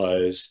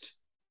immortalized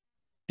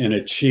and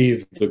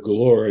achieve the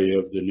glory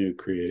of the new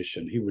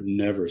creation. He would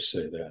never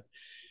say that,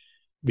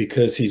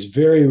 because he's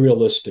very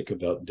realistic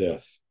about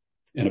death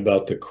and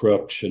about the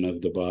corruption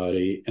of the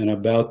body and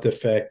about the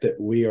fact that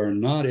we are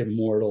not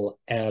immortal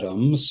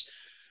atoms.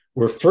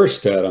 We're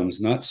first atoms,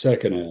 not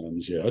second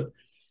atoms yet.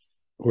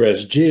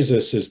 Whereas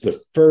Jesus is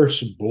the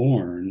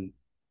firstborn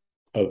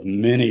of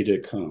many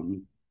to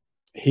come.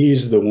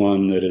 He's the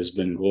one that has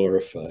been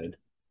glorified,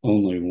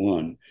 only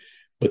one.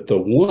 But the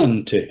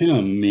one to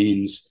him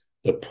means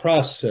the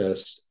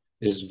process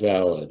is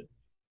valid.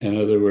 In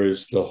other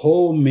words, the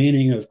whole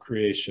meaning of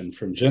creation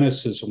from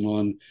Genesis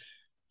 1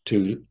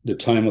 to the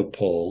time of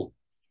Paul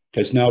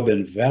has now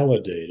been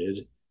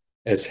validated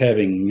as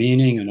having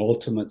meaning and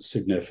ultimate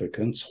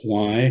significance.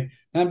 Why?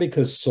 Not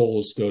because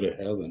souls go to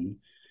heaven,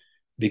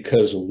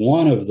 because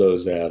one of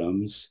those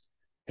atoms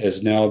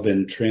has now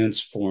been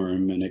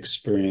transformed and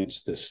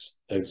experienced this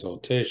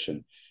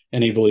exaltation.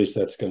 And he believes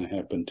that's going to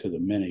happen to the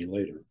many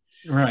later.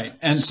 Right.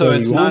 And so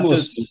it's not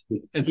just,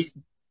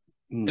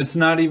 it's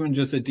not even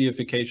just a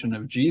deification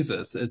of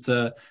Jesus. It's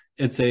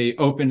a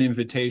open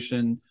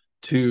invitation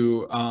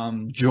to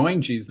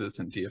join Jesus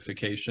in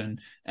deification,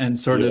 and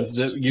sort of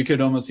you could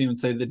almost even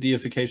say the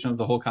deification of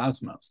the whole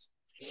cosmos.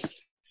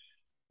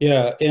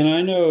 Yeah, and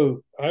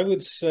I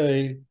would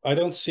say I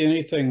don't see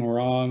anything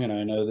wrong, and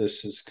I know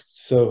this is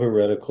so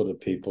heretical to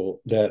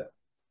people, that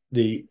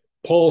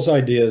Paul's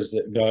idea is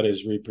that God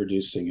is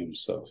reproducing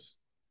himself.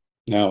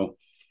 Now,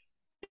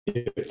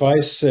 if I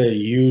say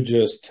you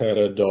just had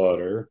a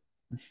daughter,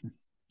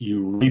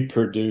 you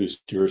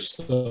reproduced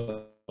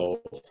yourself,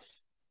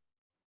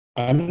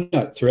 I'm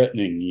not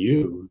threatening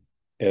you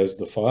as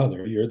the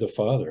father. You're the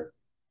father.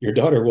 Your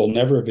daughter will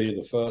never be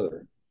the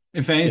father.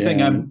 If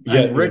anything, I'm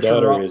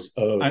richer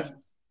off.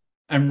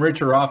 I'm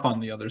richer off on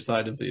the other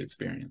side of the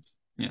experience.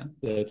 Yeah,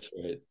 that's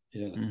right.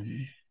 Yeah,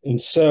 and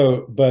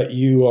so, but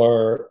you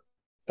are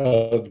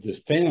of the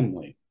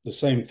family, the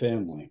same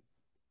family.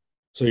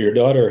 So your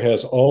daughter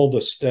has all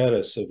the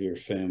status of your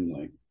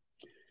family.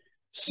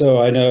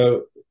 So I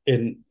know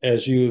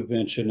as you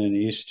mentioned, in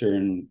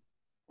Eastern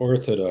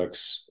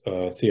Orthodox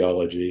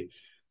theology,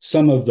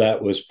 some of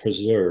that was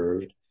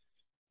preserved.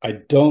 I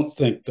don't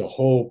think the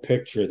whole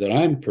picture that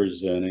I'm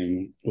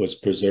presenting was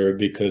preserved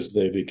because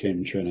they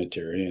became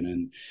Trinitarian,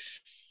 and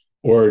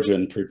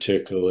Origen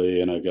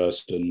particularly and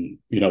Augustine,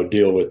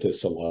 deal with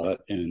this a lot,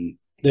 and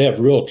they have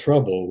real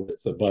trouble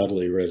with the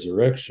bodily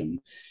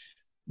resurrection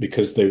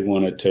because they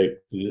want to take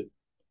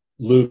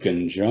Luke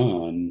and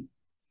John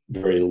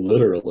very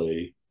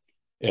literally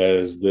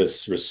as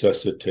this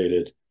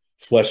resuscitated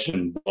flesh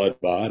and blood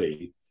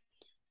body.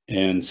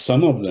 And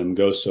some of them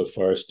go so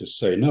far as to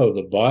say, no,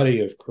 the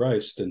body of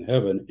Christ in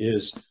heaven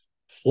is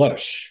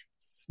flesh.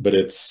 But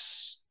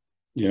it's,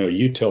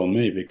 you tell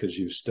me because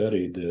you've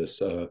studied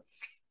this,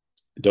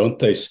 don't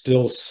they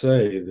still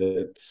say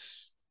that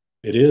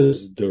it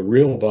is the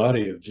real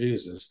body of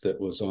Jesus that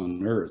was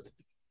on earth,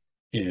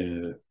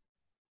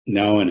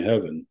 now in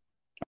heaven?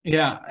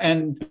 Yeah,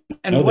 and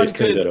No, they one say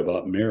could, that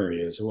about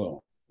Mary as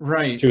well.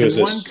 right, She was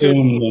and one could,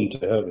 assumed into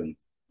heaven.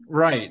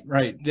 right,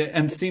 right,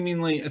 and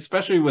seemingly,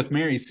 especially with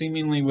Mary,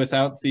 seemingly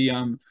without the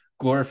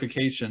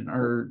glorification,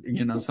 or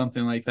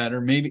something like that,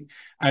 or maybe,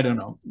 I don't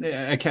know,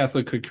 a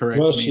Catholic could correct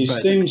Well, me, she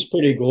but seems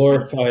pretty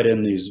glorified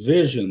in these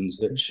visions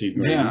that she yeah.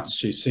 grants.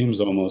 She seems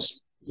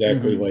almost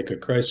exactly Hmm. like a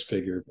Christ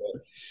figure.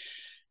 But,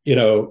 you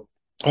know,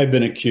 I've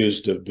been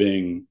accused of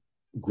being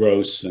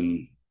gross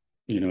and,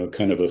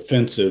 kind of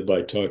offensive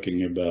by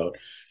talking about,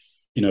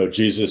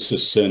 Jesus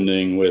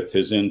ascending with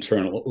his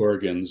internal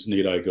organs.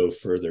 Need I go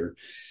further?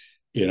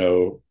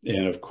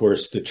 And of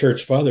course, the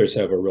church fathers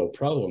have a real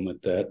problem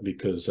with that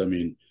because,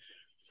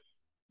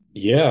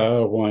 yeah,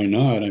 why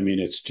not?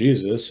 It's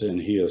Jesus and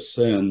he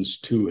ascends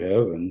to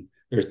heaven.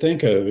 Or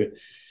think of it,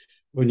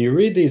 when you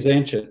read these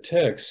ancient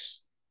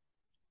texts,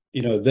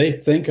 they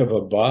think of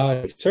a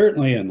body,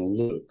 certainly in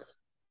Luke,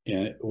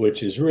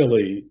 which is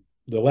really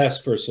the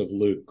last verse of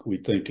Luke, we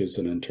think is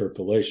an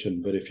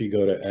interpolation. But if you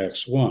go to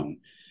Acts 1,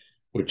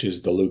 which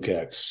is the Luke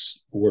Acts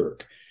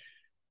work,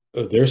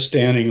 they're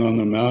standing on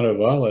the Mount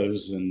of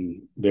Olives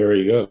and there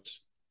he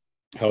goes.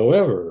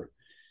 However,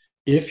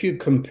 if you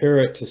compare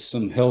it to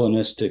some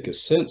Hellenistic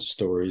ascent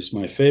stories,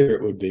 my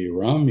favorite would be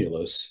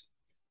Romulus.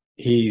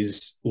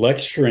 He's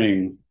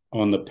lecturing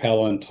on the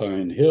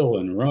Palatine Hill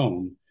in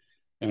Rome,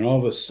 and all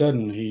of a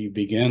sudden he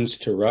begins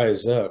to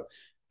rise up.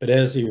 But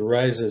as he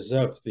rises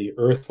up, the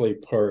earthly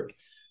part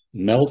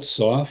melts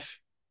off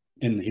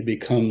and he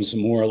becomes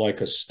more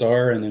like a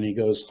star, and then he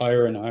goes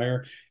higher and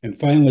higher. And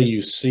finally,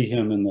 you see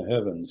him in the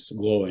heavens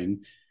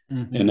glowing,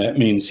 and Hmm. that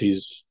means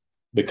he's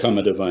become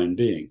a divine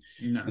being.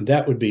 No. And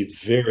that would be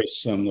very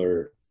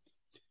similar.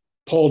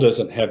 Paul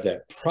doesn't have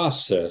that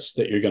process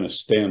that you're going to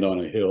stand on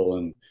a hill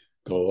and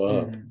go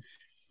up. Hmm.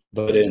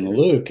 But in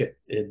Luke,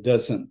 it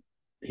doesn't,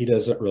 he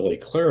doesn't really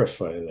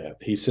clarify that.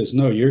 He says,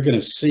 no, you're going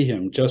to see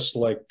him just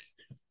like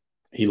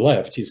he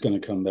left. He's going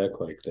to come back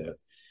like that.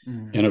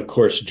 Hmm. And of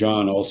course,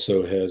 John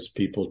also has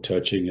people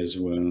touching his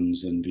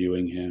wounds and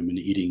viewing him and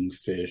eating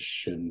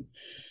fish and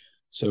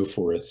so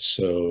forth.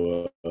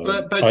 So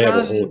But I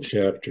have a whole John,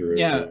 chapter.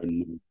 yeah,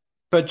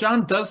 but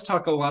John does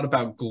talk a lot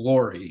about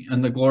glory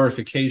and the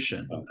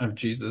glorification of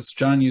Jesus.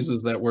 John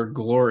uses that word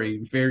glory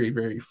very,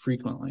 very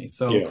frequently.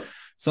 So Yeah,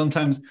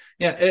 sometimes,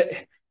 yeah,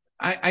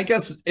 I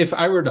guess if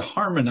I were to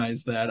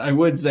harmonize that, I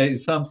would say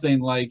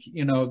something like,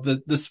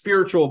 the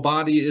spiritual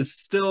body is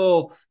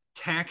still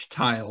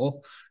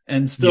tactile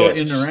and still yes,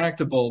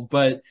 interactable,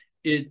 but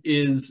it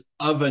is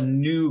of a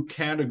new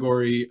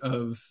category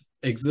of that's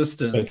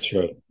existence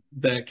right.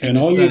 that can And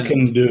all you ascend.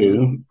 can Yeah.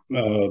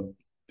 do,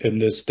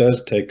 and this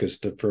does take us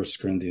to 1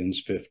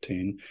 Corinthians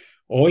 15,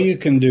 all you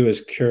can do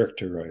is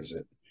characterize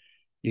it.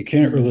 You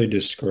can't really Mm.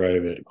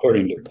 describe it,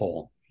 according to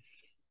Paul.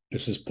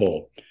 This is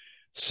Paul.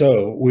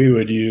 So we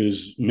would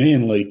use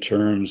mainly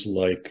terms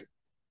like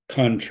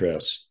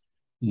contrast: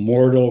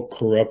 mortal,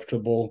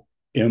 corruptible;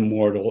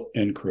 immortal,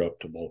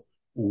 incorruptible;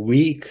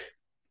 weak.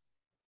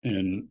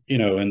 And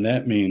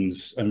that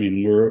means,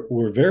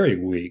 we're very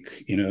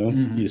weak. You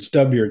Hmm.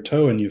 stub your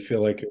toe and you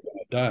feel like you're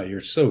going to die.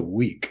 You're so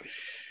weak.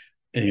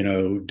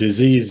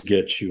 Disease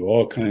gets you,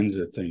 all kinds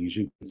of things.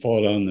 You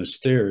fall down the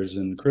stairs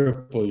and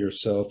cripple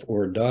yourself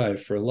or die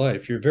for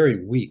life. You're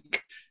very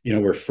weak.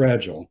 We're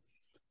fragile.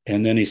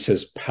 And then he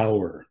says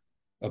power,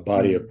 a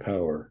body of Mm.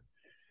 power.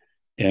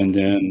 And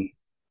then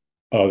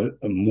a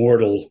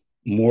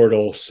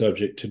mortal,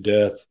 subject to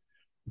death,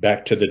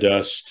 back to the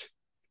dust,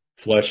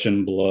 flesh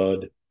and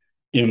blood,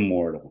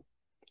 immortal.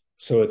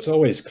 So it's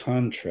always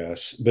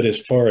contrast. But as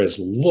far as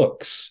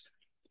looks,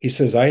 he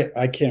says,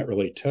 I can't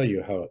really tell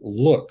you how it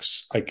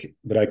looks,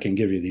 but I can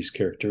give you these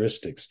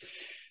characteristics.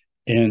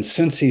 And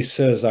since he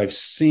says, I've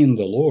seen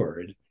the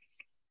Lord,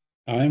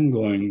 I'm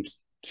going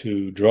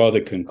to draw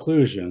the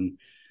conclusion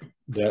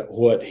that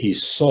what he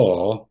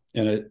saw,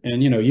 and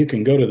you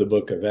can go to the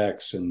book of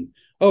Acts and,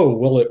 oh,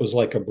 well, it was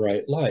like a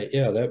bright light.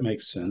 Yeah, that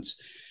makes sense.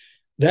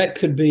 That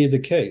could be the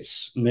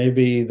case.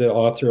 Maybe the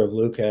author of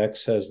Luke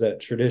Acts has that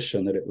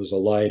tradition that it was a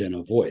light and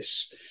a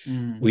voice.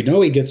 Mm. We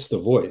know he gets the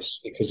voice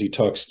because he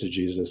talks to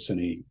Jesus and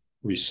he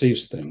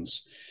receives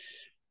things.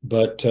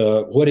 But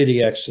what did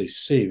he actually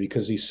see?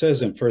 Because he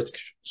says in 1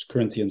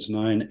 Corinthians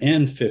 9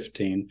 and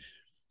 15,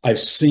 I've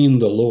seen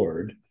the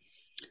Lord.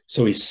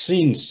 So he's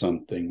seen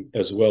something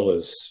as well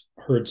as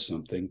heard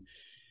something.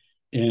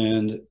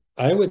 And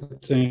I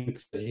would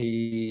think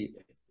that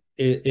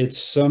it's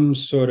some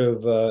sort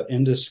of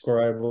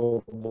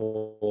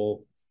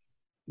indescribable,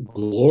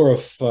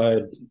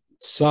 glorified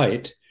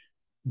sight,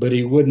 but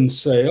he wouldn't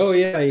say, "Oh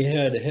yeah, he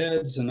had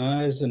heads and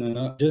eyes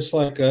and just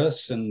like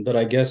us." And but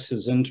I guess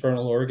his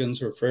internal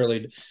organs were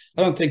fairly.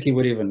 I don't think he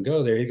would even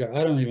go there. He go,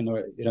 I don't even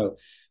know.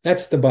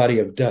 That's the body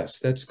of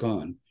dust. That's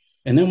gone.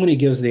 And then when he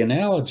gives the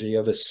analogy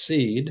of a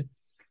seed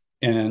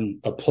and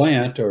a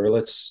plant, or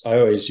I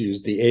always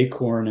use the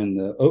acorn and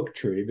the oak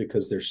tree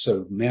because they're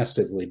so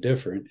massively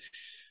different.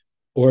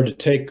 Or to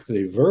take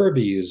the verb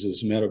he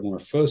uses,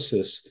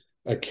 metamorphosis,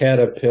 a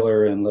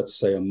caterpillar and let's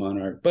say a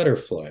monarch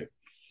butterfly.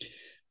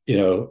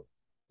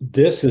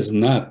 This is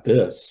not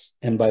this.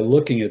 And by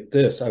looking at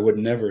this, I would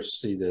never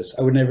see this.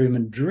 I would never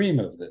even dream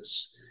of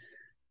this.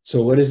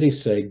 So what does he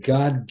say?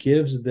 God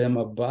gives them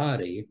a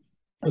body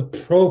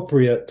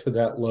appropriate to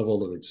that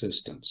level of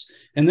existence.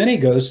 And then he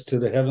goes to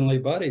the heavenly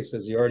bodies,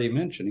 as he already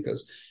mentioned. He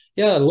goes,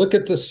 yeah, look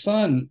at the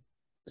sun.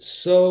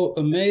 So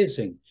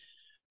amazing.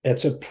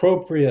 It's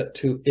appropriate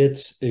to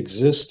its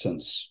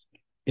existence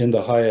in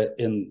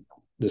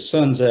the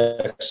sun's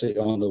actually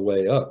on the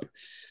way up,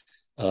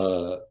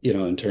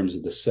 in terms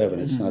of the seven.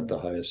 It's not the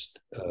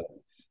highest.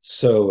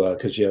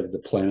 Because you have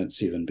the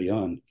planets even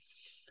beyond.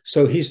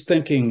 So he's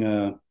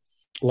thinking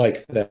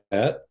like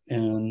that.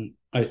 And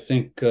I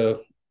think,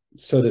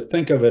 so to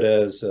think of it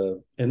as,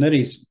 and then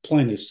he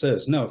plainly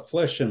says, no,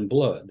 flesh and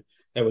blood,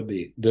 that would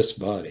be this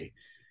body,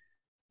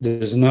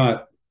 does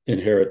not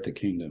inherit the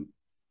kingdom.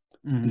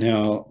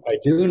 Now, I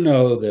do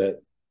know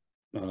that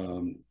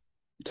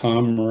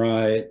Tom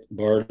Wright,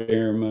 Bart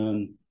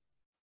Ehrman,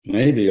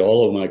 maybe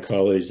all of my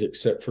colleagues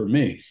except for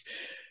me,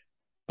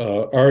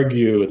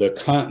 argue the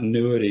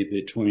continuity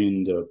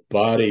between the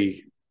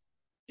body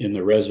in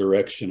the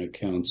resurrection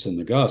accounts in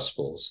the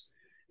Gospels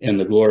and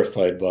the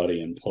glorified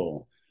body in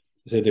Paul.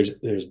 So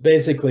there's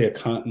basically a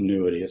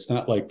continuity. It's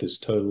not like this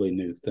totally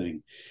new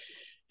thing.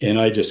 And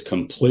I just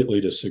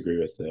completely disagree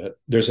with that.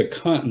 There's a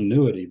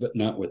continuity, but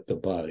not with the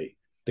body.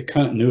 The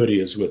continuity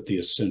is with the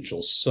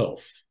essential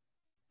self.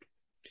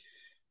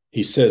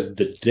 He says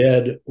the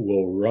dead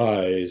will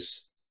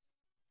rise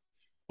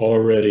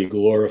already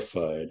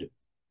glorified,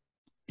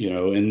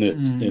 in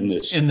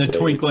the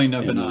twinkling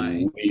of an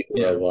eye. We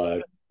are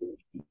alive.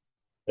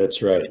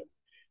 That's right.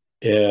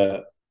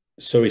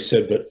 So he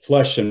said, but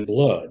flesh and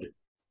blood,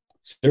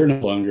 they're no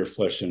longer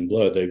flesh and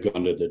blood. They've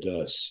gone to the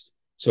dust.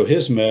 So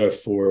his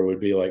metaphor would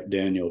be like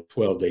Daniel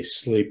 12. They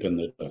sleep in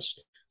the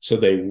dust. So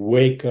they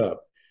wake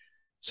up.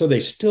 So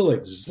they still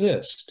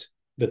exist,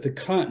 but the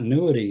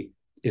continuity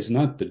is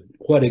not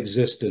what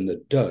exists in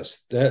the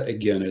dust. That,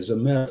 again, is a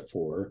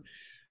metaphor.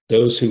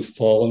 Those who've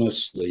fallen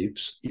asleep,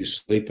 you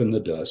sleep in the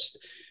dust,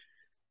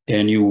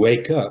 and you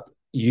wake up.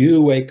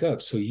 You wake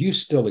up, so you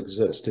still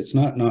exist. It's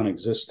not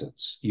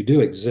non-existence. You do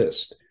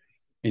exist,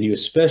 and you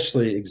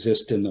especially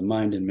exist in the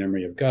mind and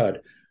memory of God,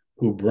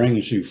 who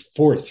brings you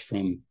forth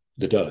from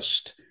the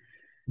dust.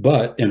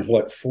 But in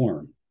what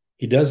form?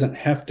 He doesn't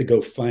have to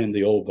go find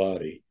the old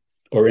body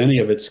or any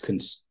of its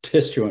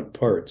constituent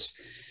parts.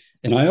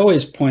 And I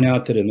always point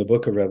out that in the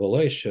book of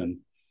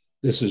Revelation,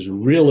 this is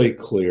really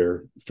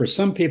clear. For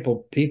some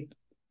people,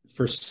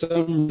 for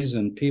some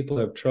reason, people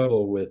have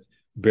trouble with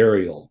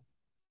burial.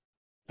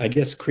 I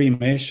guess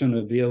cremation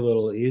would be a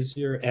little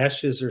easier.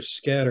 Ashes are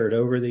scattered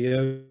over the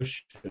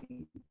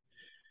ocean.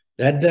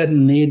 That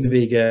doesn't need to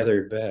be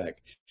gathered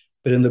back.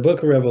 But in the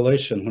book of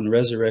Revelation, when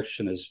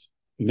resurrection is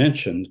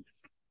mentioned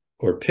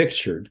or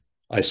pictured,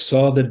 I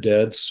saw the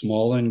dead,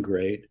 small and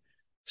great,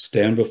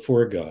 stand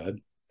before God.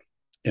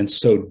 And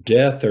so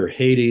death or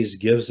Hades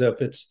gives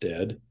up its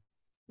dead.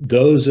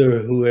 Those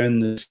who are in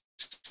the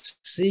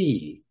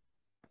sea,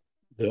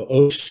 the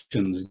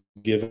oceans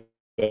give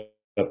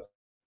up.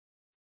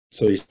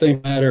 So you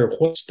think no matter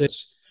what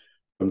states,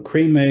 from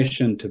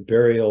cremation to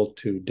burial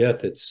to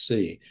death at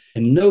sea,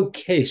 in no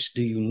case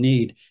do you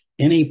need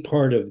any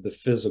part of the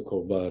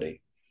physical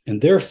body. And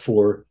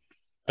therefore,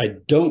 I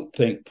don't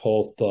think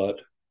Paul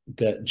thought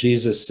that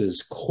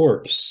Jesus's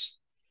corpse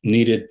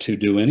needed to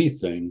do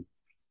anything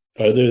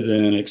other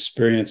than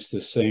experience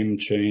the same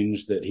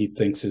change that he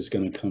thinks is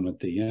going to come at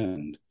the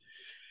end.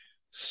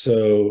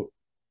 So,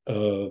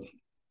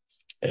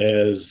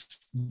 as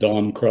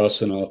Dom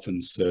Crossan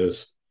often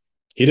says,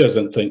 he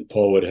doesn't think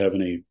Paul would have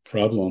any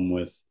problem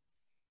with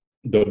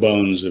the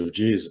bones of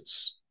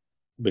Jesus,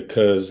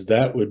 because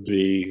that would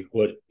be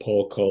what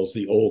Paul calls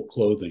the old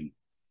clothing.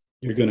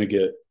 You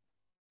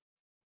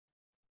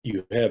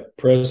have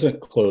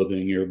present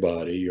clothing, your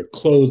body, you're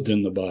clothed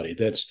in the body.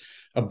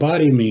 A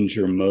body means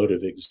your mode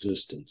of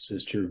existence.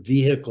 It's your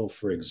vehicle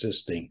for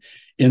existing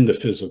in the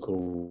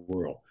physical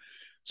world.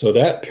 So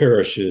that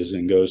perishes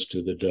and goes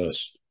to the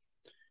dust.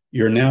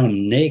 You're now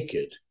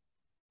naked,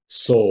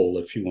 soul,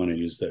 if you want to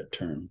use that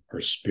term,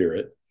 or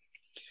spirit.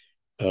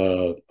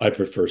 I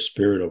prefer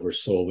spirit over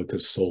soul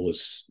because soul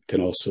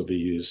can also be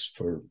used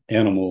for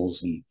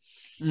animals and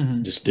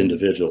just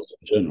individuals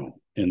in general.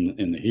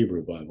 In the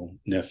Hebrew Bible,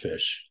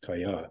 nephesh,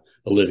 kaya,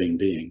 a living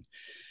being.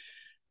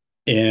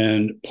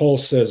 And Paul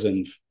says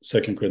in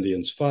 2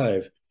 Corinthians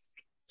 5,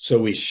 so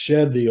we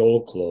shed the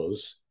old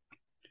clothes,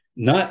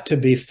 not to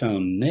be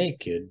found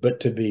naked, but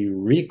to be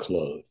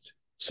reclothed.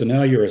 So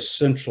now your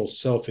essential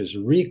self is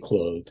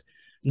reclothed,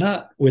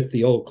 not with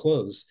the old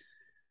clothes.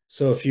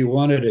 So if you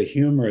wanted a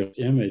humorous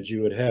image,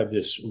 you would have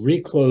this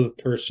reclothed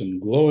person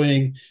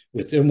glowing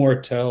with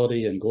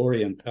immortality and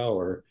glory and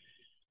power,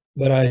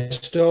 but I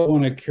still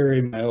want to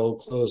carry my old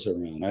clothes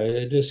around.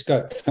 I just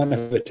got kind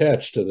of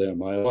attached to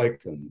them. I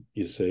like them,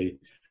 you see.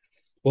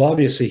 Well,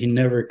 obviously, he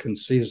never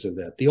conceives of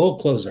that. The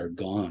old clothes are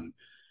gone.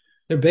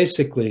 They're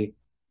basically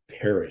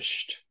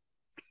perished,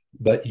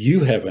 but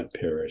you haven't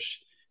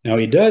perished. Now,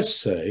 he does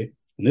say,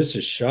 and this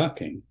is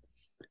shocking,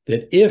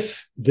 that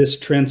if this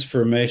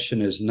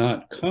transformation is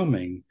not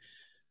coming,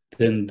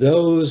 then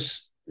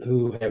those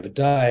who have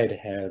died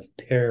have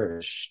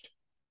perished.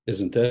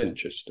 Isn't that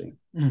interesting?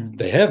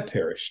 They have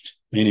perished,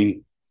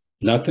 meaning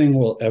nothing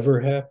will ever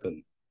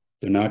happen.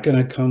 They're not going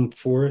to come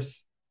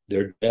forth.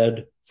 They're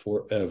dead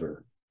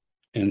forever.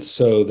 And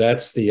so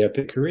that's the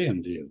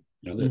Epicurean view,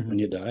 that when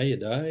you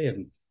die,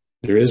 and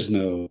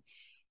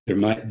there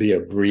might be a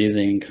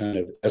breathing kind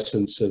of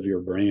essence of your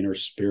brain or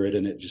spirit,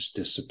 and it just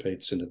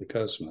dissipates into the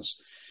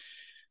cosmos.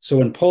 So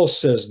when Paul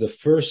says the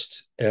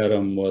first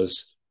Adam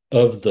was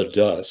of the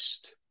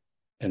dust,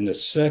 and the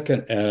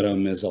second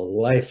Adam is a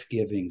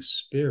life-giving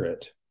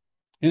spirit.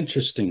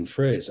 Interesting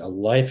phrase, a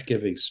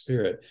life-giving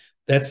spirit.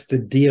 That's the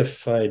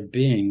deified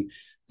being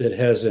that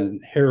has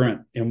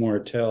inherent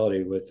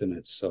immortality within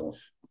itself.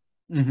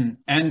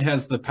 And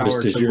has the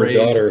power to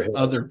raise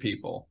other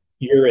people.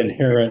 Your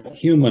inherent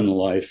human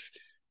life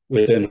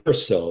within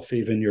herself,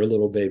 even your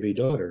little baby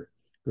daughter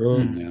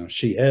growing now.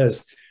 She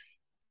has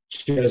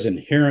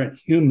inherent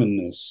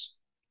humanness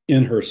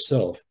in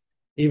herself,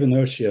 even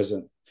though she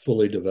hasn't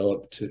fully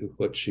developed to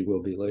what she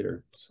will be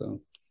later.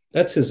 So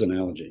that's his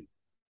analogy.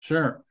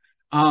 Sure.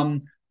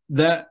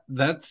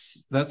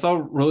 That's all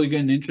really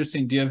good and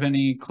interesting. Do you have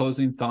any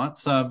closing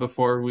thoughts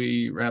before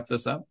we wrap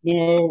this up?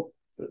 No,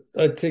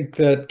 I think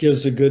that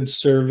gives a good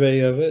survey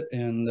of it,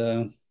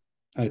 and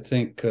I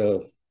think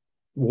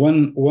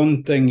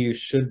one thing you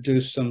should do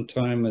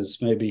sometime is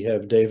maybe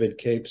have David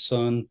Capes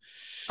on.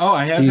 Oh,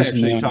 I have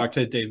actually talked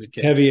to David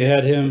Capes. Have you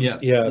had him?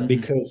 Yes. Yeah,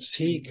 because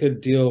he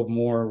could deal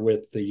more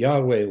with the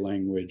Yahweh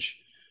language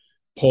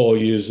Paul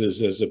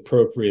uses as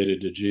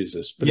appropriated to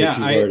Jesus. But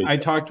yeah, I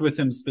talked with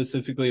him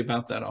specifically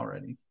about that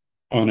already.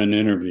 On an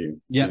interview.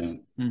 Yes.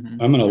 Yeah.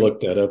 I'm going to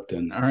look that up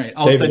then. All right.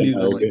 I'll send you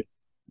the link.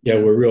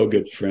 We're real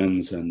good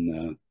friends.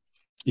 And,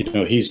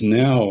 he's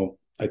now,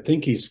 I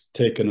think he's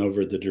taken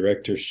over the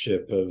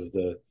directorship of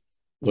the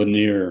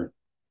Lanier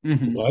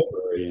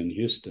Library in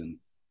Houston.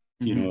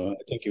 I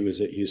think he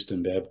was at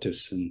Houston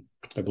Baptist, and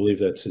I believe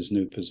that's his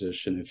new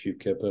position if you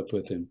kept up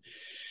with him.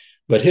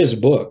 But his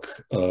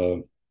book,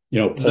 Paul's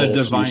The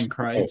Divine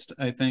Christ,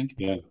 I think.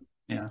 Yeah.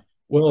 Yeah.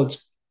 Well,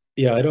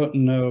 I don't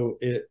know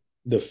it.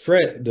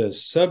 The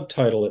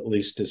subtitle at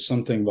least is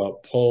something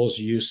about Paul's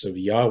use of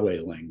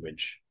Yahweh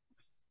language.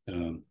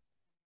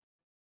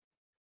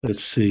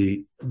 Let's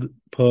see,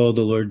 Paul,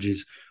 the Lord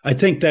Jesus. I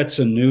think that's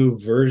a new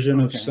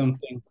version of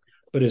something,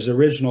 but his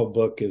original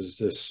book is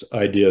this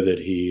idea that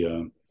he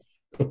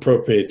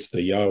appropriates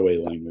the Yahweh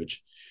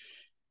language.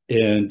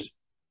 And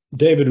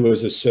David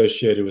was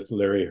associated with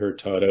Larry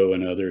Hurtado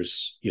and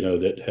others,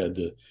 that had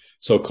the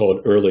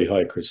so-called early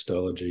high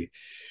Christology.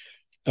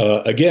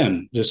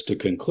 Again, just to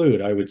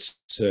conclude, I would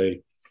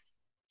say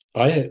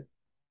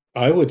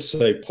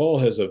Paul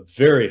has a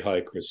very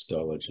high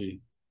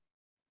Christology,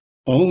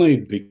 only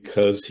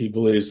because he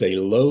believes a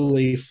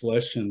lowly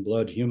flesh and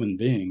blood human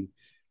being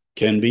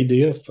can be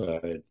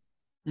deified.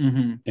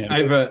 I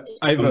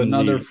have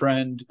another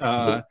friend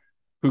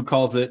who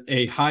calls it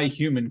a high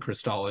human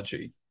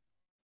Christology.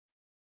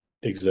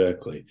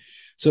 Exactly.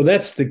 So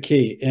that's the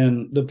key.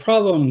 And the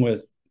problem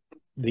with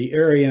the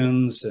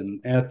Arians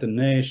and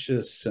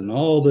Athanasius and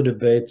all the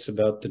debates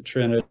about the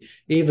Trinity,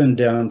 even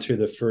down through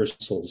the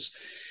first souls,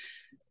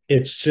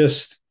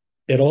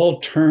 it all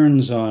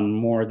turns on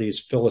more these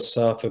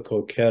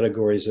philosophical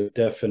categories of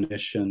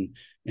definition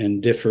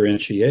and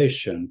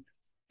differentiation.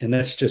 And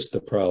that's just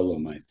the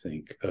problem, I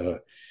think.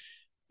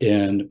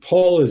 And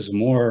Paul is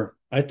more,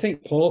 I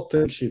think Paul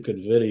thinks you could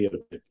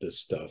videotape this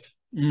stuff,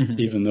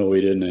 even though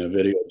we didn't have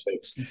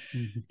videotapes.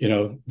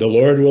 The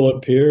Lord will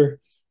appear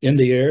in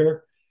the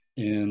air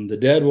and the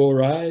dead will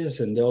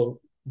rise,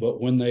 but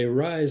when they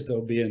rise,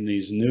 they'll be in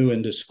these new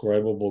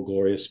indescribable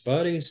glorious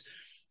bodies.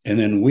 And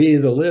then we,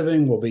 the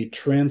living, will be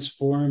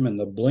transformed in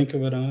the blink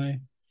of an eye,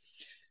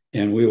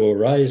 and we will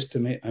rise to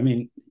me. I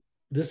mean,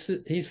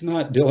 he's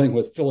not dealing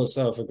with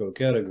philosophical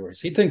categories.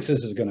 He thinks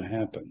this is going to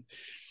happen.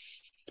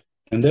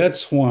 And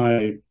that's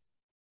why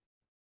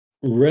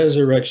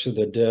resurrection of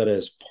the dead,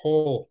 as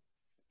Paul,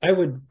 I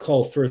would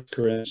call 1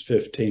 Corinthians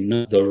 15,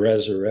 not the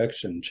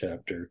resurrection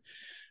chapter,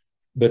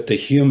 but the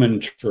human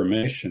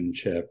transformation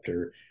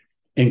chapter,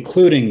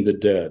 including the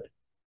dead.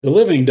 The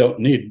living don't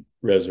need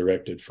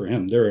resurrected for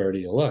him, they're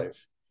already alive.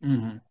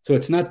 Mm-hmm. So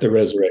it's not the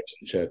resurrection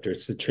chapter,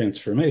 it's the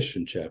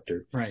transformation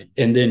chapter. Right.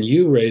 And then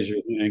you raise your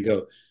hand and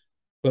go,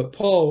 but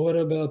Paul, what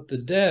about the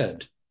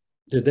dead?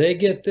 Did they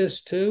get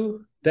this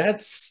too?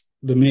 That's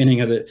the meaning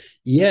of it.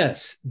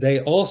 Yes,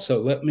 they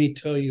also, let me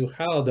tell you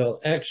how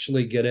they'll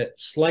actually get it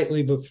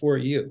slightly before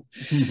you.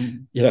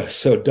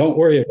 So don't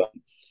worry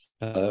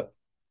about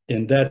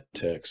in that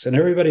text. And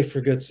everybody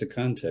forgets the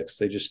context.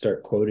 They just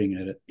start quoting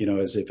it,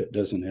 as if it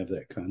doesn't have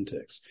that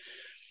context.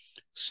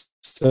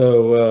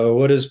 So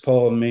what does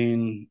Paul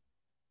mean?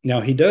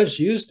 Now, he does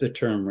use the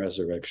term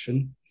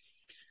resurrection,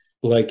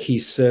 like he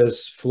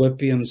says,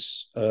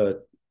 Philippians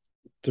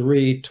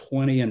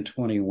 3:20 and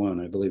 21,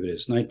 I believe it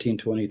is, 19,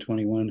 20,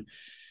 21,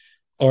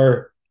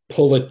 our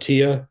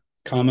politia,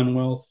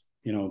 commonwealth,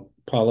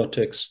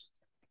 politics,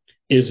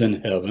 is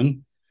in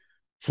heaven,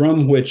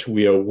 from which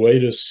we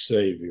await a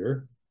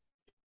Savior.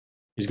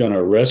 He's going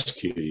to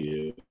rescue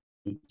you.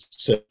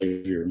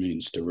 Savior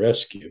means to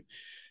rescue.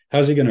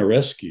 How's he going to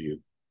rescue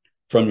you?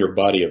 From your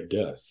body of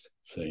death,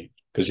 see,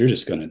 because you're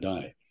just going to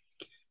die.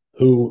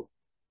 Who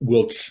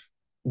will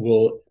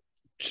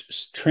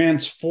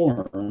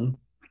transform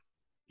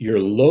your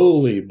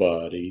lowly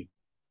body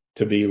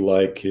to be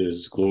like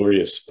his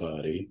glorious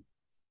body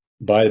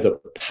by the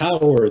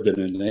power that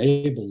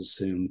enables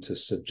him to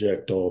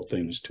subject all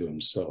things to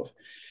himself.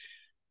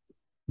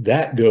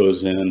 That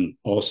goes in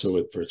also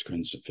with 1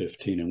 Corinthians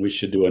 15, and we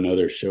should do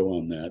another show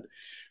on that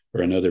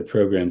or another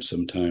program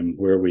sometime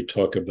where we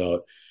talk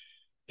about,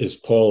 is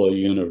Paul a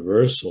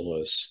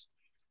universalist,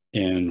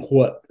 and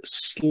what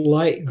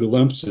slight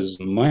glimpses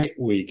might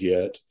we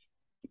get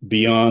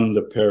beyond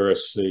the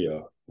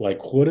parousia?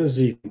 Like, what does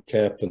he think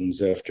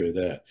happens after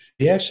that?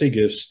 He actually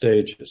gives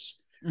stages.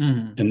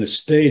 Mm-hmm. And the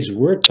stages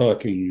we're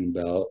talking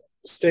about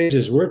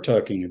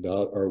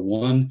are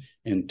 1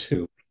 and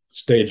 2.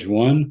 Stage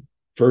 1,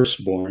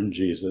 firstborn,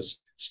 Jesus.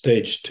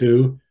 Stage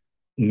 2,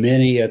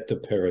 many at the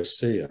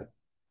parousia.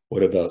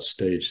 What about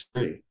stage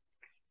 3?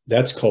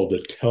 That's called the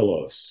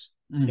telos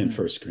in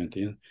 1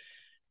 Corinthians.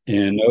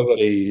 And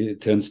nobody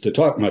tends to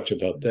talk much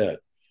about that.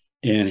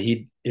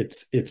 And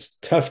it's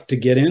tough to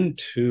get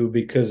into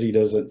because he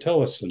doesn't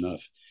tell us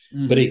enough.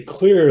 But he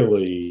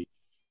clearly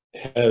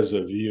has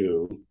a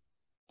view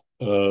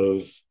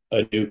of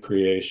a new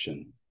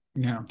creation.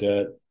 Yeah.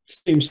 That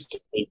seems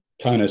to be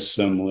kind of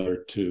similar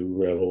to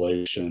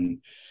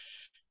Revelation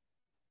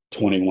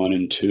 21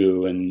 and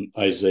 2 and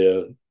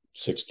Isaiah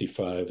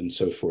 65 and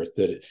so forth,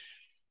 that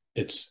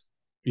it's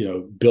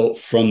built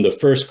from the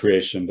first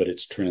creation, but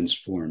it's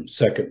transformed.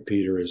 2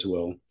 Peter as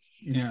well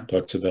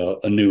talks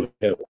about a new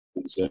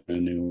heavens and a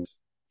new earth.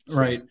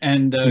 Right.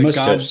 And you must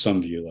have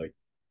some view like.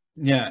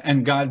 Yeah,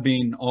 and God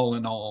being all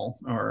in all,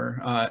 or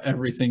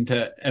everything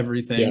to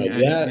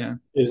everything.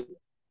 Is.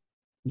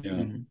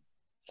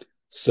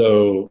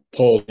 So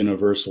Paul's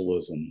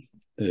universalism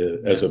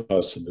as a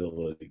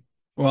possibility.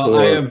 Well,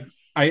 or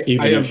if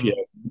you have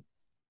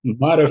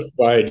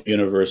modified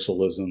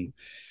universalism,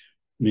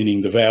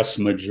 meaning the vast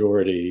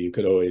majority, you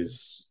could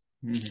always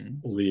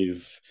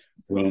leave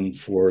room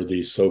for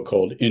the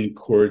so-called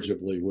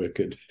incorrigibly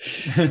wicked.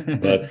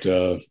 But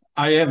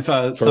I have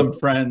some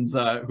friends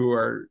who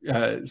are,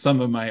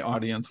 some of my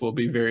audience will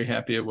be very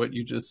happy at what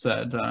you just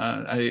said.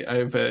 I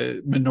have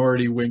a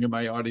minority wing of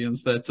my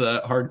audience that's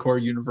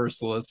hardcore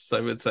universalists,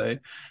 I would say.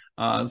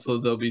 So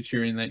they'll be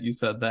cheering that you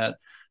said that.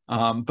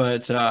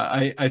 But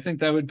I think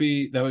that would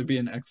be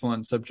an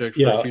excellent subject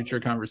for a future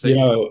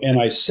conversation.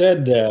 And I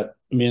said that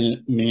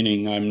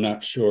meaning I'm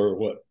not sure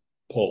what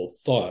Paul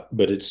thought,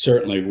 but it's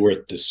certainly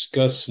worth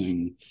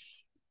discussing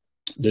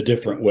the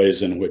different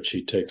ways in which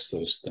he takes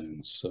those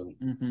things. So,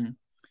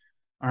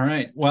 all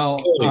right.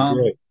 Well,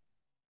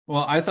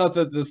 well, I thought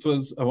that this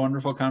was a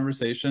wonderful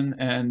conversation,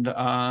 and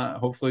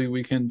hopefully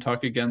we can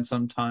talk again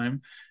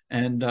sometime.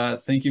 And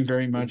thank you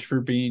very much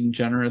for being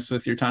generous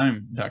with your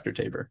time, Dr.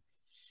 Tabor.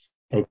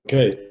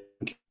 Okay.